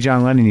like, hey,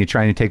 John Lennon, you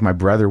trying to take my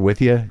brother with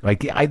you?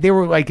 Like, they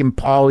were like, and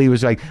Paulie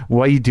was like,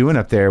 what are you doing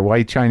up there? Why are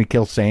you trying to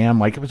kill Sam?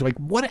 Like, it was like,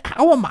 what?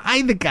 How am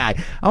I the guy?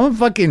 I'm a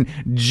fucking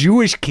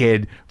Jewish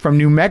kid from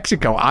New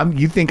Mexico.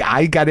 You think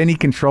I got any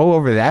control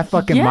over that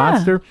fucking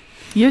monster?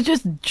 You're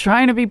just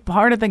trying to be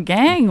part of the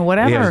gang,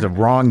 whatever. Yeah, it was the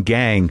wrong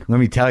gang,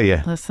 let me tell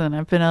you. Listen,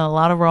 I've been in a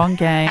lot of wrong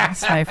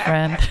gangs, my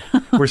friend.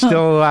 We're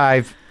still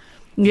alive.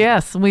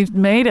 Yes, we've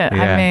made it.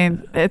 Yeah. I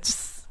mean,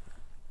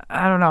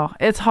 I don't know.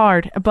 It's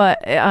hard. But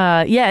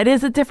it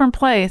is a different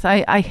place.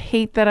 I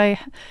hate that I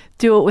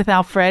do it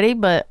without Freddie,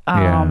 but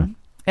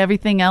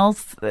everything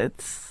else,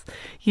 it's,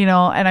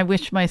 and I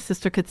wish my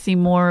sister could see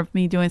more of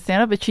me doing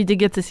stand-up, but she did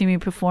get to see me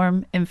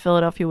perform in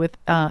Philadelphia with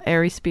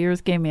Ari Spears,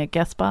 gave me a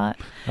guest spot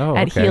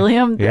at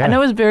Helium. Yeah. I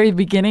know it was very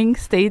beginning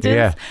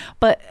stages,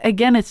 but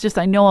again, it's just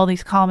I know all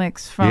these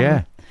comics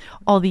from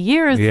all the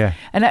years. Yeah.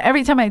 And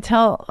every time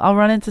I'll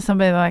run into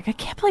somebody like, I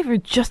can't believe you're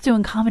just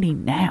doing comedy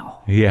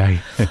now. Yeah.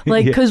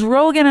 Like, because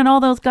Rogan and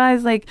all those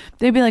guys, like,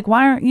 they'd be like,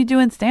 why aren't you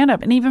doing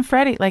stand-up? And even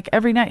Freddie, like,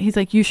 every night, he's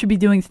like, you should be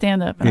doing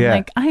stand-up. And I'm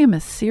like, I am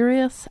a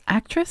serious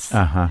actress.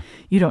 Uh-huh.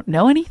 You don't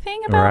know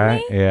anything about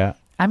me? Yeah.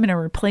 I'm going to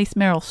replace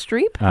Meryl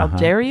Streep. How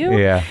dare you?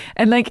 Yeah.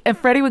 And like, if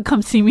Freddie would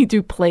come see me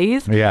do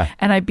plays,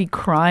 and I'd be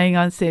crying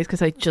on stage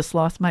because I just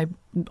lost my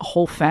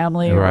whole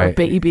family or a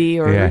baby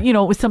or, it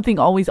was something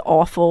always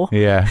awful.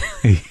 Yeah.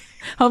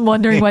 I'm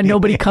wondering why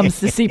nobody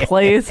comes to see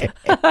plays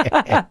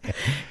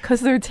because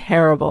they're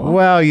terrible.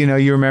 Well,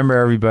 you remember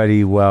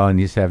everybody well, and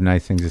you just have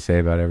nice things to say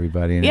about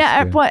everybody.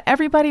 And but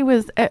everybody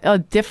was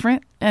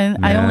different,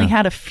 and I only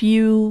had a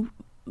few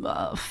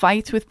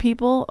fights with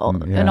people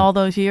in all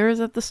those years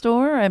at the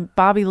store. And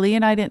Bobby Lee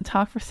and I didn't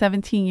talk for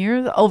 17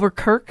 years over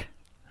Kirk.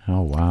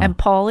 Oh, wow. And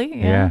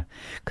Paulie,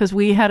 because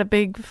we had a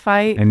big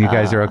fight. And you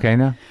guys are okay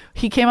now?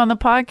 He came on the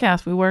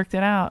podcast. We worked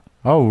it out.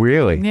 Oh,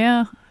 really?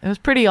 Yeah. It was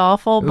pretty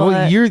awful, but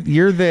well,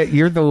 you're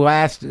the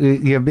last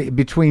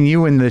between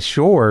you and the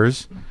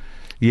Shores.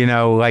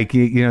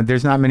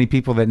 There's not many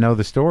people that know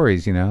the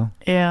stories.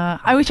 Yeah,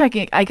 I wish I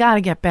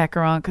gotta get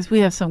Becker on because we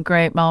have some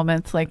great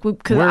moments. Like,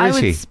 because I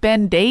would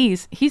spend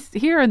days. He's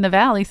here in the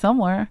Valley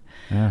somewhere.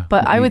 Yeah.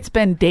 But I would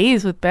spend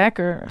days with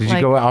Becker. Did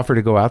you offer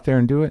to go out there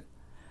and do it?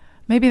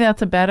 Maybe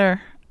that's a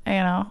better,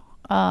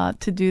 to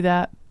do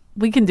that.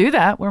 We can do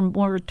that.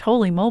 We're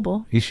totally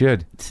mobile. You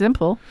should. It's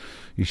simple.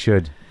 You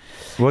should.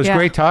 Well, it's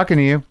great talking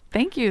to you.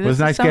 Thank you. It was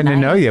nice getting to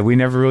know you. We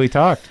never really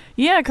talked.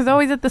 Yeah, because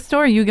always at the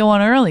store, you go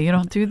on early. You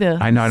don't do the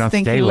I don't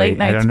stay late. late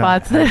night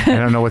spots. I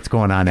don't know what's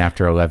going on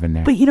after 11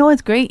 there. But you know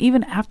what's great?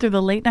 Even after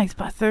the late night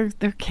spots, they're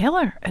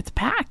killer. It's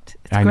packed.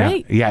 It's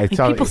great. Yeah,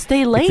 people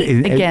stay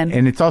late again.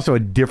 And it's also a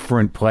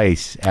different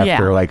place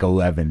after like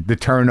 11. The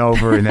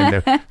turnover and then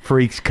the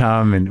freaks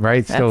come and still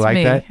That's like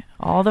me. that.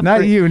 All the not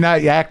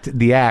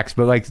the acts,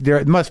 but like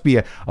there must be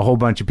a whole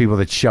bunch of people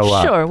that show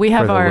up. Sure, we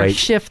have our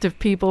shift of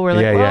people. We're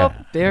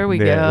like, there we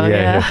go.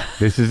 Yeah.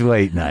 This is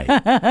late night.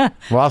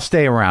 Well, I'll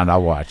stay around.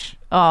 I'll watch.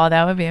 Oh,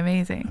 that would be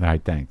amazing. All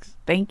right, thanks.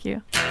 Thank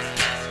you.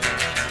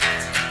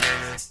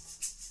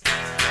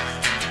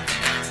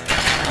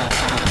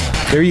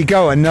 There you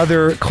go.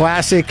 Another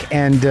classic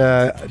and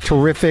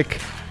terrific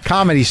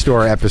Comedy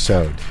Store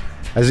episode.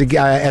 As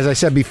I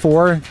said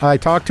before, I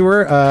talked to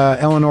her.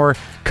 Eleanor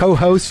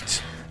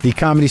co-hosts the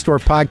Comedy Store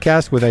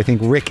podcast with, I think,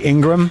 Rick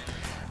Ingram,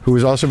 who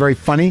is also very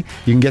funny.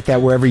 You can get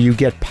that wherever you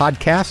get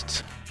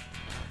podcasts.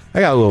 I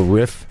got a little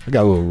riff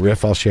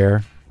I'll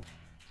share.